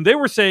 and they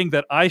were saying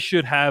that I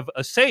should have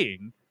a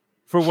saying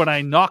for when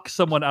I knock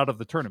someone out of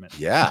the tournament.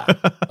 Yeah,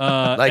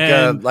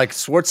 like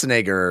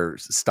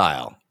Schwarzenegger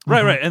style.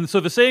 Right. And so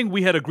the saying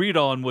we had agreed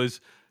on was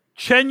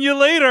 "Chen you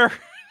later."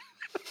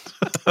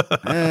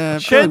 I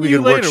feel like we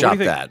could workshop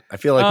that. I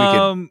feel like we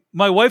could.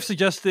 My wife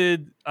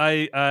suggested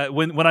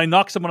when I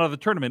knock someone out of the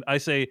tournament, I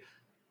say,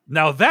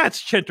 "Now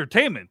that's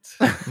Chentertainment."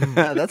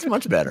 That's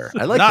much better.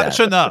 I like that. Not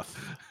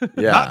enough.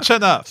 Yeah, not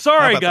enough.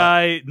 Sorry,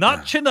 guy,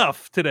 not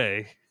enough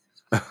today.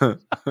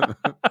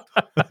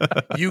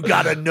 You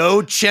gotta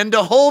know chin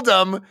to hold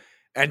 'em,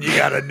 and you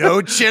gotta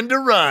know chin to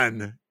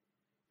run.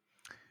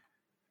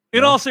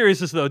 In all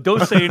seriousness, though,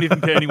 don't say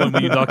anything to anyone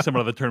when you knock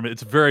someone out of the tournament.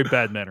 It's very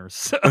bad manners.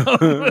 So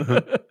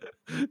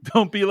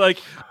don't be like,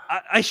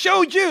 I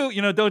showed you.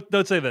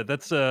 Don't say that.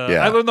 That's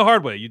I learned the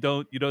hard way. You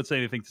don't say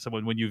anything to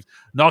someone when you've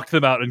knocked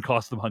them out and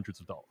cost them hundreds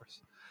of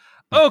dollars.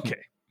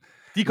 Okay,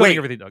 decoding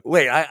everything. Doug.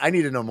 Wait, I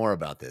need to know more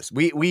about this.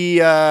 We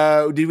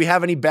did we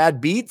have any bad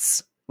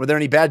beats? Were there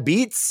any bad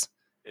beats?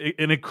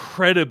 An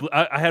incredibly,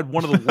 I had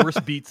one of the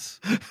worst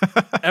beats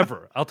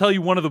ever. I'll tell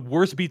you one of the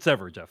worst beats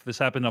ever, Jeff. This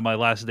happened on my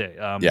last day.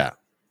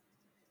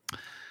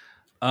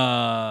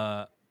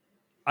 I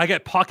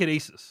got pocket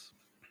aces.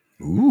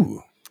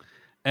 Ooh.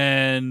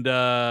 And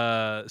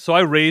so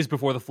I raised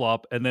before the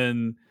flop, and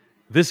then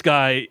this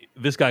guy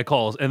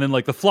calls, and then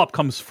the flop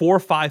comes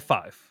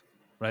 4-5-5,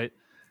 right?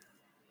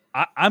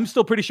 I'm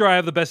still pretty sure I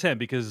have the best hand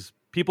because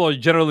people are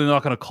generally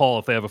not going to call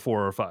if they have a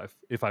 4 or a 5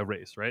 if I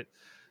raise, right?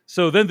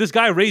 So then this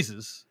guy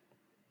raises,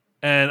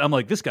 and I'm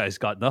like, this guy's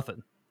got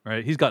nothing,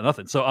 right? He's got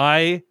nothing. So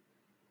I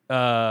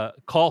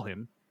call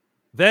him.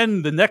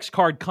 Then the next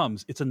card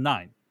comes. It's a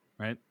 9,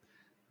 right?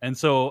 And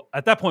so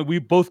at that point, we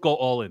both go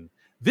all in.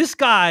 This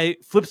guy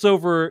flips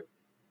over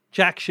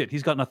jack shit.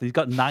 He's got nothing. He's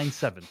got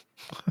 9-7.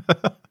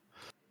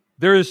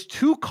 There is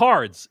 2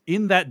 cards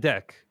in that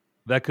deck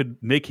that could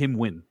make him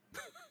win,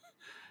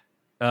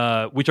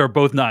 which are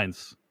both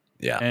 9s.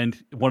 Yeah. And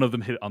one of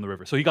them hit on the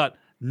river. So he got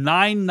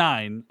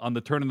 9-9 on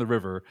the turn in the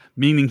river,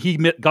 meaning he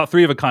got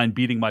 3 of a kind,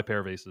 beating my pair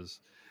of aces.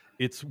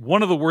 It's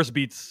one of the worst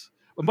beats.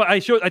 But I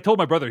told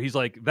my brother, he's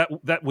like,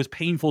 that was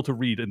painful to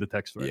read in the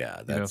text thread.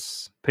 Yeah, that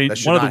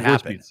should one of the not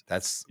worst happen. beats.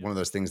 That's one of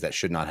those things that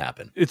should not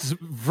happen. It's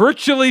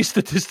virtually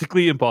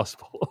statistically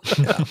impossible.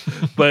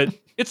 But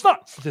it's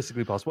not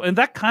statistically possible. And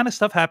that kind of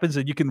stuff happens,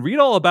 and you can read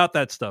all about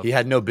that stuff. He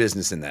had no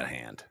business in that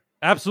hand.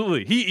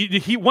 Absolutely.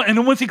 He went, and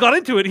then once he got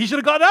into it, he should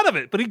have gotten out of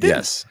it, but he didn't.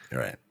 Yes, you're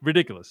right.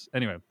 Ridiculous.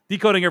 Anyway,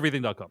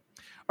 decodingeverything.com.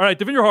 All right,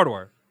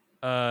 Devindra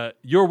Hardawar,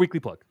 your weekly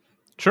plug.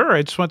 Sure.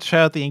 I just want to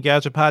shout out the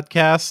Engadget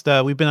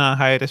podcast. We've been on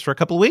hiatus for a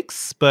couple of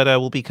weeks, but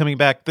we'll be coming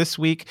back this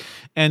week,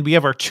 and we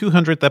have our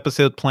 200th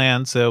episode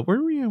planned. So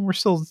we're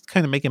still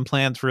kind of making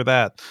plans for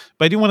that.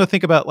 But I do want to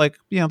think about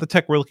the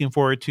tech we're looking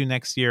forward to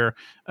next year.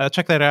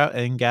 Check that out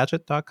at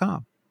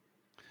Engadget.com.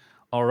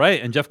 All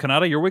right, and Jeff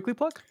Kanata, your weekly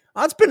plug.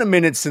 It's been a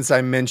minute since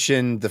I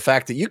mentioned the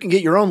fact that you can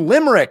get your own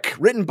limerick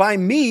written by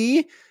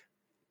me.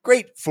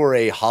 Great for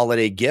a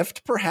holiday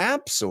gift,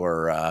 perhaps,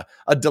 or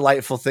a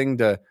delightful thing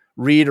to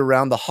read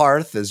around the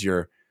hearth as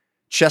your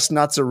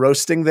chestnuts are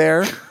roasting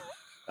there.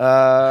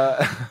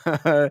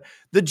 The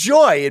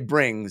joy it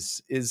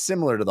brings is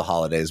similar to the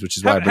holidays, which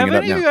is why I bring it up now.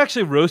 Have any of you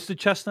actually roasted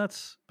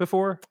chestnuts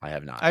before? I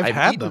have not. I've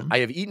had them. I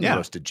have eaten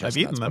roasted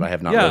chestnuts, but I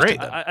have not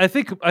roasted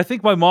them. I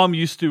think my mom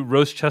used to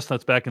roast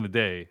chestnuts back in the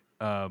day,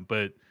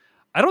 but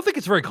I don't think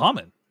it's very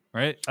common,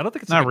 right? I don't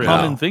think it's a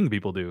common thing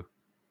people do.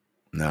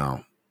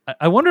 No.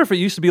 I wonder if it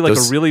used to be a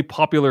really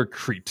popular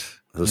treat.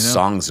 Those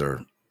songs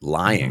are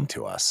lying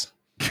to us.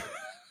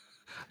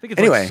 I think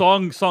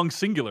it's song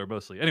singular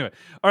mostly. Anyway,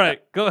 all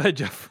right, go ahead,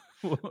 Jeff.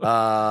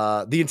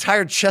 The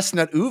entire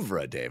chestnut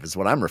oeuvre, Dave, is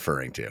what I'm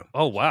referring to.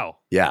 Oh wow!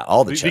 Yeah,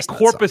 all the chestnut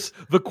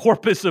the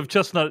corpus of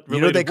chestnut. You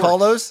know what they call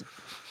those?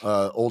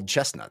 old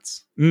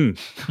chestnuts.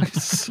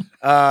 Nice.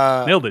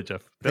 Uh, Nailed it,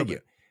 Jeff. Thank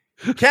Nailed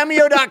you.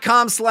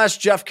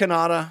 Cameo.com/Jeff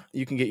Cannata.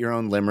 You can get your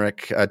own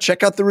limerick.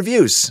 Check out the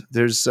reviews.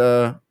 There's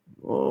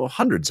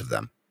hundreds of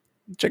them.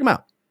 Check them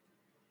out.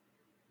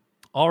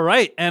 All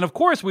right. And of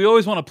course, we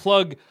always want to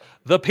plug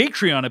the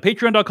Patreon at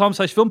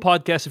patreon.com/film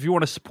podcast. If you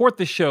want to support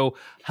the show,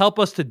 help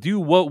us to do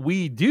what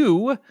we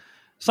do.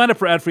 Sign up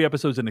for ad-free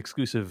episodes and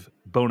exclusive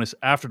bonus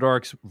After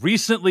Darks.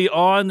 Recently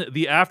on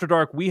the After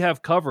Dark, we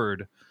have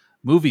covered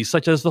movies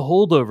such as The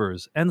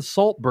Holdovers and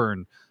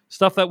Saltburn,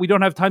 stuff that we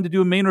don't have time to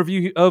do a main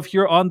review of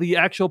here on the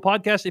actual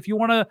podcast. If you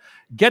want to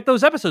get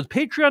those episodes,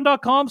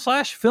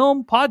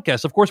 patreon.com/film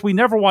podcast. Of course, we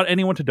never want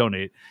anyone to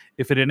donate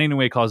if it in any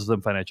way causes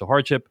them financial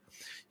hardship.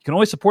 You can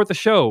always support the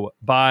show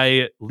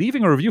by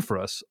leaving a review for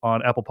us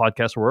on Apple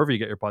Podcasts or wherever you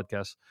get your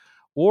podcasts,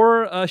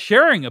 or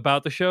sharing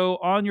about the show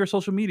on your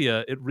social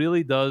media. It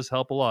really does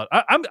help a lot.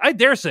 I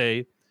dare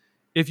say,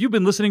 if you've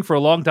been listening for a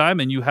long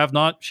time and you have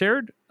not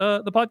shared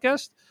the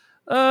podcast,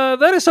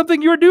 that is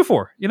something you're due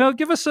for.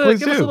 Give us a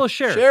little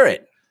share. Share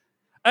it.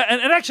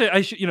 And actually,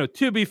 I should.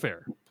 To be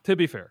fair,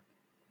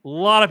 a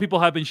lot of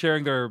people have been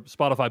sharing their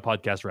Spotify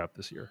podcast rap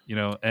this year.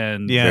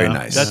 And Very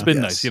nice. That's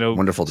been Yes. nice.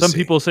 Wonderful to some see.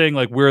 people saying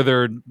like we're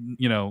their,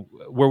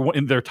 we're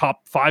in their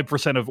top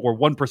 5% of or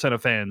 1%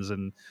 of fans,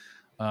 and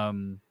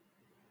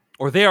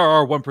or they are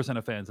our 1%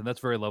 of fans, and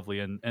that's very lovely.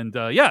 And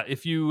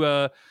if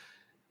you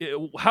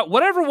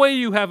whatever way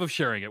you have of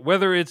sharing it,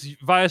 whether it's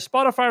via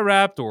Spotify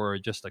Wrapped or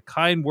just a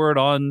kind word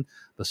on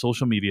the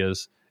social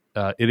medias,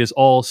 it is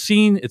all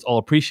seen. It's all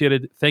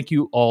appreciated. Thank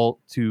you all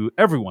to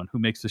everyone who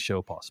makes the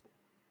show possible.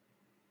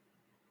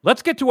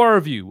 Let's get to our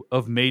review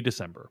of May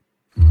December.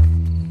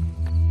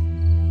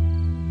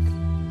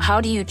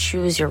 How do you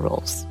choose your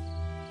roles?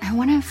 I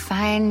want to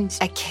find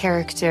a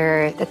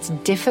character that's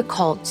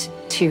difficult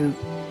to,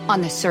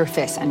 on the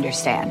surface,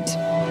 understand.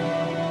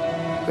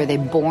 Were they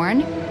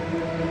born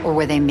or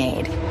were they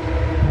made?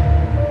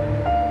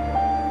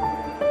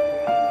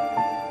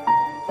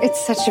 It's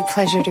such a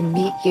pleasure to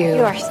meet you.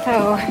 You are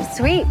so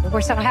sweet.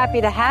 We're so happy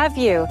to have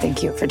you.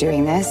 Thank you for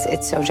doing this.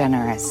 It's so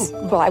generous.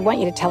 Well, I want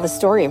you to tell the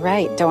story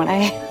right, don't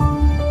I?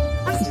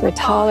 We're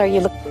taller.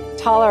 You look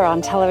taller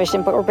on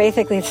television, but we're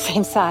basically the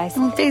same size.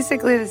 Well,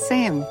 basically the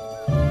same.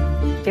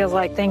 Feels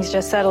like things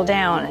just settled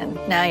down, and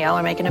now y'all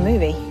are making a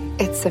movie.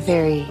 It's a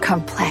very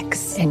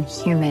complex and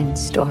human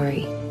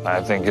story.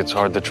 I think it's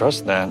hard to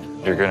trust that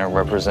you're going to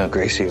represent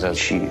Gracie as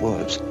she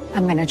was.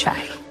 I'm going to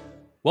try.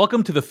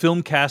 Welcome to the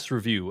Filmcast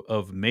review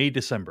of May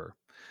December.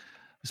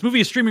 This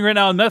movie is streaming right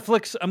now on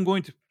Netflix.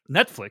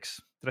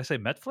 Netflix? Did I say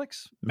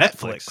Netflix?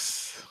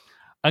 Netflix.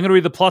 I'm going to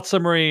read the plot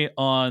summary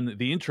on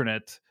the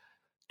internet.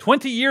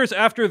 20 years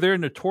after their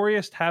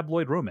notorious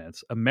tabloid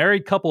romance, a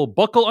married couple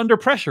buckle under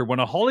pressure when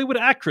a Hollywood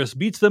actress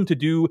beats them to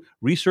do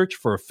research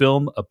for a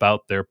film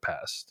about their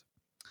past.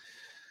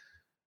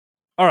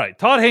 All right,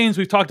 Todd Haynes,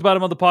 we've talked about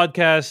him on the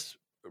podcast.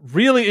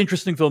 Really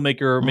interesting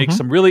filmmaker, makes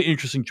some really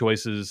interesting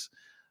choices.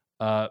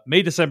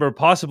 May December,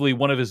 possibly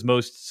one of his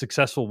most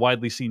successful,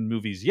 widely seen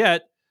movies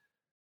yet.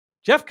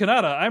 Jeff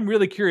Cannata, I'm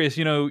really curious.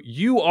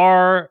 You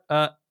are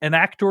an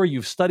actor.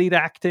 You've studied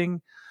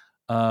acting,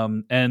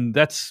 and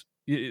that's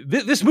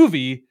this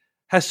movie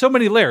has so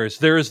many layers.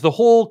 There is the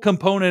whole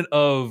component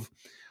of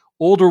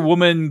older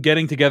woman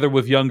getting together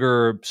with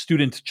younger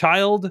student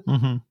child,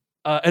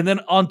 and then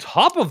on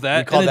top of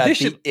that, We call that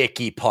the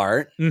icky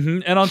part.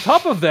 and on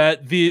top of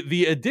that,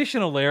 the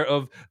additional layer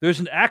of there's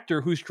an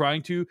actor who's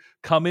trying to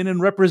come in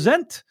and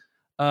represent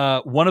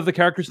one of the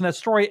characters in that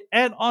story,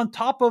 and on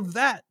top of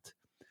that,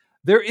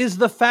 there is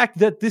the fact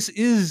that this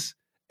is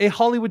a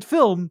Hollywood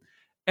film,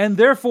 and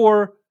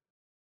therefore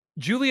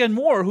Julianne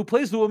Moore, who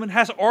plays the woman,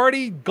 has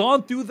already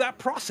gone through that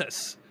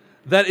process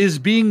that is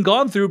being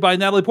gone through by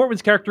Natalie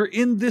Portman's character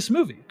in this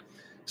movie.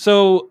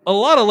 So a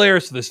lot of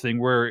layers to this thing.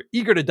 We're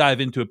eager to dive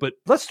into it, but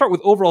let's start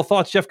with overall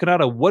thoughts. Jeff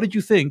Cannata, what did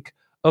you think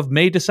of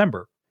May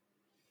December?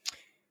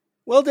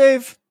 Well,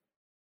 Dave,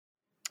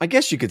 I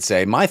guess you could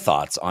say my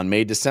thoughts on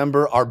May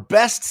December are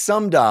best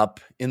summed up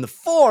in the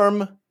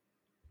form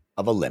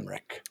of a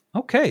limerick.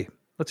 Okay,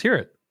 let's hear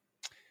it.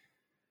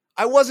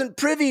 I wasn't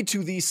privy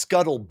to the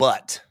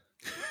scuttlebutt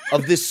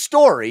of this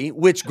story,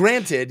 which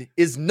granted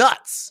is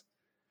nuts.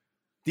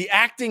 The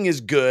acting is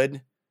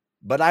good,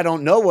 but I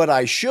don't know what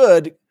I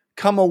should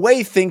come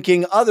away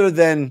thinking other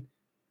than,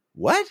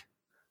 what?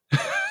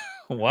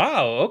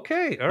 Wow.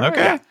 Okay. All right.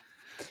 Okay.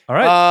 All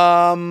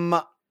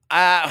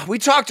right. We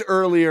talked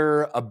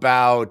earlier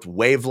about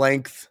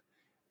wavelength,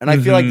 and I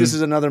feel like this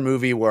is another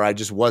movie where I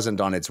just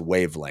wasn't on its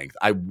wavelength.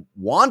 I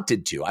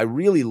wanted to. I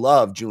really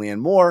love Julianne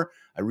Moore.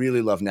 I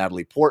really love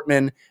Natalie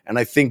Portman, and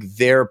I think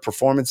their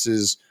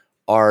performances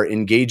are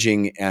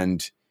engaging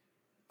and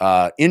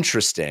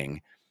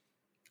interesting.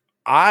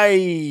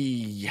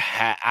 I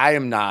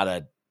am not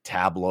a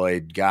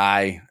tabloid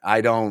guy.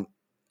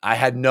 I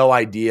had no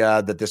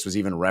idea that this was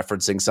even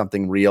referencing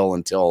something real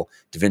until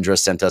Devindra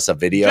sent us a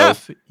video.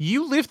 Jeff,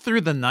 you lived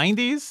through the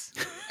 90s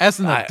as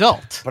an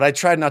adult. But I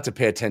tried not to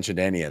pay attention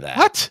to any of that.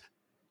 What?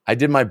 I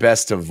did my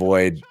best to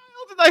avoid.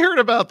 Child in I heard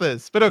about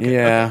this, but okay.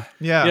 Yeah.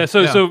 Okay. Yeah.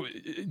 So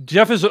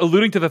Jeff is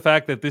alluding to the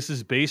fact that this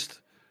is based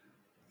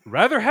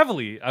rather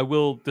heavily, I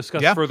will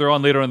discuss further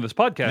on later in this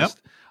podcast,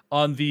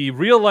 on the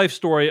real life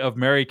story of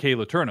Mary Kay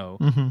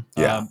Letourneau,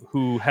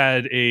 who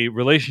had a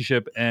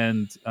relationship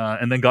and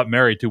then got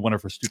married to one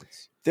of her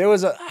students.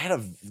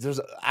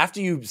 After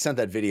you sent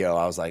that video,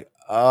 I was like,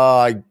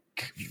 oh,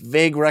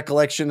 vague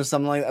recollection of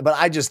something like that, but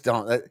I just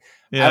don't. I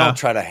don't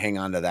try to hang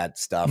on to that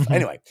stuff.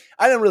 Anyway,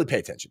 I didn't really pay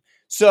attention,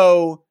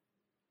 so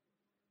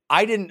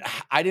I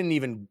didn't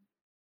even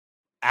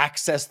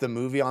access the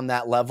movie on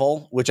that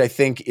level, which I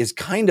think is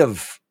kind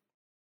of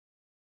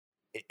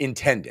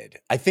intended.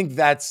 I think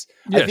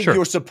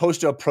you're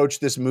supposed to approach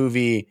this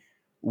movie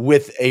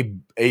with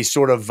a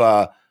sort of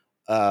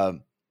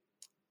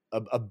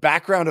a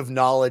background of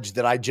knowledge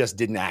that I just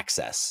didn't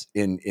access.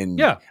 You're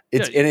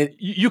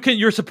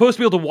supposed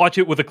to be able to watch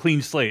it with a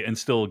clean slate and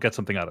still get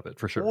something out of it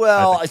for sure.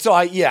 Well,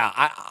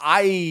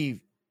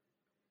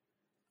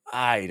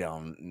 I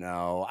don't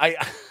know.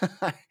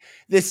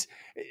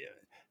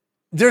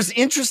 There's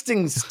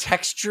interesting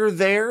texture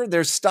there.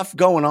 There's stuff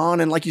going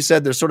on, and like you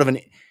said, there's sort of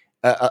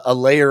a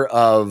layer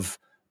of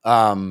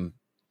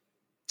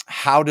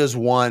how does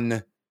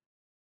one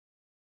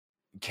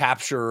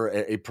capture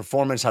a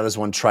performance? How does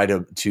one try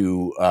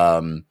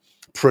to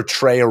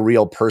portray a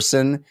real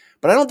person?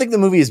 But I don't think the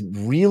movie is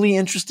really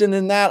interested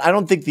in that. I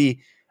think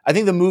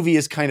the movie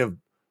is kind of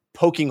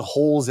poking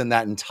holes in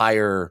that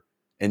entire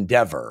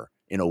endeavor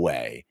in a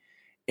way.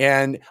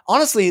 And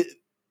honestly,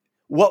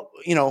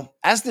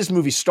 as this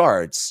movie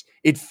starts,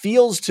 it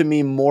feels to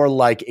me more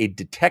like a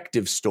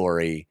detective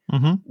story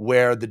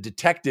where the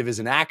detective is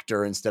an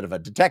actor instead of a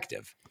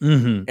detective.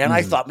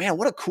 I thought, man,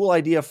 what a cool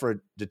idea for a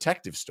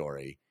detective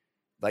story.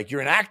 Like,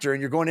 you're an actor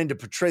and you're going in to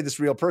portray this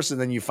real person,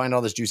 then you find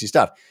all this juicy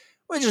stuff,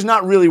 which is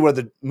not really where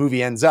the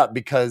movie ends up,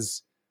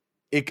 because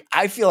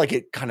I feel like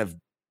it kind of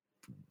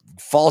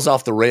falls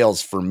off the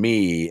rails for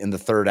me in the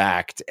third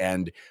act.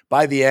 And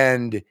by the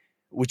end,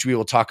 which we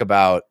will talk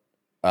about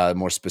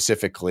more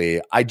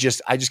specifically, I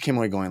just came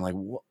away going like,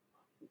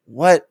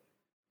 what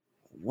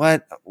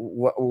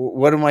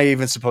am I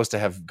even supposed to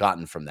have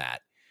gotten from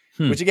that?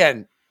 Which,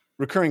 again,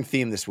 recurring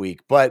theme this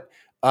week, but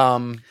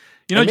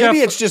maybe Jeff,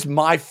 it's just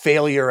my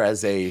failure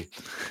as a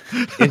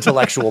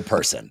intellectual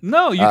person.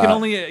 No,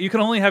 you can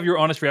only have your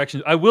honest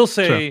reactions. I will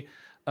say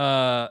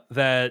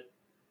that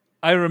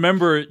I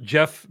remember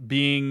Jeff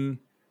being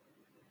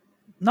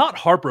not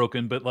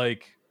heartbroken, but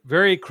like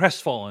very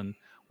crestfallen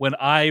when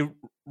I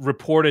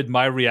reported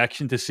my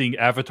reaction to seeing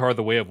Avatar: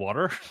 The Way of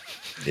Water.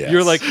 Yes.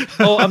 You're like,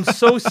 oh, I'm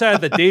so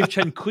sad that Dave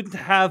Chen couldn't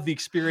have the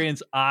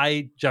experience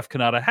Jeff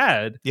Kanata,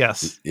 had.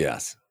 Yes.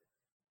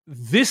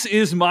 This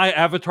is my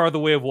Avatar: The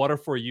Way of Water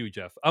for you,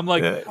 Jeff. I'm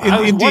like,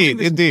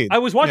 indeed. I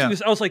was watching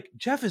this. I was like,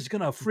 Jeff is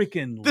gonna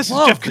freaking. This is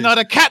Jeff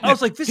Kanata catnip. I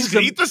was like, he's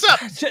gonna eat this up.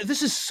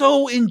 This is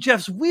so in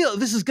Jeff's wheel.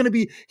 This is gonna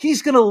be.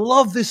 He's gonna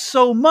love this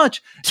so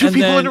much. Two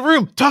people in a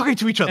room talking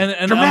to each other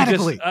and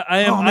dramatically.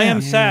 I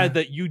am sad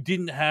that you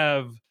didn't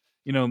have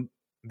the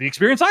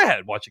experience I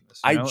had watching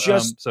this.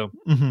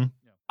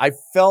 I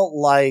felt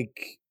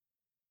like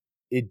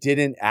it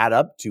didn't add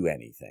up to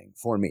anything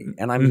for me.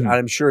 And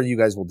I'm sure you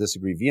guys will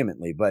disagree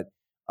vehemently, but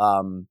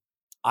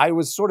I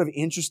was sort of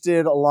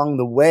interested along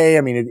the way.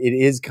 I mean, it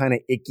is kind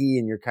of icky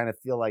and you kind of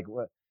feel like,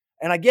 what?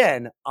 And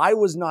again, I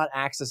was not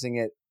accessing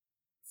it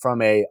from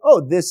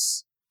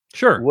this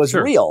was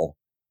real.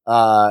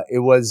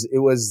 It was,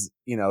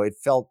 it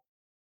felt,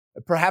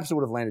 perhaps it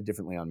would have landed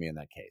differently on me in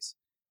that case.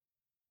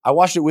 I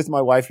watched it with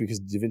my wife because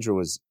Devindra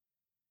was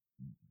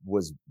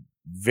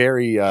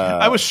very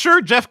I was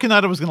sure Jeff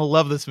Kanata was going to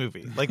love this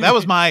movie. Like, that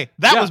was my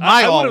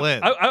all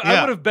in.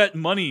 I would have bet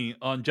money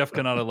on Jeff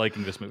Kanata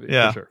liking this movie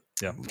for sure.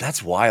 Yeah.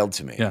 That's wild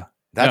to me. Yeah.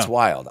 That's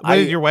wild. What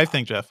did your wife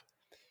think, Jeff?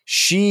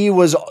 She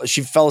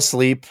fell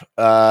asleep.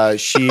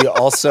 She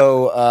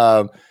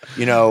also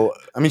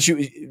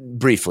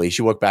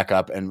she woke back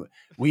up, and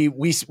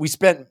we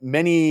spent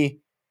many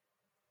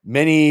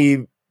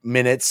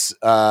minutes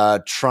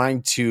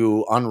trying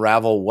to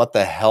unravel what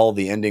the hell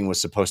the ending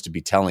was supposed to be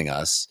telling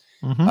us.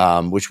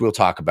 Which we'll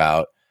talk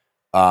about.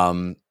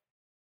 But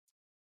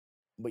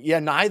yeah,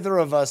 neither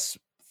of us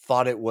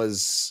thought it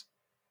was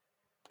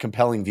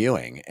compelling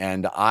viewing.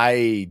 And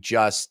I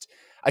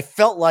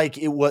felt like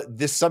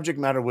this subject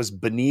matter was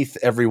beneath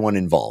everyone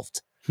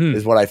involved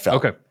is what I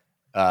felt. Okay.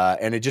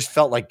 And it just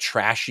felt like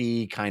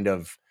trashy, kind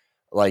of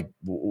like,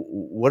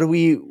 what are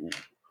we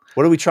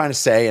trying to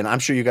say? And I'm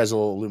sure you guys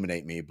will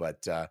illuminate me,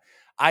 but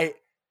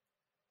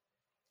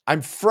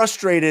I'm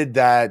frustrated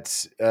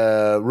that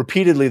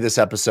repeatedly this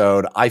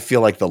episode, I feel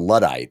like the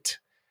Luddite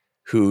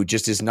who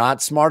just is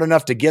not smart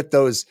enough to get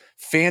those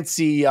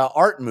fancy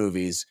art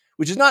movies,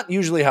 which is not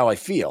usually how I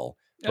feel.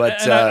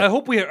 But I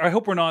hope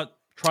we're not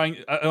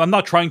I'm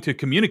not trying to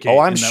communicate. Oh,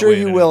 I'm in that sure way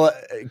you in will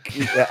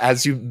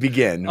as you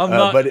begin. I'm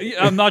not. But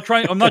I'm not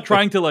trying. I'm not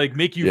trying to like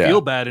make you Yeah.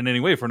 feel bad in any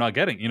way for not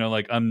getting. You know,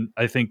 like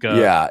I think.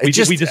 Yeah, it we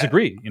just- we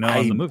disagree. You know,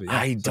 on the movie. Yeah,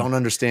 I so. don't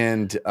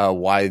understand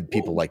why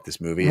people like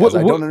this movie. What- as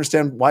I what- don't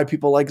understand why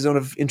people like Zone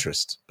of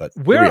Interest. But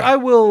Where here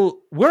we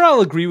are.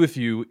 I'll agree with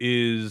you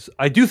is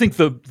I do think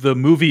the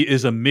movie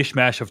is a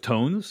mishmash of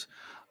tones,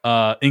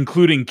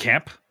 including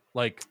camp.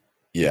 Like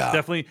Yeah.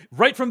 definitely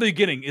right from the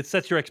beginning, it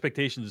sets your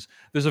expectations.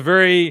 There's a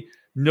very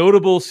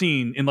notable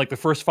scene in like the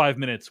first 5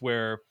 minutes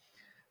where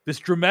this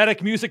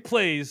dramatic music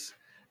plays,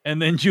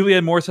 and then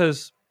Julianne Moore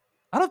says,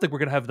 "I don't think we're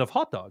gonna have enough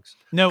hot dogs."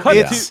 No,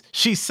 Cut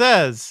she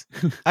says,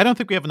 "I don't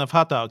think we have enough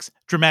hot dogs."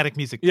 Dramatic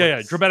music. Yeah,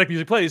 plays. dramatic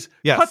music plays.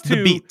 Yes, cut the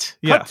to beat.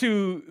 Yeah. Cut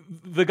to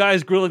the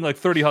guys grilling like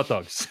 30 hot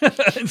dogs,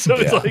 and so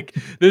it's Yeah. like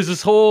there's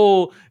this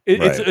whole.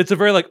 Right. It's a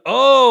very like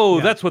Yeah.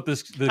 that's what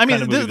this. I mean,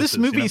 kind of movie this is,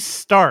 movie you know?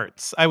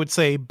 starts, I would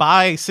say,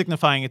 by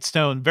signifying its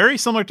tone, very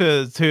similar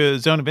to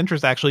Zone of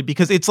Interest, actually,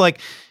 because it's like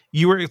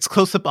it's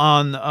close up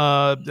on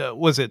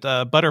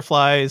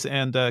butterflies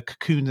and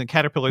cocoons and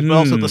caterpillars, but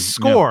also the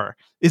score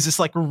is this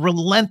like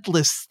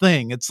relentless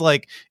thing. It's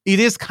like it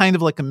is kind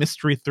of like a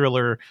mystery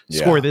thriller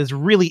score Yeah. that is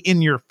really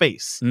in your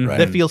face. Mhm.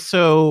 That feels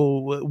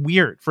so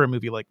weird for a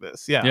movie like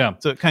this. Yeah. Yeah.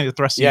 So it kind of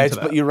thrusts you Yeah, into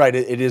that. you're right.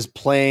 It is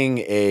playing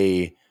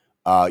a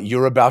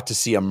you're about to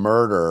see a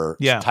murder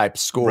Yeah. type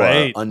score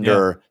Right,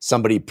 under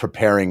somebody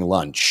preparing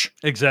lunch.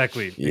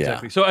 Exactly. Yeah.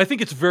 Exactly. So I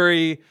think it's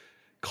very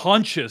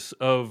conscious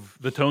of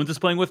the tones it's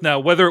playing with. Now,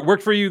 whether it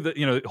worked for you,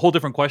 a whole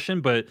different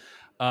question. But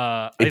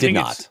I It did think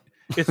not.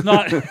 It's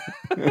not.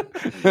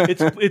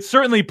 it's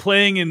certainly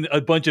playing in a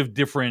bunch of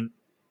different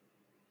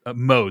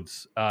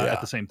modes Yeah.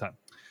 at the same time.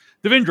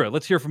 Devindra,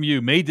 let's hear from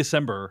you. May,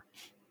 December.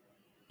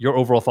 Your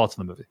overall thoughts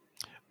on the movie?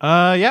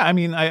 Yeah, I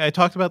mean, I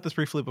talked about this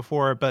briefly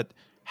before, but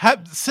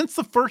since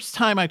the first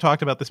time I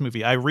talked about this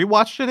movie, I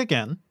rewatched it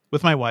again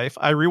with my wife.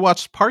 I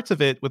rewatched parts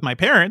of it with my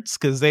parents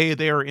because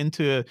they are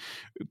into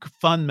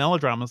fun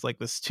melodramas like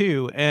this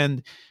too.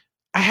 And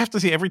I have to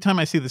say, every time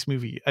I see this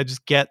movie, I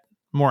just get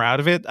more out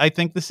of it. I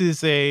think this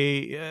is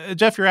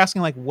Jeff, you're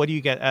asking like, what do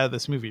you get out of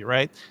this movie,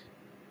 right?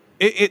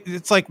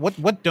 It's like,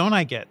 what don't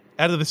I get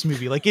out of this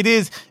movie? Like it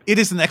is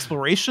an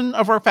exploration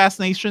of our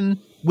fascination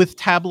with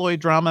tabloid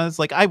dramas.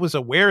 Like I was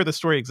aware the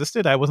story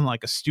existed. I wasn't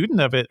like a student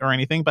of it or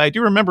anything, but I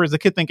do remember as a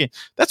kid thinking,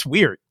 that's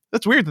weird.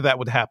 That's weird that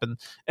would happen.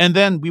 And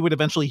then we would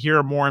eventually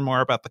hear more and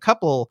more about the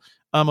couple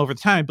over the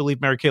time. I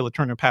believe Mary Kay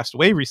Letourneau passed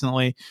away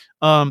recently.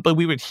 But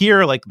we would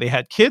hear like they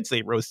had kids,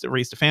 they raised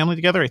a family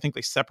together. I think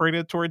they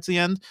separated towards the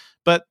end.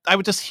 But I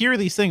would just hear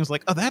these things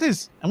like, I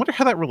wonder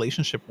how that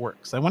relationship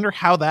works. I wonder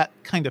how that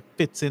kind of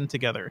fits in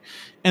together.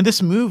 And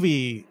this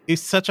movie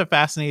is such a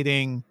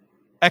fascinating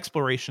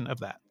exploration of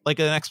that, like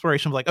an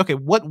exploration of like, okay,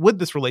 what would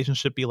this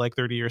relationship be like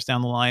 30 years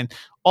down the line?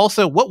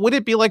 Also, what would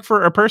it be like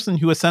for a person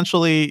who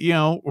essentially,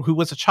 who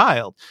was a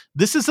child?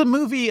 This is a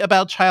movie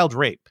about child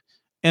rape,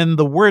 and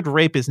the word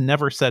rape is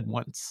never said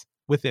once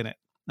within it.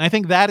 And I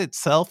think that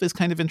itself is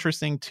kind of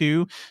interesting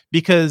too,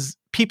 because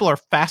people are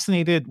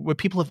fascinated.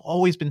 People have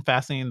always been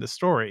fascinated in this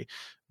story,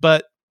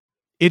 but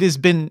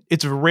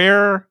it's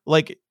rare.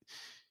 Like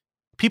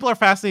people are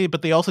fascinated,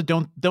 but they also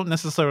don't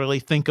necessarily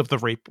think of the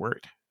rape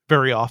word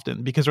very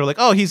often because they're like,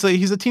 oh, he's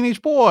a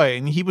teenage boy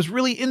and he was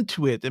really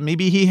into it and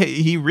maybe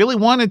he really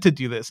wanted to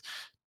do this.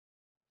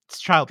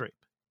 It's child rape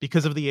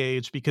because of the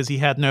age, because he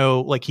had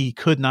he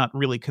could not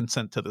really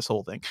consent to this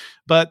whole thing.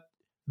 But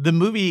the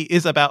movie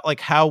is about like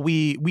how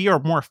we are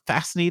more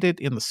fascinated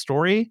in the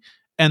story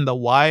and the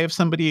why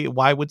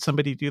would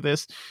somebody do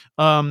this.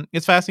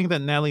 It's fascinating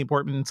that Natalie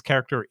Portman's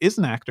character is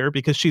an actor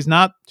because she's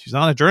not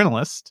a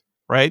journalist,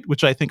 right?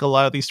 Which I think a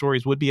lot of these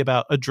stories would be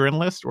about a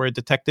journalist or a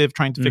detective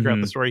trying to figure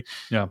out the story.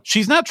 Yeah.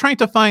 She's not trying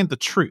to find the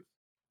truth.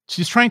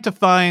 She's trying to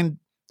find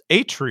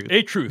a truth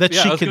that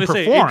she can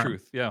perform.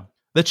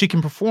 That she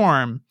can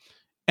perform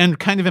and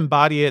kind of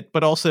embody it,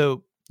 but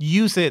also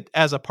use it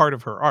as a part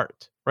of her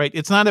art, right?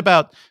 It's not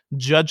about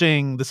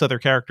judging this other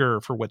character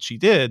for what she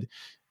did.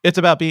 It's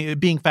about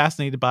being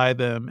fascinated by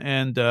them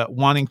and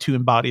wanting to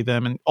embody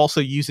them and also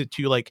use it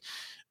to like,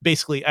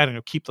 basically, I don't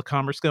know, keep the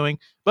commerce going.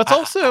 But it's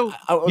also,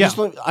 I just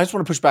want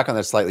to push back on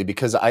that slightly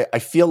because I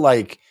feel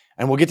like,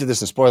 and we'll get to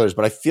this in spoilers,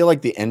 but I feel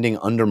like the ending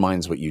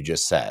undermines what you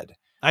just said.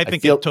 I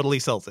think it totally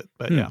sells it,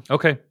 but yeah.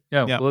 Okay.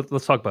 Yeah. Well,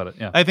 let's talk about it.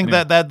 Yeah. I think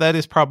that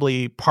is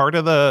probably part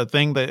of the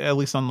thing that at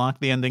least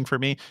unlocked the ending for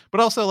me.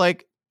 But also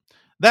like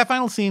that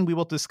final scene, we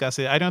will discuss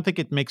it. I don't think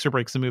it makes or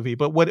breaks the movie,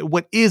 but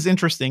what is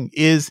interesting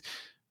is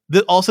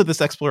also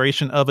this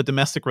exploration of a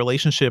domestic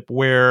relationship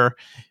where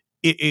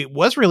it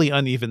was really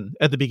uneven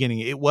at the beginning.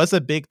 It was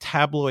a big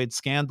tabloid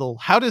scandal.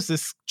 How does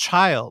this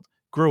child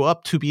grow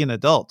up to be an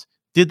adult?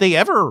 Did they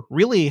ever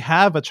really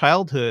have a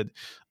childhood?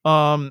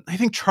 I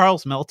think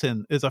Charles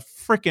Melton is a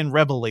freaking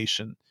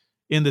revelation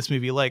in this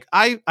movie. Like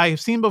I have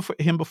seen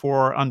him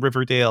before on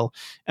Riverdale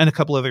and a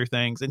couple other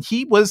things. And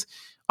he was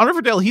on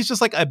Riverdale. He's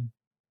just like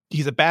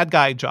he's a bad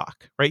guy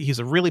jock, right? He's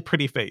a really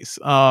pretty face.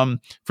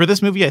 For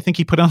this movie, I think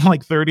he put on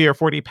like 30 or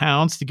 40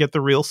 pounds to get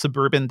the real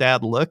suburban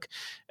dad look.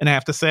 And I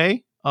have to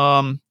say,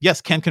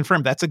 Yes, can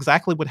confirm that's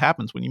exactly what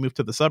happens when you move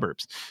to the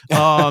suburbs.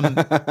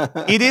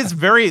 It is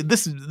very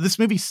this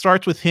movie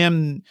starts with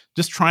him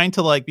just trying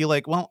to like be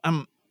like, well,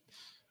 I'm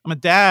a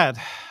dad,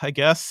 I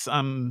guess.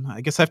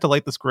 I guess I have to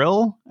light this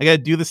grill. I got to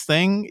do this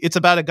thing. It's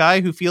about a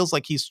guy who feels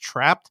like he's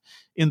trapped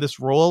in this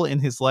role in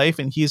his life,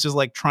 and he's just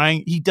like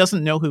trying. He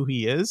doesn't know who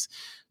he is.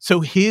 So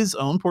his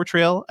own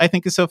portrayal, I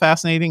think, is so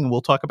fascinating, and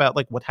we'll talk about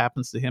like what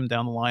happens to him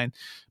down the line.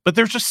 But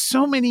there's just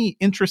so many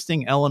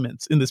interesting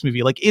elements in this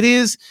movie. Like it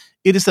is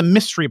a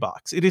mystery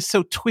box. It is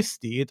so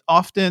twisty. It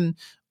often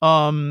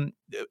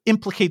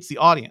implicates the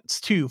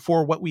audience too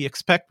for what we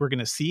expect we're going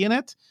to see in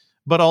it,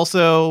 but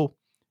also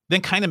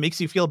then kind of makes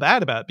you feel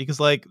bad about it because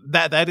like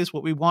that is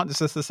what we want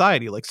as a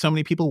society. Like so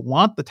many people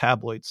want the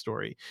tabloid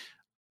story.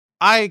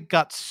 I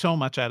got so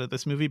much out of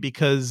this movie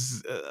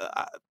because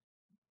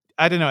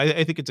I don't know.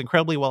 I think it's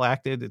incredibly well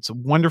acted. It's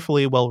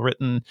wonderfully well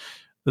written.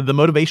 The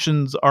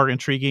motivations are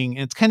intriguing,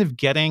 and it's kind of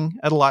getting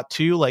at a lot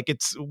too. Like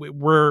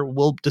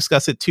we'll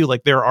discuss it too.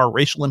 Like there are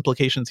racial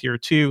implications here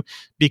too,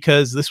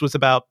 because this was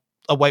about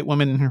a white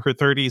woman in her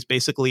 30s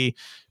basically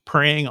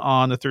preying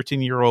on a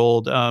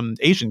 13-year-old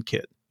Asian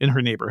kid in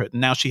her neighborhood.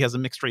 And now she has a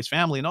mixed race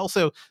family. And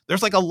also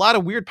there's like a lot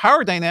of weird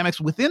power dynamics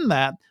within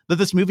that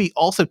this movie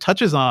also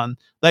touches on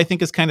that I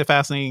think is kind of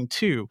fascinating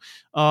too.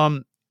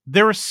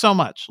 There is so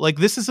much. Like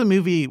this is a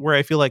movie where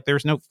I feel like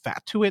there's no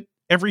fat to it.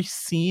 Every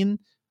scene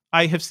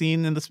I have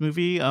seen in this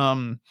movie,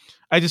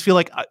 I just feel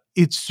like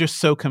it's just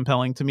so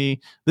compelling to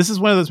me. This is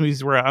one of those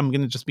movies where I'm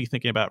going to just be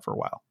thinking about it for a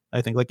while.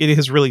 I think like it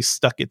has really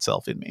stuck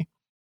itself in me.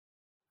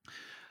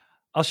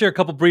 I'll share a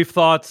couple brief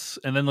thoughts,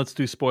 and then let's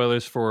do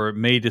spoilers for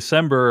May,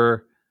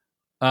 December.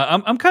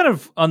 I'm kind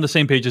of on the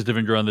same page as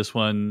Devendra on this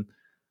one.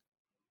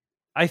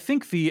 I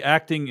think the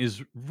acting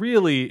is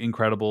really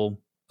incredible.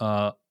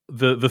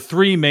 The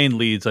three main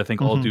leads, I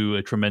think, all do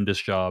a tremendous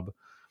job.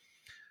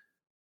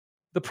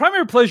 The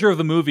primary pleasure of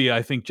the movie,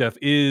 I think, Jeff,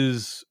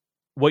 is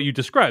what you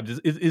described.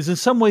 Is in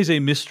some ways a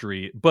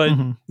mystery, but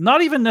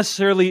not even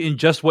necessarily in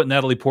just what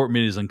Natalie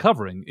Portman is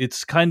uncovering.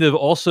 It's kind of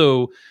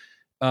also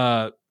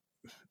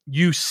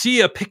you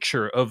see a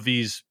picture of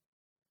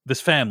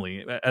this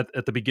family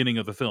at the beginning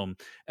of the film,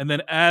 and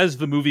then as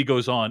the movie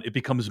goes on, it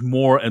becomes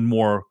more and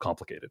more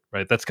complicated.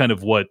 Right? That's kind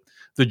of what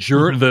the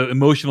the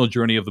emotional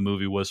journey of the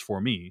movie was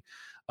for me.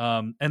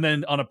 And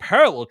then on a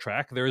parallel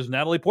track, there is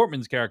Natalie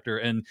Portman's character,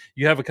 and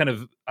you have a kind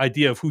of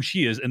idea of who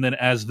she is. And then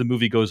as the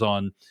movie goes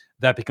on,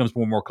 that becomes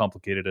more and more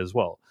complicated as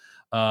well.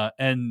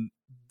 And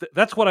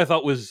that's what I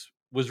thought was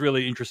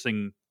really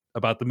interesting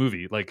about the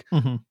movie. Like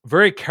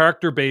very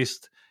character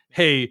based.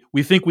 Hey,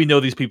 we think we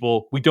know these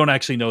people. We don't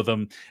actually know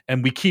them.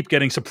 And we keep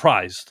getting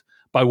surprised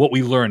by what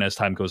we learn as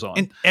time goes on.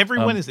 And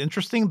everyone is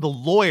interesting. The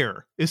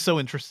lawyer is so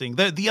interesting.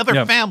 The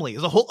other family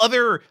is a whole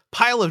other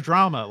pile of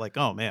drama. Like,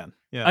 oh man.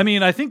 Yeah. I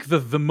mean, I think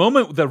the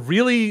moment that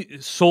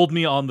really sold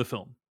me on the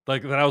film,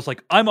 like that I was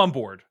like, I'm on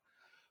board,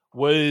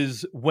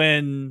 was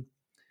when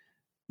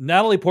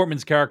Natalie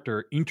Portman's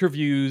character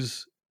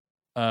interviews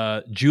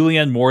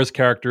Julianne Moore's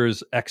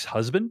character's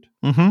ex-husband.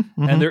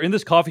 And they're in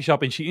this coffee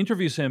shop and she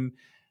interviews him,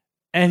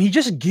 and he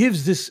just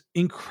gives this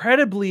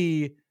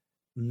incredibly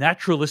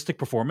naturalistic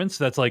performance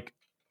that's like,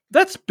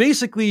 that's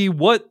basically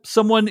what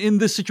someone in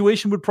this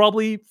situation would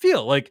probably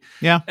feel like.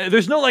 Yeah.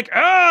 There's no like,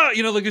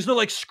 there's no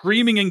like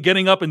screaming and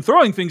getting up and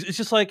throwing things. It's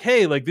just like,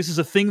 hey, like this is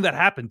a thing that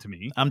happened to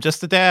me. I'm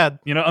just a dad.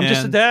 I'm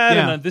just a dad.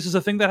 And this is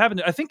a thing that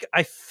happened. I think.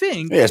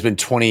 Yeah, it's been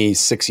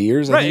 26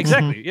 years. Right.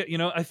 Exactly.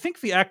 Yeah. I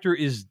think the actor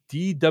is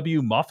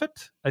D.W.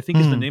 Moffat, I think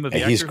is the name of the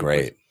actor. He's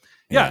great.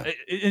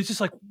 It's just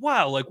like,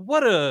 wow. Like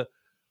what a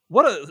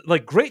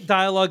like great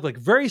dialogue, like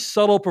very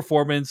subtle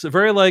performance,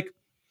 very like,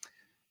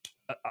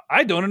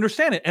 I don't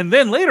understand it. And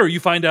then later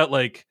you find out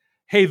like,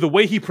 hey, the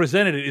way he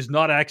presented it is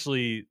not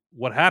actually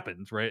what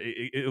happened, right?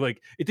 It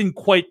didn't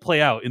quite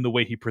play out in the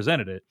way he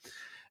presented it.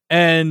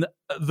 And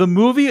the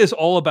movie is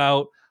all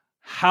about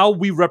how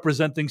we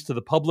represent things to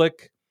the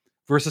public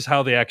versus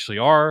how they actually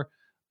are.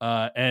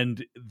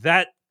 And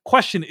that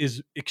question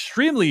is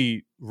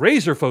extremely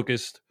laser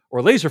focused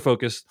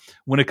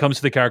when it comes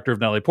to the character of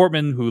Natalie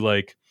Portman,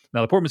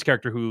 Natalie Portman's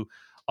character, who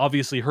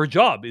obviously her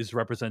job is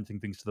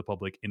representing things to the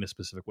public in a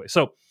specific way.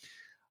 So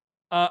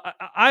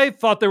I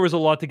thought there was a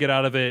lot to get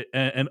out of it,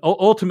 and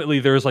ultimately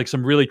there's like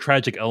some really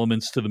tragic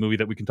elements to the movie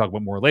that we can talk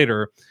about more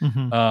later.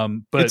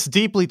 But it's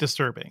deeply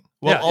disturbing.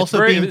 Well,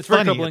 also being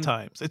funny at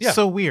times. It's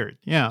so weird.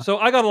 Yeah. So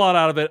I got a lot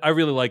out of it. I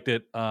really liked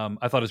it.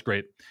 I thought it was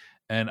great,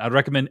 and I'd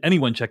recommend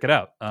anyone check it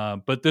out.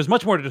 But there's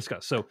much more to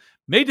discuss. So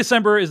May,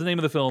 December is the name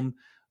of the film.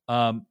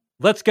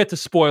 Let's get to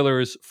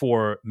spoilers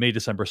for May,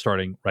 December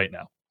starting right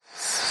now.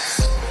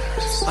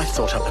 I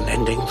thought up an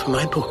ending for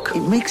my book.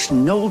 It makes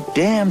no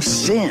damn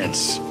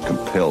sense.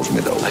 Compels me,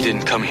 though. I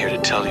didn't come here to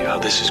tell you how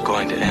this is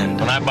going to end.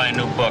 When I buy a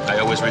new book, I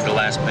always read the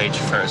last page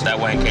first. That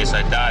way, in case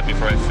I die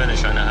before I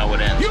finish, I know how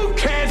it ends. You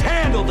can't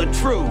handle the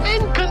truth!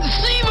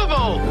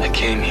 Inconceivable! I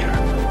came here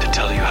to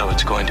tell you how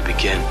it's going to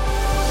begin.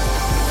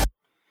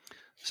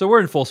 So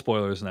we're in full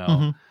spoilers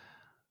now.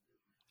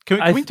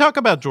 Can we talk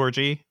about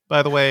Georgie,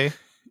 by the way?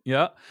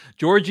 Yeah.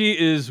 Georgie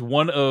is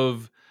one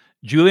of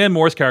Julianne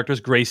Moore's character is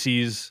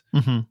Gracie's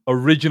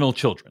original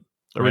children.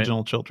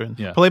 Original children.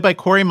 Yeah. Played by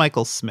Corey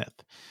Michael Smith.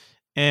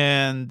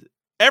 And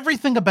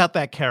everything about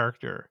that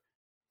character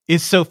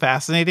is so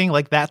fascinating.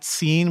 Like that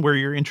scene where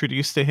you're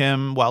introduced to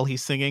him while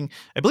he's singing.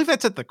 I believe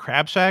that's at the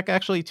Crab Shack,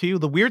 actually, too.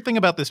 The weird thing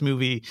about this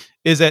movie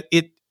is that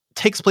it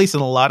takes place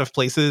in a lot of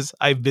places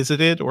I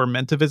visited or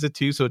meant to visit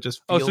too. So it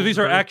just feels so these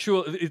are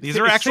actual. These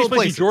are actual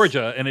places in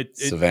Georgia, and it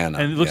Savannah,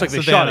 and it looks like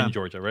they Savannah. shot in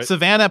Georgia, right?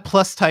 Savannah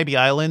plus Tybee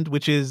Island,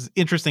 which is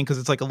interesting because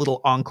it's like a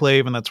little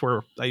enclave, and that's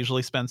where I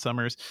usually spend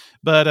summers.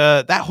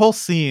 But that whole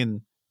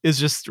scene is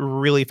just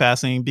really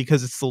fascinating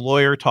because it's the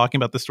lawyer talking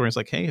about the story. It's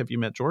like, hey, have you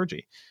met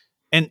Georgie?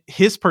 And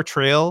his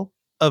portrayal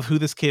of who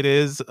this kid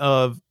is,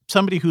 of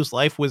somebody whose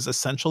life was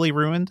essentially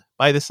ruined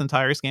by this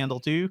entire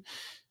scandal too.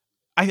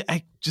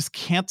 I just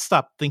can't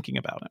stop thinking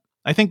about it.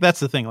 I think that's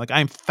the thing. Like,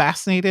 I'm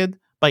fascinated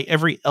by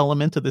every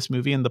element of this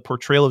movie, and the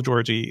portrayal of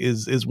Georgie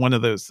is one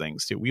of those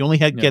things too. We only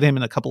had get him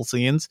in a couple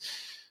scenes,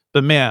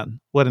 but man,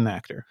 what an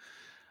actor.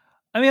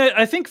 I mean,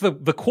 I think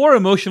the core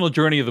emotional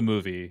journey of the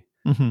movie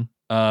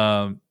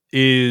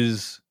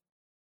is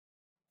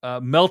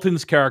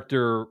Melton's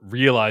character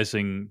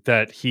realizing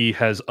that he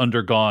has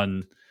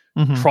undergone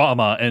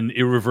trauma and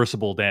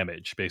irreversible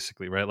damage,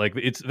 basically, right? Like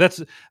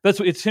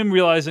it's him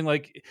realizing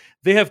like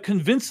they have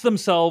convinced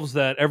themselves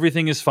that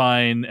everything is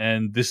fine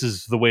and this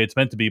is the way it's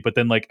meant to be, but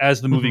then like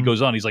as the movie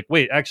goes on, he's like,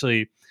 wait,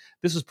 actually,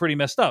 this is pretty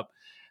messed up.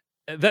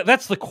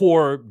 That's the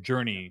core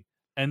journey,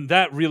 and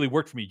that really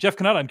worked for me. Jeff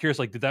Cannata, I'm curious,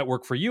 like, did that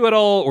work for you at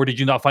all, or did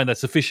you not find that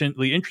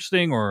sufficiently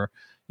interesting, or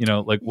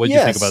like what did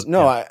you think about?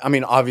 No, I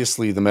mean,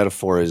 obviously the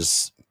metaphor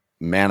is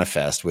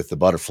manifest with the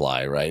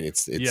butterfly, right?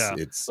 It's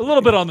a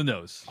little bit on the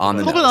nose. A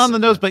little bit on the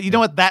nose, but you know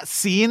what? That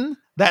scene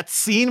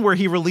where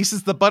he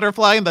releases the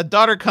butterfly and the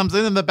daughter comes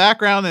in the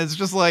background, and it's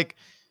just like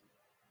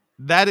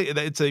that.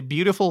 It's a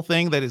beautiful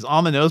thing that is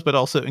on the nose, but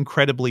also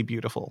incredibly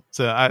beautiful.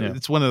 So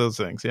it's one of those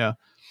things. Yeah.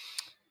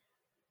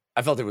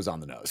 I felt it was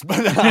on the nose, but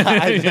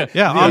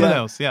on the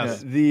nose.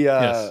 Yes.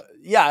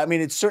 I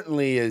mean, it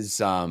certainly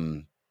is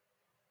a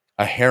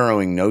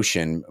harrowing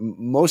notion,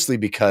 mostly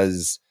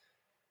because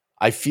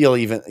I feel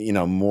even,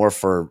 more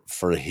for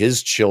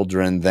his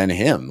children than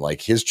him.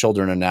 Like his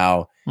children are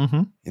now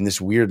in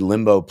this weird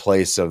limbo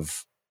place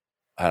of,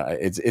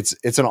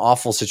 it's an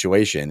awful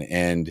situation.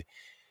 And,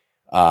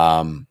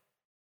 I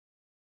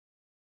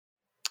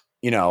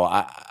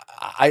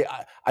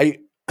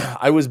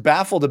was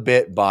baffled a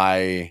bit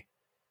by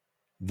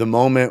the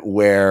moment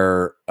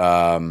where,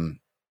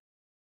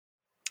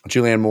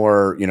 Julianne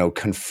Moore,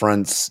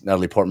 confronts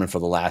Natalie Portman for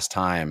the last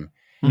time.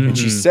 And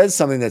she says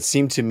something that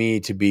seemed to me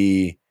to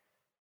be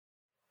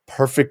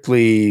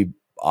perfectly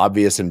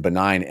obvious and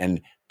benign,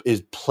 and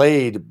is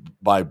played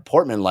by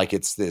Portman like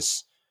it's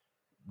this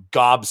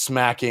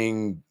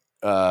gobsmacking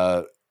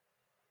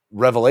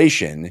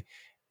revelation.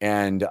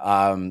 And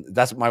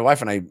that's my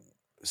wife and I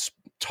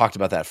talked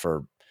about that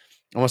for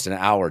almost an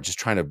hour, just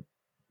trying to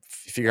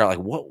figure out like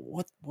what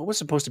was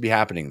supposed to be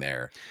happening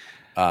there.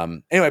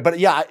 Anyway, but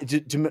yeah,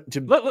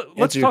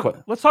 let's talk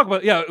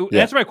about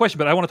answer my question,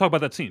 but I want to talk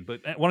about that scene.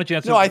 But why don't you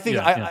answer? No, I think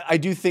I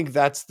do think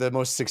that's the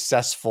most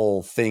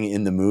successful thing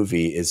in the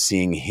movie, is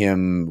seeing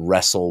him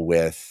wrestle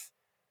with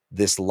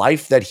this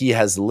life that he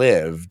has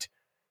lived,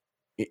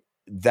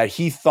 that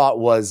he thought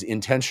was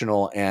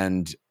intentional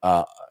and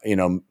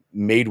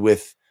made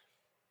with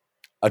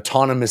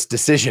autonomous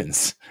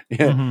decisions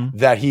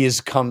that he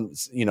has come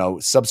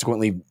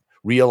subsequently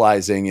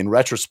realizing in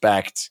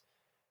retrospect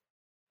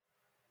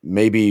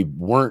maybe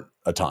weren't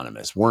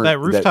autonomous. That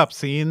rooftop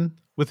scene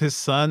with his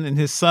son, and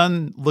his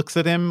son looks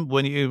at him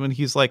when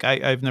he's like,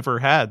 I've never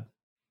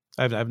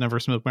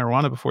smoked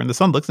marijuana before, and the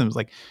son looks at him and is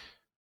like,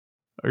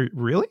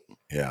 really?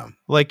 Yeah.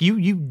 Like you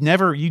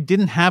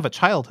didn't have a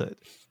childhood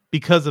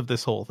because of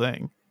this whole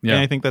thing. Yeah.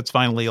 And I think that's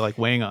finally like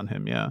weighing on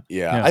him. Yeah.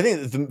 I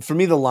think for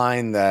me, the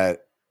line that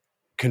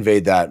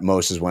conveyed that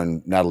most is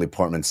when Natalie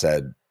Portman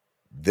said,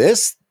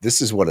 this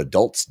is what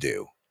adults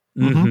do,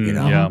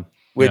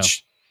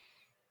 which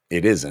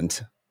it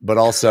isn't, but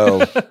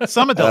also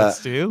some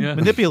adults do.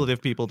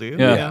 Manipulative people do.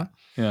 Yeah.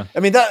 I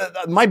mean,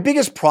 my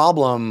biggest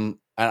problem,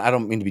 and I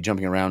don't mean to be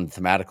jumping around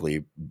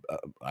thematically.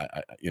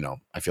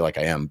 I feel like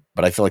I am,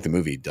 but I feel like the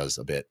movie does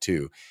a bit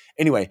too.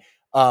 Anyway,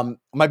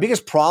 my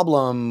biggest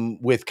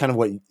problem with kind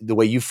of the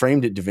way you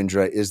framed it,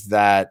 Devindra, is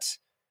that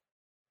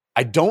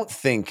I don't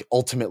think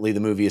ultimately the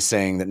movie is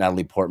saying that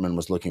Natalie Portman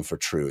was looking for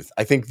truth.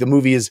 I think the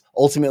movie is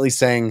ultimately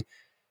saying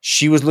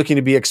she was looking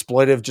to be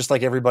exploitive just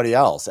like everybody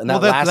else. And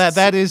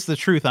that is the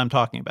truth I'm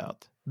talking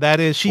about. That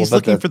is, she's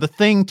looking for the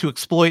thing to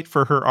exploit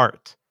for her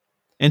art.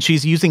 And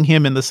she's using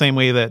him in the same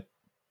way that,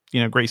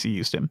 Gracie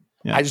used him.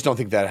 Yeah. I just don't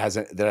think that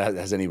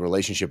has any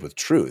relationship with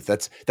truth.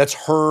 That's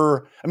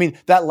her. I mean,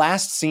 that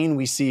last scene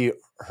we see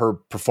her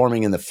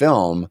performing in the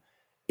film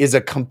is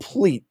a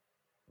complete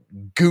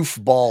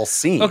goofball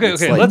scene. Okay.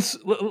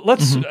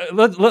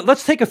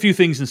 Let's take a few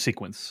things in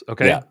sequence.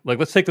 Okay. Yeah. Like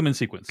let's take them in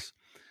sequence.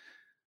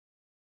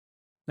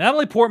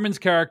 Natalie Portman's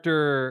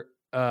character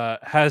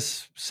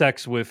has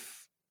sex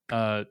with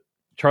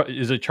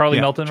Charlie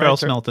Melton?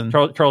 Charles right? Melton.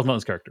 Charles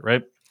Melton's character,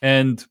 right?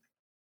 And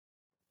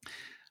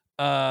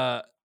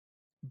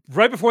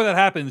right before that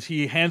happens,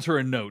 he hands her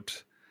a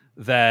note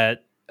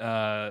that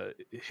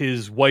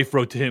his wife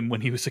wrote to him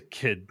when he was a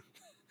kid.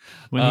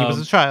 When he was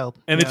a child.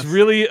 And it's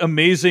really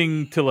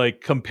amazing to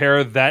like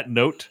compare that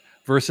note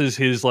versus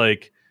his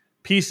like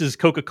pieces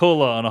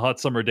Coca-Cola on a hot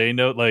summer day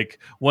note. Like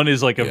one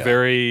is like a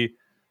very,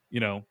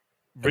 written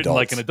Adult.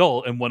 like an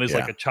adult, and one is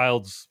like a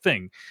child's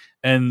thing.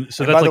 And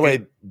so and that's by the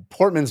like way,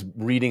 Portman's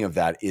reading of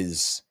that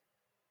is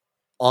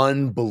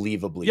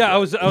unbelievably good. I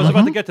was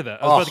about to get to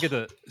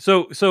that.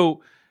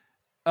 So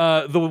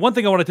the one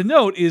thing I wanted to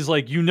note is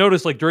like you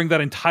notice like during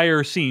that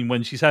entire scene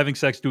when she's having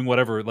sex, doing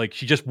whatever, like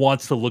she just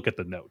wants to look at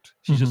the note.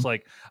 She's just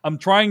like, I'm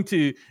trying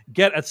to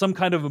get at some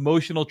kind of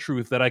emotional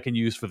truth that I can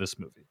use for this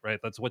movie, right?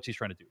 That's what she's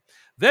trying to do.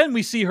 Then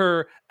we see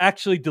her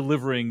actually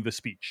delivering the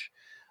speech.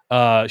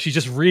 She's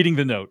just reading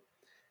the note.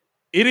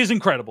 It is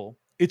incredible.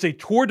 It's a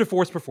tour de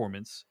force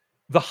performance.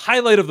 The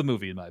highlight of the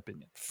movie, in my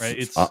opinion, right?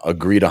 It's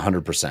agreed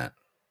 100%.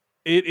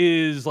 It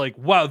is like,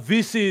 wow,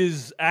 this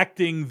is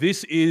acting.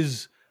 This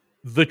is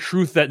the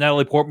truth that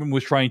Natalie Portman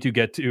was trying to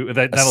get to.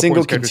 That a Natalie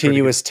single Portman's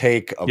continuous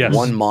take of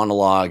one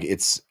monologue.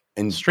 It's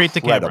straight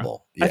to camera.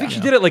 incredible. I think she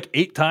did it like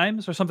 8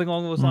 times or something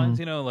along those lines,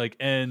 like,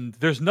 and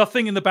there's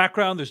nothing in the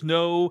background. There's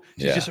no,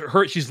 she's just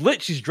her. She's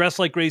lit. She's dressed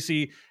like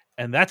Gracie,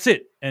 and that's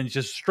it. And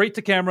just straight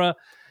to camera.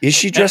 Is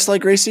she dressed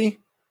like Gracie?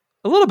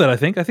 A little bit, I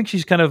think. I think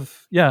she's kind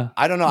of,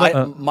 I don't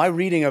know. My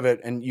reading of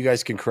it, and you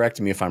guys can correct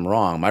me if I'm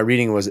wrong. My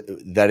reading was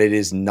that it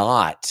is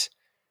not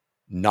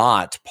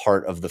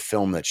part of the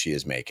film that she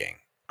is making.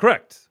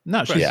 Correct.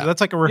 No,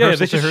 that's like a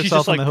rehearsal to herself she's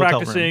just like in the hotel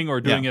practicing room.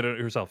 or doing it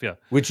herself. Yeah,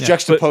 which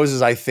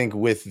juxtaposes, I think,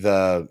 with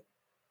the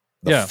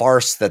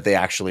farce that they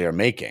actually are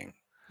making.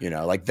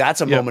 Like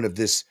that's a moment of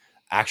this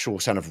actual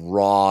kind of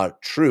raw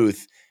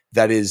truth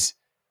that is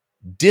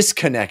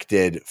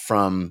disconnected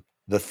from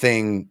the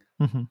thing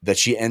that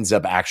she ends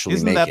up actually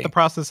Isn't making. that the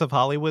process of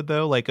Hollywood,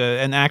 though? Like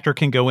an actor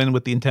can go in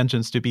with the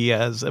intentions to be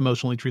as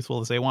emotionally truthful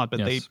as they want,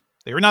 but they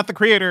are not the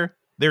creator.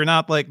 They're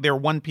not like they're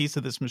one piece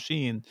of this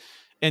machine.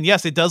 And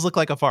yes, it does look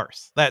like a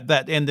farce.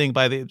 That ending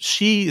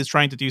she is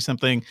trying to do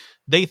something.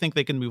 They think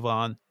they can move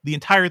on. The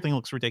entire thing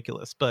looks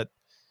ridiculous, but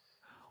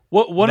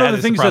one of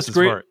the things that's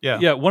great.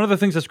 Yeah. One of the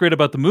things that's great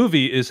about the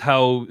movie is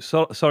how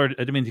sorry, I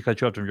didn't mean to cut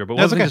you off, but one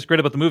of the things that's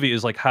great about the movie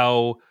is like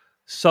how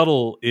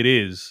subtle it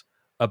is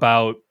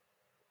about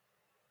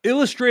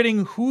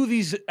illustrating who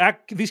these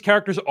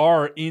characters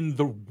are in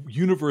the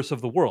universe of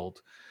the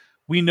world.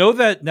 We know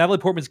that Natalie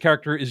Portman's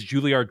character is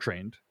Juilliard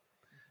trained,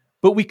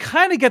 but we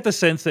kind of get the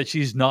sense that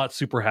she's not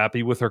super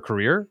happy with her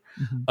career.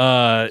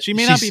 She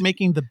may not be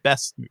making the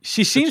best movies.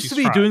 She seems to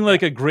be doing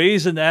like a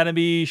Grey's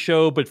Anatomy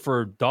show, but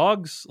for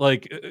dogs.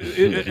 Like,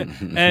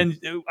 and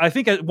I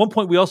think at one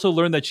point we also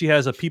learned that she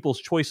has a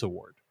People's Choice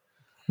Award.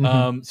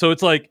 So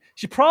it's like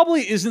she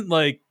probably isn't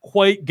like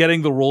quite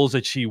getting the roles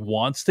that she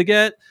wants to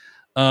get.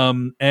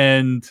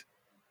 And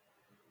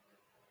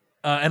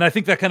I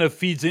think that kind of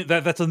feeds in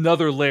that's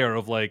another layer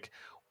of like,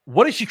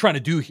 what is she trying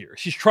to do here?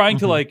 She's trying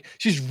to like,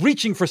 she's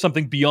reaching for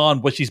something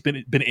beyond what she's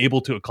been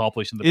able to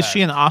accomplish in the past. Is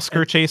she an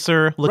Oscar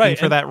chaser looking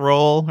for that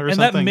role or something?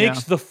 And that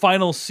makes the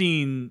final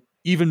scene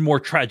even more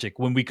tragic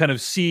when we kind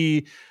of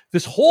see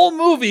this whole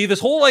movie, this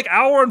whole like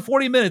hour and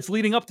 40 minutes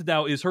leading up to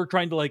now is her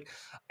trying to like,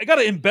 I got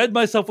to embed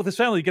myself with this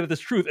family to get at this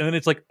truth. And then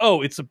it's like,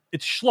 oh, it's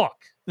schlock.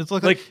 It's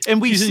like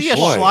and we see a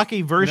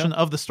schlocky version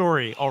of the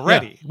story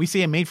already. Yeah. We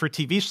see a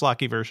made-for-TV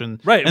schlocky version,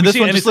 right? And this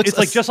one just looks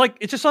it's just like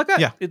that.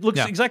 Yeah, it looks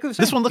exactly the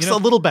same. This one looks a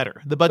little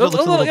better. The budget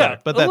looks a little better,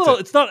 but that's it.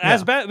 It's not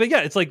as bad, but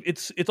yeah, it's like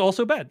it's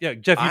also bad. Yeah,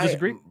 Jeff, you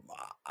disagree?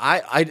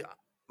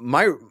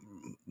 My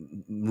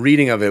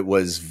reading of it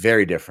was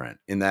very different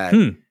in that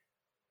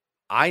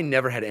I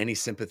never had any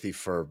sympathy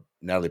for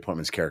Natalie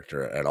Portman's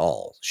character at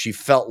all. She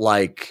felt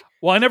like.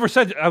 Well, I never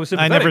said I was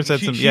sympathetic. I never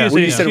said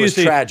when you said it was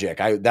tragic,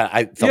 I felt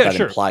that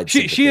implied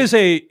sympathy. She is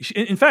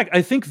in fact,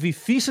 I think the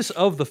thesis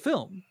of the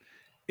film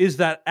is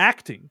that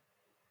acting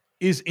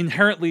is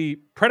inherently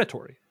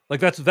predatory. Like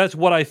that's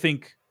what I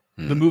think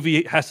the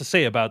movie has to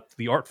say about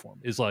the art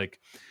form is like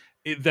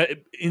that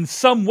in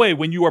some way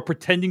when you are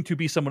pretending to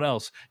be someone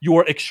else, you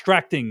are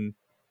extracting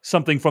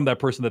something from that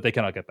person that they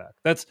cannot get back.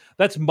 That's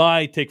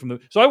my take from the.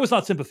 So I was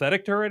not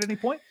sympathetic to her at any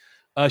point.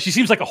 She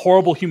seems like a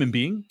horrible human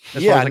being.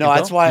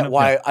 That's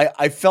why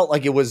I felt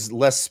like it was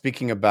less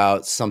speaking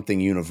about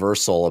something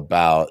universal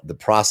about the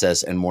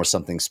process and more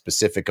something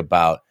specific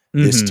about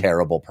this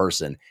terrible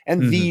person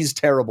and these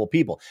terrible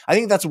people. I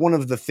think that's one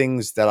of the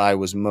things that I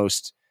was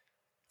most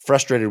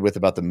frustrated with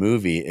about the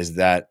movie is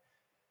that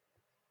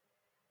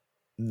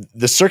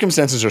the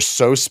circumstances are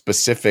so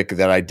specific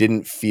that I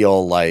didn't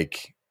feel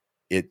like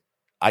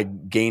I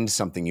gained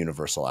something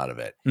universal out of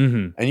it.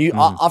 And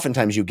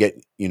oftentimes you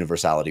get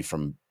universality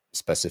from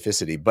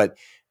specificity, but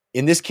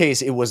in this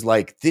case it was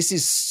like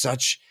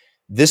this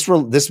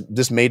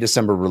May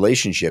December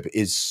relationship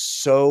is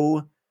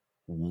so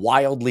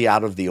wildly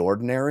out of the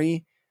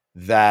ordinary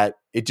that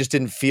it just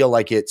didn't feel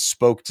like it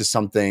spoke to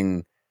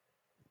something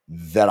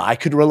that I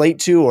could relate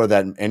to or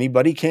that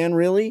anybody can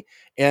really.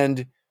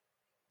 And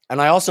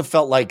And I also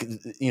felt like,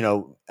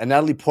 and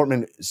Natalie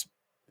Portman's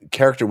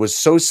character was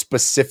so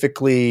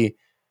specifically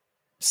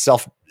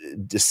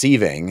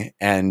self-deceiving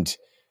and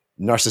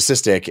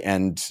narcissistic,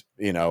 and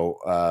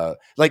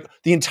like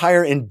the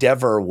entire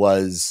endeavor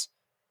was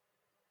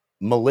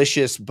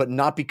malicious, but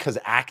not because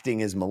acting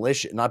is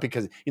malicious, not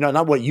because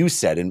not what you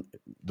said, and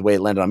the way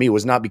it landed on me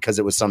was not because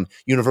it was some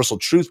universal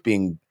truth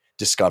being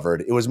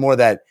discovered. It was more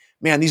that,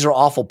 man, these are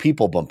awful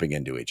people bumping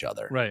into each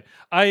other. Right.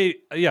 I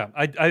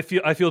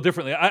feel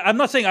differently. I'm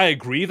not saying I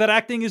agree that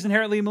acting is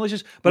inherently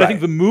malicious, but I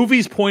think the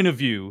movie's point of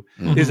view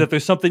is that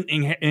there's something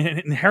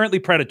inherently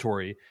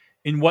predatory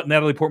in what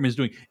Natalie Portman is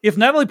doing. If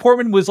Natalie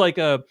Portman was like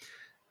a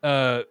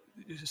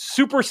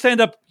super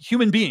stand-up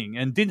human being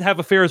and didn't have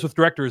affairs with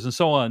directors and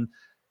so on,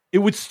 it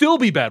would still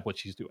be bad what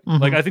she's doing.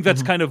 Like, I think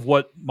that's kind of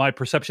what my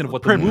perception of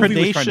what the movie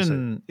was trying to say.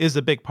 Predation is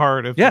a big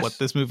part of what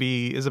this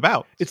movie is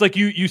about. It's like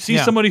you see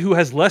somebody who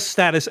has less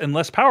status and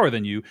less power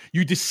than you.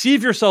 You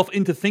deceive yourself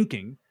into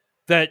thinking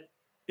that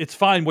it's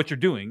fine what you're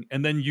doing,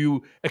 and then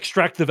you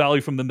extract the value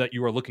from them that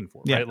you are looking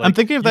for. Yeah, right? Like, I'm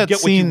thinking of that get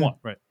scene. What you want,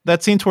 right?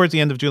 That scene towards the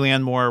end of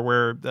Julianne Moore,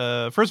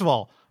 where first of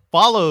all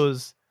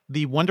follows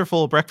the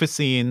wonderful breakfast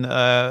scene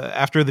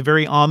after the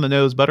very on the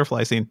nose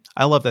butterfly scene.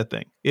 I love that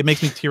thing. It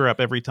makes me tear up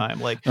every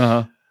time. Like.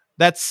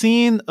 That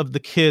scene of the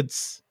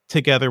kids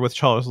together with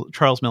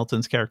Charles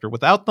Melton's character,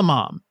 without the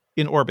mom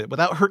in orbit,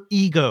 without her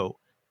ego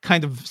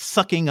kind of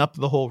sucking up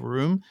the whole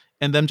room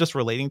and them just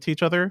relating to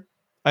each other,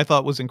 I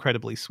thought was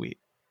incredibly sweet.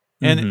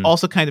 And it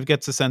also kind of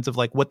gets a sense of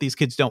like what these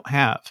kids don't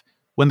have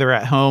when they're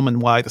at home,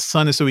 and why the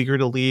son is so eager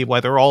to leave, why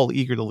they're all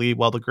eager to leave,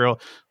 while the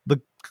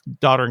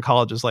daughter in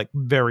college is like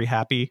very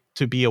happy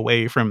to be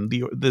away from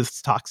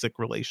this toxic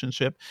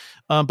relationship.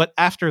 But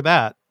after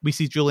that, we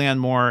see Julianne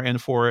Moore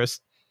and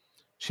Forrest.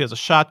 She has a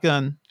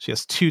shotgun. She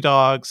has 2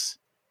 dogs.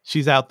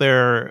 She's out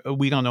there.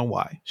 We don't know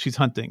why. She's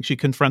hunting. She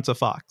confronts a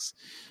fox.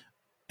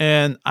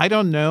 And I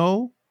don't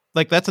know.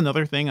 Like, that's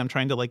another thing I'm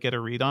trying to like get a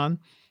read on.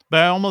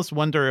 But I almost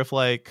wonder if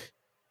like,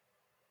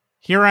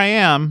 here I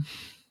am.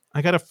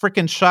 I got a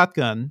freaking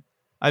shotgun.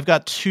 I've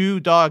got 2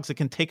 dogs that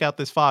can take out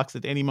this fox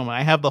at any moment.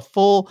 I have the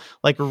full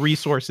like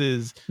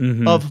resources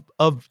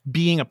of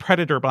being a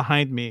predator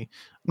behind me.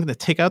 I'm going to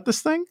take out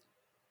this thing.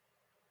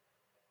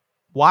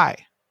 Why?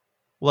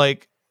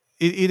 Like,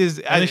 it is.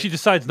 And then she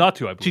decides not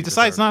to. I believe she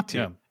decides not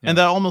to, and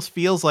that almost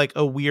feels like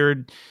a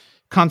weird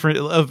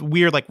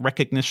like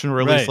recognition,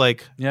 or at least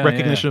like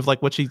recognition of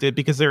like what she did,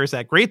 because there is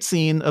that great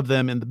scene of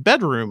them in the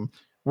bedroom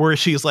where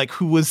she's like,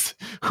 "Who was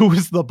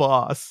the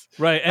boss?"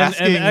 Right, and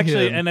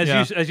actually, him. And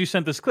as you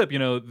sent this clip,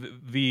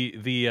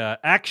 the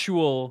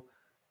actual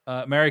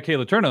Mary Kay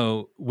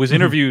Letourneau was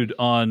interviewed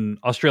on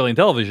Australian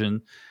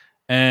television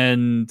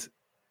and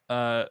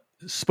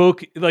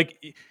spoke like.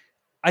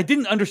 I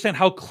didn't understand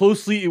how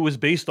closely it was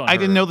based on her. I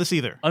didn't know this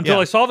either. Until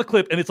I saw the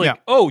clip, and it's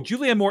like, oh,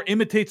 Julianne Moore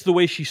imitates the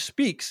way she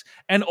speaks,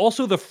 and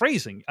also the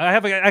phrasing. I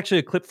have actually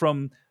a clip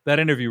from that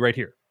interview right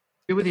here.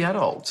 You were the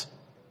adult.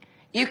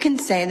 You can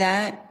say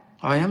that.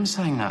 I am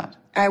saying that.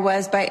 I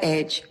was by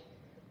age.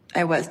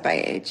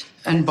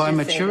 And by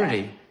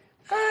maturity.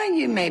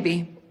 You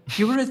maybe.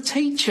 You were a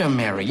teacher,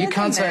 Mary. You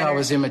can't say I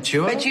was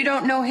immature. But you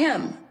don't know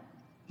him.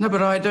 No,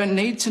 but I don't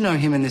need to know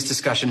him in this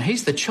discussion.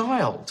 He's the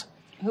child.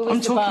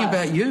 I'm talking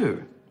about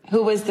you.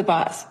 Who was the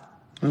boss?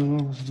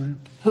 Who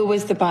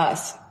was the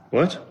boss?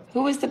 What?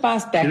 Who was the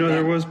boss back then?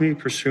 There was me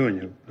pursuing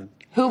you. But...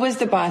 Who was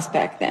the boss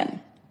back then?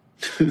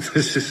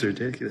 This is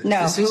ridiculous.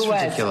 No, this is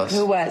ridiculous.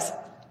 Who was?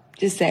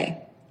 Just say.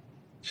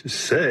 Just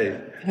say.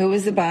 Who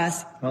was the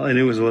boss? All I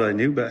knew was what I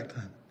knew back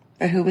then.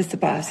 But who was the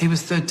boss? He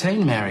was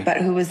 13, Mary.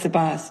 But who was the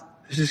boss?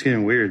 This is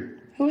getting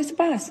weird. Who was the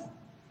boss?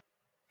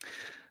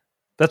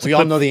 We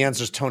all know the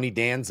answer is Tony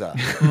Danza.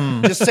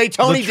 Just say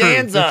Tony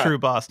Danza. The true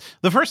boss.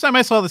 The first time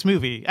I saw this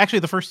movie, actually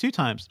the first 2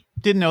 times,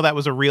 didn't know that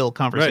was a real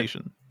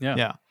conversation. Right.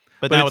 Yeah.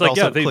 But now it's it like,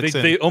 also clicks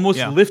in. They almost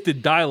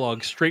lifted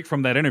dialogue straight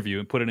from that interview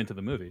and put it into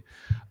the movie.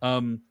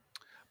 I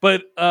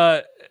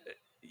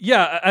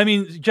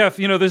mean, Jeff,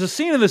 there's a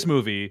scene in this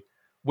movie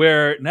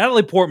where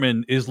Natalie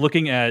Portman is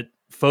looking at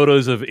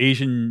photos of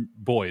Asian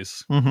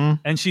boys,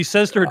 and she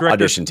says to her director,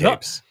 audition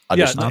tapes.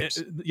 Audition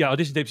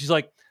tapes. She's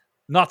like,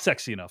 not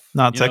sexy enough.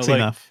 Not sexy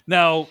enough.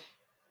 Now,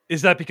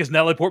 is that because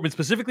Natalie Portman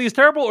specifically is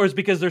terrible, or is it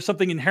because there's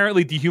something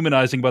inherently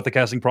dehumanizing about the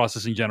casting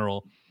process in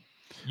general?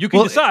 You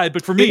can decide,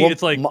 but for me,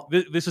 it's like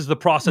this is the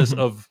process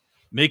of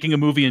making a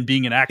movie and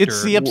being an actor.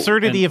 It's the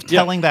absurdity of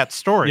telling that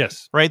story.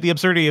 Yes. Right? The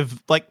absurdity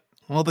of like,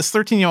 well, this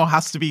 13-year-old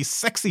has to be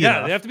sexy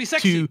enough they have to be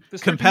sexy. to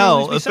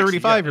compel a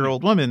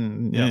 35-year-old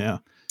woman. Yeah.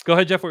 Go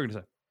ahead, Jeff. What were you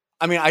going to say?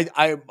 I mean,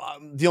 I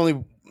the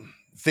only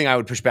thing I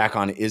would push back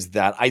on is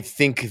that I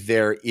think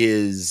there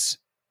is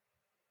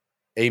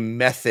a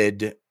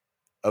method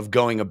of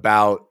going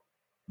about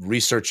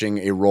researching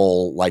a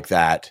role like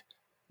that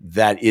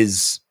that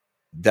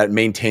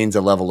maintains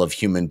a level of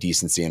human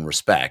decency and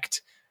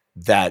respect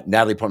that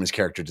Natalie Portman's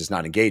character does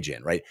not engage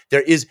in, right?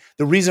 There is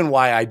the reason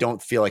why I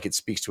don't feel like it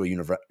speaks to a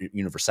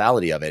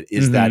universality of it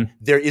is that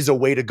there is a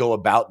way to go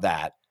about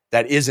that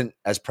isn't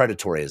as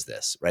predatory as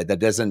this, right? That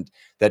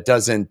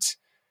doesn't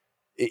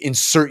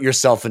insert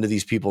yourself into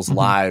these people's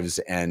lives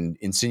and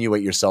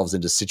insinuate yourselves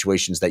into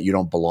situations that you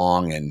don't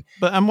belong in.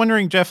 But I'm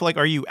wondering, Jeff, like,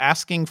 are you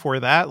asking for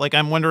that? Like,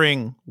 I'm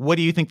wondering, what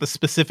do you think the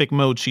specific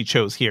mode she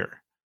chose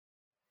here?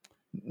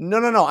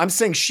 No. I'm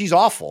saying she's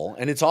awful,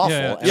 and it's awful.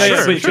 Yeah,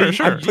 and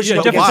sure. Jeff is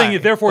saying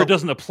it, therefore it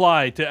doesn't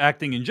apply to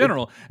acting in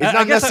general. It's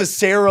not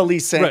necessarily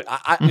saying.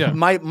 Right.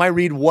 My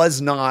read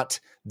was not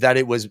that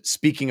it was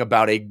speaking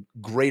about a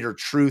greater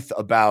truth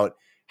about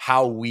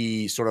how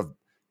we sort of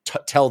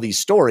tell these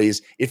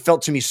stories. It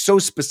felt to me so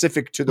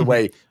specific to the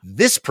way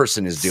this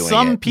person is doing it.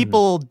 Some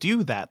people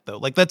do that, though.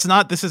 Like,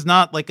 this is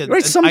not like an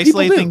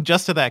isolated thing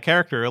just to that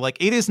character. Like,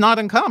 it is not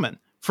uncommon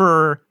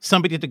for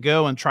somebody to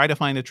go and try to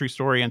find a true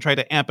story and try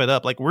to amp it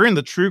up. Like, we're in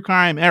the true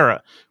crime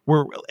era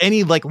where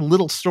any like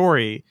little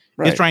story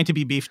is trying to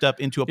be beefed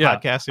up into a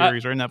podcast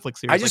series or a Netflix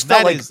series. I just felt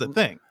felt that like is the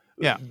thing.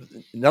 Yeah.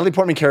 Natalie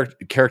Portman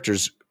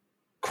characters'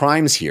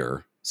 crimes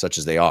here, such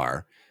as they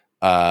are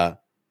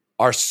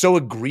so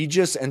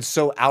egregious and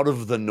so out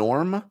of the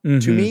norm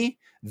to me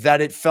that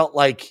it felt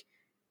like,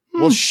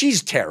 well,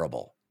 she's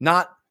terrible,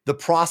 not the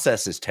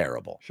process is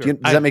terrible. Sure.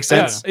 Does that make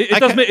sense? Yeah,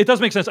 it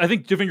does make sense. I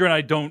think Diffinger and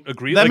I don't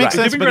agree. That makes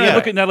sense. Diffinger and I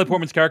look at Natalie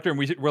Portman's character and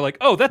we're like,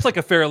 oh, that's like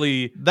a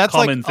fairly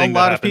common like thing. A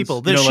lot of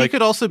people. She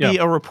could also be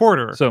a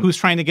reporter who's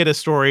trying to get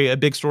a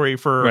big story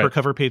for her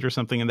cover page or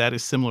something, and that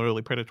is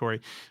similarly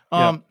predatory.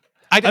 I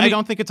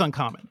don't think it's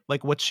uncommon,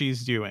 like what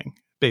she's doing,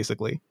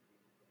 basically.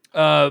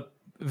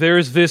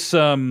 There's this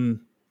book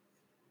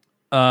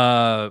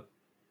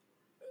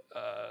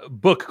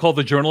called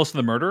The Journalist and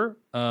the Murderer.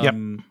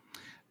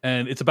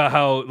 And it's about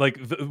how, like,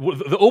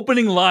 the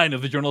opening line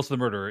of The Journalist and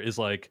the Murderer is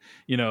like,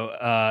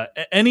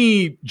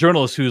 any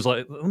journalist who's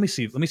like, let me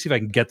see if I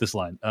can get this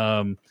line,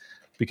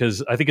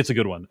 because I think it's a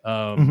good one.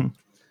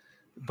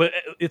 But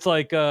it's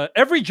like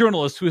every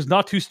journalist who is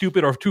not too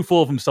stupid or too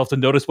full of himself to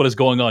notice what is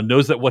going on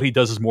knows that what he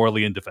does is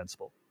morally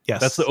indefensible.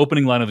 Yes, that's the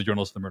opening line of The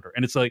Journalist and the Murderer,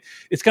 and it's like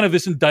it's kind of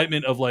this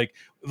indictment of like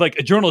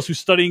a journalist who's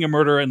studying a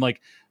murder and like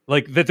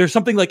that there's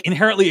something like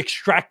inherently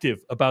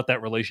extractive about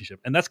that relationship,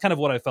 and that's kind of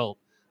what I felt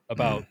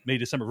about May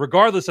December,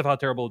 regardless of how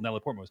terrible Natalie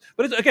Portman was.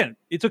 But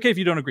it's okay if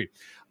you don't agree.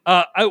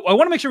 I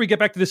want to make sure we get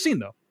back to this scene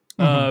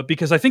though,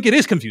 because I think it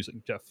is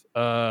confusing, Jeff.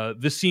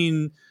 This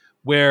scene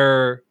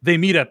where they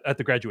meet at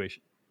the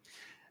graduation.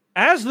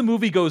 As the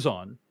movie goes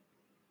on,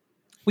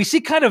 we see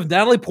kind of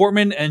Natalie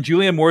Portman and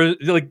Julianne Moore.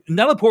 Like,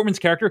 Natalie Portman's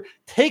character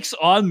takes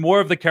on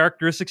more of the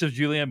characteristics of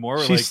Julianne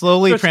Moore. She's like,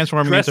 slowly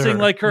transforming dressing into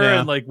her. like her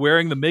and like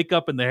wearing the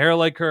makeup and the hair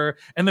like her.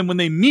 And then when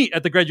they meet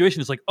at the graduation,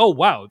 it's like, oh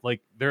wow,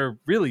 like they're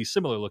really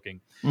similar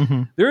looking.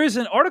 There is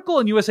an article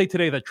in USA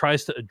Today that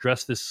tries to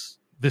address this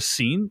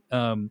scene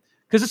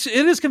because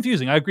it is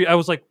confusing. I agree. I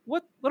was like,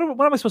 what am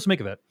I supposed to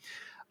make of that?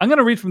 I'm going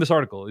to read from this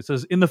article. It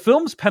says, in the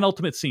film's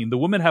penultimate scene, the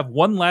women have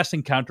one last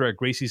encounter at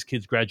Gracie's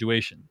kids'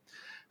 graduation.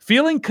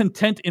 Feeling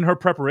content in her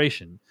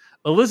preparation,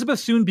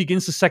 Elizabeth soon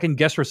begins to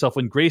second-guess herself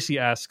when Gracie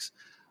asks,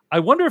 I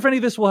wonder if any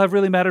of this will have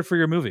really mattered for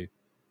your movie.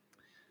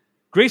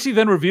 Gracie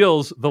then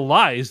reveals the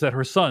lies that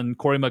her son,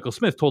 Corey Michael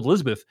Smith, told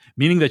Elizabeth,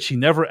 meaning that she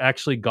never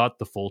actually got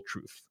the full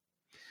truth.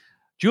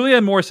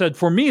 Julianne Moore said,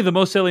 for me, the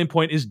most salient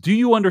point is, do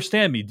you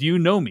understand me? Do you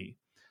know me?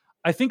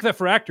 I think that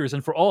for actors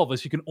and for all of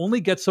us, you can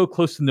only get so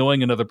close to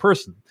knowing another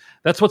person.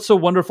 That's what's so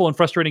wonderful and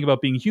frustrating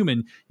about being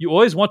human. You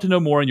always want to know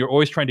more and you're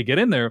always trying to get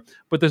in there,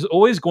 but there's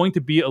always going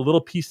to be a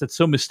little piece that's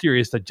so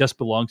mysterious that just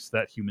belongs to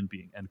that human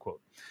being, end quote.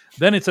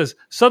 Then it says,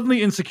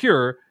 suddenly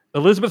insecure,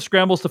 Elizabeth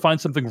scrambles to find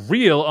something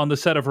real on the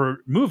set of her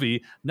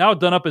movie, now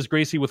done up as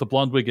Gracie with a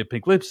blonde wig and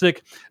pink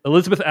lipstick.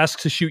 Elizabeth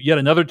asks to shoot yet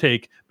another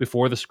take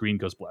before the screen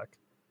goes black,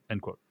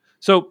 end quote.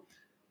 So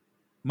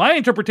my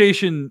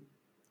interpretation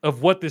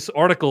of what this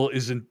article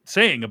is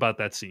saying about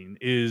that scene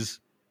is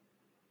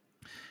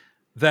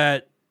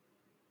that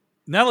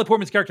Natalie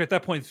Portman's character at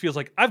that point feels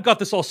like, I've got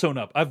this all sewn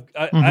up. I've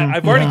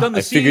already done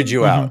the scene. I figured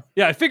you out.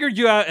 Yeah, I figured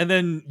you out. And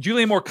then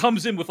Julianne Moore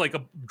comes in with like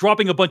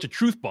dropping a bunch of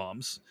truth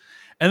bombs.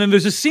 And then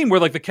there's this scene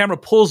where like the camera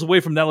pulls away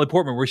from Natalie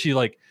Portman where she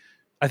like,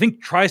 I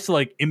think tries to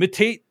like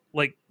imitate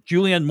like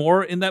Julianne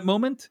Moore in that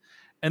moment.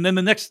 And then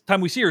the next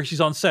time we see her,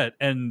 she's on set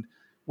and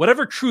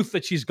whatever truth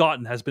that she's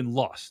gotten has been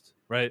lost,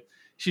 right?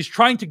 She's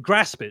trying to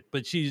grasp it,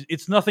 but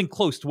it's nothing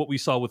close to what we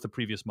saw with the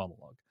previous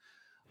monologue.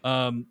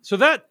 So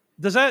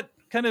does that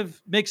kind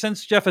of make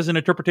sense, Jeff, as an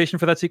interpretation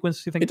for that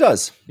sequence? You think it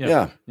does?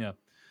 Yeah.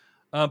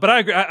 But I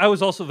agree. I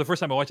was also, the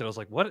first time I watched it, I was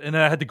like, "What?" And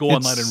then I had to go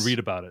online and read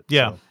about it.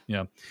 Yeah, so,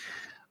 yeah.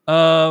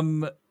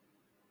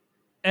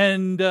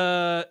 And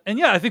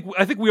yeah, I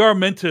think we are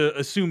meant to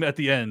assume at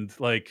the end,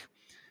 like,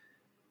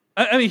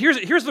 I mean,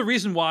 here's the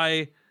reason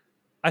why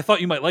I thought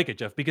you might like it,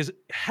 Jeff, because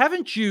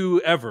haven't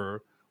you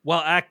ever,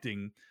 while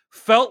acting,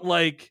 felt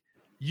like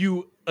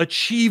you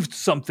achieved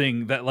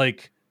something that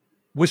like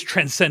was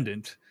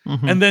transcendent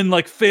and then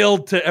like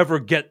failed to ever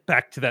get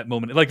back to that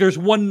moment? Like there's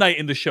one night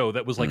in the show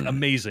that was like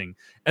amazing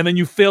and then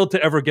you failed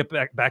to ever get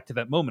back to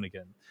that moment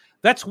again.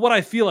 That's what I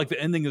feel like the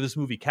ending of this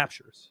movie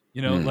captures,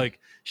 you know, like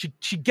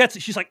she gets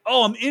it. She's like,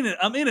 oh, I'm in it.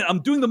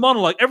 I'm doing the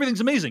monologue. Everything's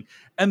amazing.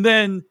 And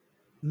then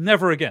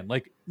never again,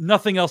 like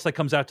nothing else that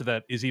comes after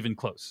that is even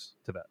close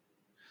to that.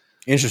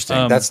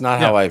 Interesting. That's not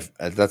how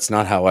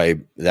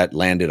that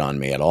landed on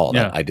me at all.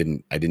 I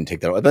didn't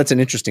take that. That's an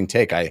interesting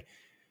take. I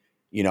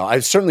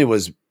certainly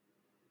was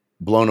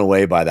blown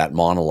away by that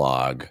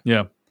monologue.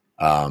 Yeah.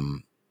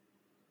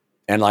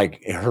 And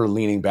like her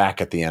leaning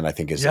back at the end, I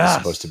think is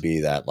supposed to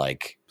be that,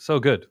 like, so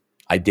good.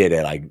 I did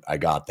it. I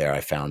got there.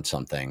 I found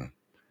something.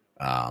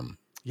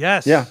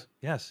 Yes. Yeah.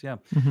 Yes. Yeah.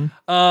 Mm-hmm.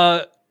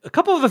 A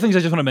couple of the things I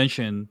just want to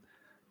mention.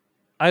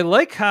 I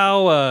like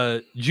how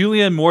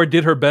Julianne Moore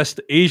did her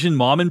best Asian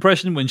mom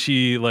impression when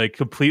she like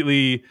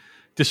completely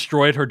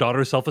destroyed her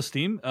daughter's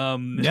self-esteem.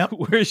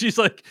 Where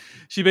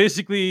she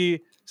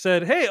basically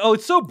said, "Hey,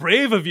 it's so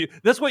brave of you.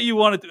 That's what you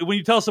wanted when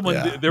you tell someone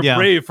they're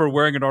brave for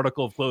wearing an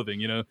article of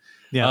clothing."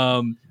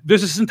 There's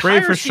this entire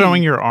brave for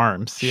showing your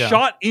arms.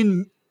 Shot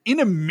in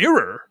a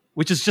mirror,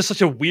 which is just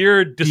such a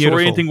weird,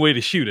 disorienting way to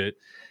shoot it.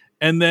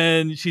 And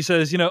then she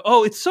says,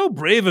 it's so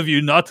brave of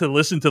you not to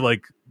listen to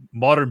like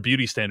modern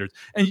beauty standards.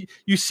 And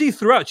you see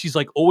throughout, she's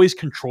like always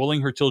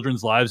controlling her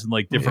children's lives in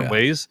like different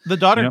ways. The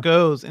daughter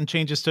goes and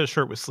changes to a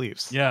shirt with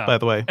sleeves. Yeah. By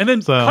the way. And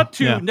then cut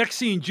to next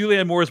scene,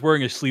 Julianne Moore is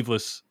wearing a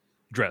sleeveless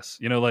dress.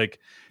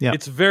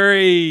 It's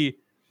very,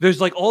 there's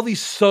like all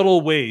these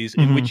subtle ways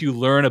in which you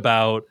learn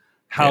about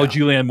how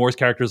Julianne Moore's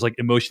character is like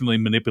emotionally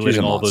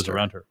manipulating all those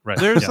around her. Right.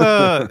 There's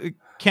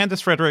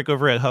Candace Frederick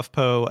over at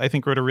HuffPo, I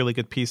think, wrote a really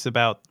good piece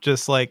about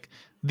just like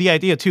the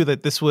idea too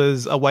that this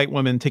was a white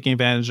woman taking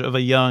advantage of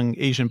a young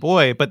Asian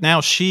boy, but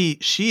now she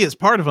is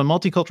part of a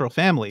multicultural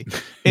family.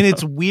 And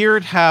it's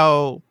weird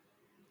how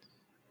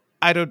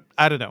I don't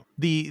know.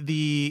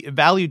 The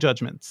value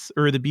judgments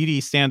or the beauty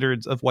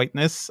standards of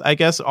whiteness, I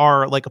guess,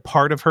 are like a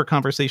part of her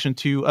conversation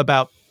too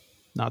about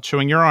not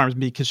showing your arms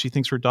because she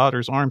thinks her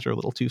daughter's arms are a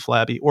little too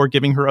flabby, or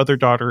giving her other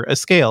daughter a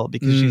scale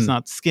because she's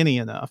not skinny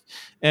enough.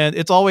 And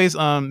it's always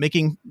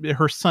making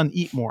her son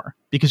eat more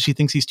because she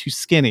thinks he's too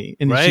skinny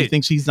and she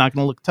thinks he's not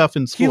going to look tough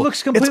in school. He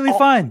looks completely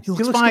fine. He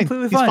looks fine.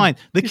 He's fine.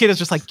 The kid is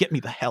just like, get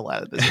me the hell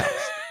out of this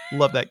house.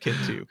 Love that kid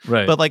too.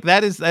 Right. But like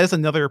that is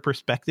another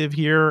perspective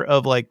here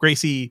of like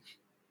Gracie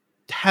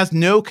has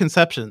no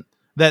conception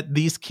that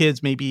these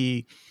kids may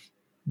be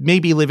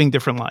living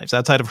different lives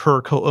outside of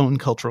her own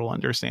cultural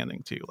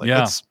understanding too. Like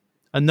that's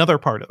another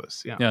part of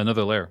this. Yeah.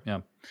 Another layer.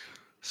 Yeah.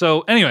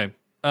 So anyway,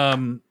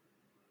 I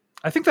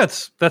think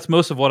that's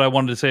most of what I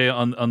wanted to say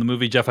on the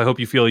movie. Jeff, I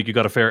hope you feel like you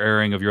got a fair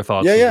airing of your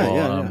thoughts.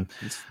 And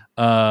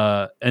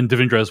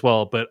Devindra as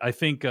well. But I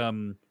think,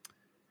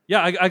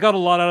 I got a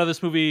lot out of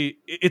this movie.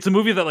 It's a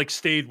movie that like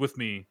stayed with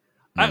me.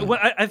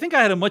 I think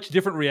I had a much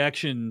different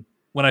reaction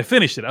when I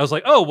finished it. I was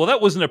like, oh, well,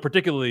 that wasn't a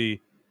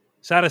particularly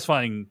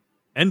satisfying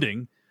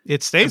ending.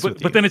 It stays with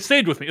you. But then it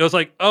stayed with me. I was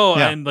like,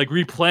 and like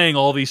replaying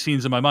all these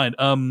scenes in my mind.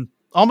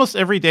 Almost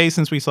every day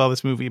since we saw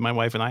this movie, my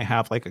wife and I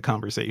have like a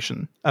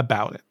conversation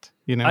about it.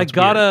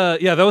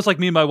 That was like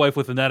me and my wife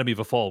with Anatomy of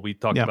a Fall. We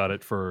talked about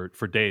it for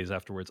days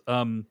afterwards.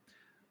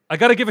 I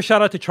got to give a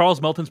shout out to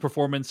Charles Melton's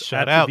performance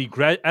at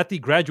the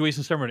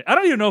graduation ceremony. I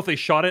don't even know if they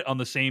shot it on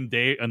the same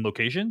day and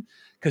location,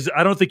 because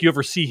I don't think you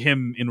ever see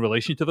him in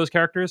relation to those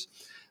characters.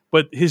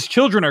 But his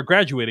children are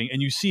graduating,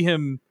 and you see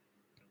him,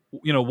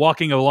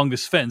 walking along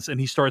this fence, and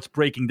he starts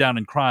breaking down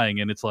and crying.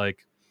 And it's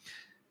like,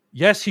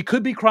 yes, he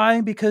could be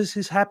crying because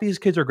his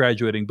kids are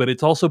graduating, but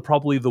it's also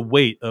probably the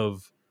weight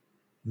of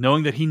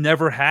knowing that he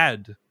never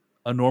had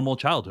a normal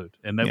childhood,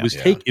 and that it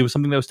was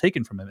something that was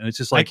taken from him. And it's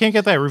just like, I can't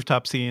get that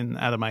rooftop scene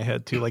out of my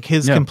head too. Like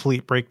his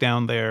complete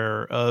breakdown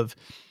there of,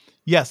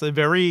 yes, a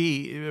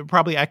very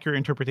probably accurate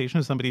interpretation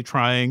of somebody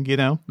trying,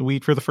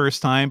 weed for the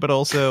first time, but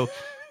also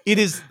it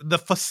is the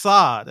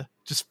facade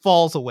just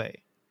falls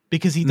away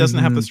because he doesn't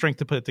have the strength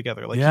to put it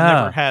together. Like he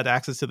never had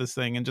access to this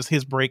thing, and just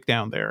his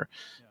breakdown there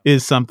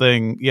is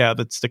something,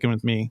 that's sticking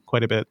with me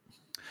quite a bit.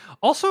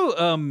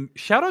 Also,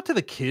 shout out to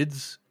the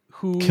kids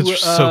who are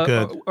so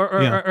good.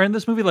 Are in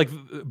this movie. Like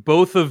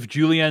both of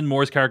Julianne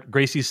Moore's character,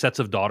 Gracie's sets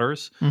of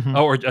daughters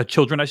or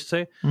children, I should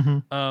say.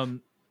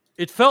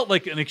 It felt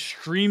like an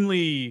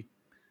extremely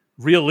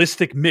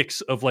realistic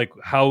mix of like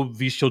how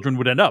these children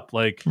would end up.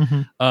 Like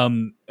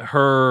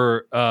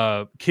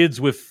her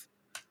kids with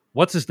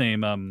what's his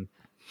name,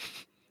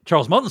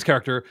 Charles Melton's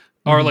character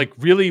are like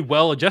really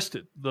well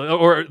adjusted,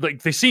 or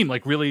like they seem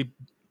like really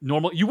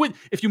normal. You would,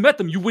 if you met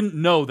them, you wouldn't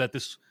know that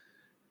this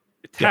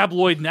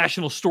tabloid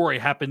national story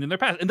happened in their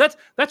past. And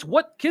that's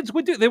what kids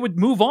would do. They would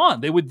move on.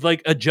 They would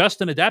like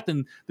adjust and adapt,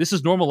 and this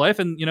is normal life.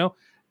 And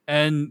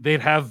and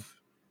they'd have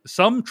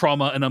some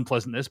trauma and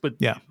unpleasantness, but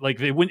like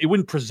it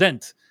wouldn't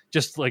present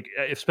just like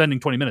spending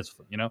 20 minutes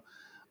with them,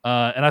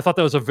 and I thought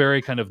that was a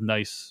very kind of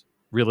nice,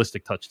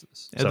 realistic touch to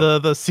this. So.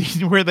 The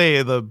scene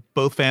where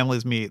both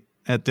families meet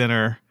at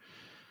dinner.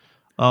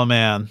 Oh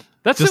man.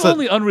 That's just the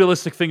only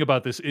unrealistic thing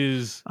about this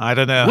is, I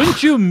don't know.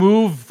 Wouldn't you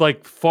move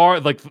like far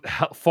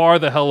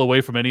the hell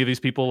away from any of these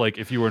people? Like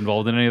if you were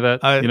involved in any of that,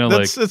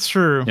 it's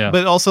true. Yeah.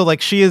 But also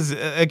like she is,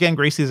 again,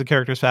 Gracie as a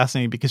character is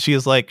fascinating because she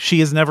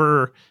has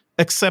never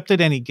accepted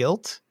any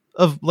guilt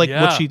of like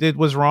what she did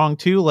was wrong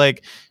too.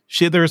 Like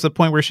there's a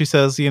point where she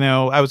says,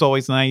 I was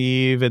always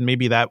naive and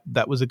maybe that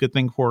was a good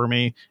thing for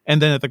me.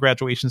 And then at the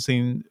graduation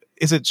scene,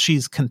 is it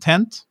she's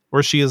content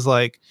where she is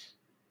like,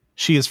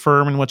 she is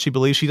firm in what she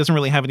believes. She doesn't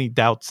really have any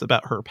doubts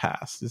about her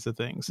past is the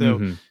thing.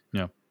 So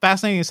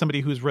fascinating as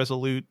somebody who's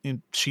resolute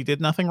and she did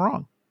nothing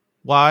wrong.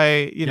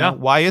 Why,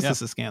 why is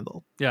this a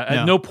scandal? Yeah.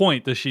 At no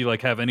point does she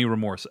like have any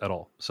remorse at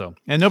all. So,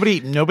 and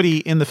nobody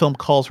in the film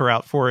calls her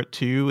out for it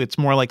too. It's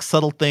more like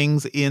subtle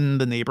things in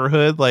the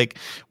neighborhood. Like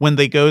when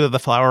they go to the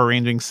flower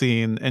arranging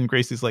scene and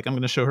Gracie's like, I'm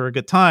going to show her a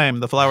good time.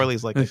 The flower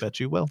lady's like, I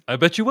bet you will. I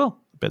bet you will.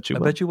 I bet you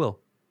will.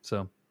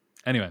 So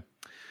anyway.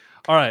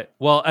 All right.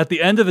 Well, at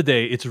the end of the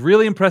day, it's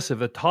really impressive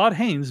that Todd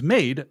Haynes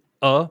made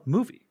a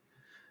movie.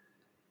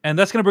 And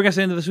that's going to bring us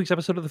into this week's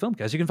episode of The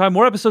Filmcast. You can find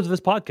more episodes of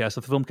this podcast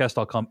at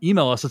thefilmcast.com.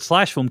 Email us at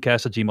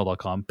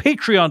 /filmcast@gmail.com.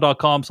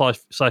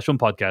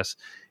 Patreon.com/filmpodcast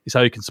is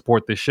how you can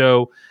support this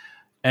show.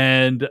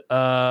 And,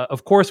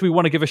 of course, we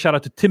want to give a shout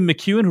out to Tim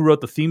McEwen, who wrote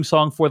the theme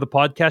song for the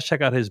podcast.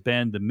 Check out his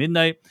band, The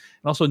Midnight.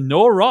 And also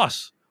Noah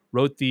Ross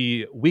wrote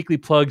the weekly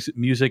plugs,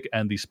 music,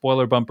 and the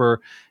spoiler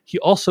bumper. He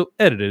also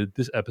edited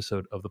this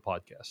episode of the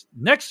podcast.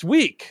 Next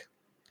week,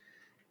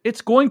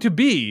 it's going to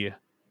be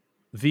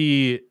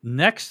the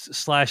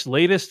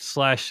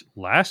next/latest/last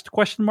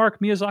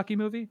Miyazaki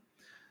movie.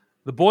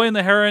 The Boy and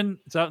the Heron.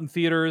 It's out in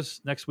theaters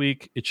next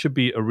week. It should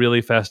be a really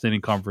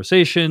fascinating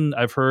conversation.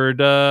 I've heard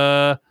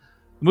the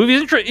movie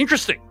is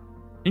interesting.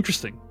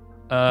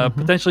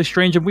 Potentially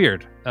strange and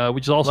weird,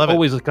 which is also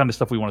always the kind of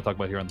stuff we want to talk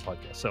about here on the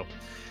podcast. So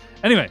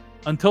anyway,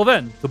 until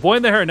then, The Boy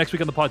and the Heron next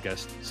week on the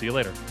podcast. See you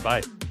later.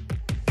 Bye.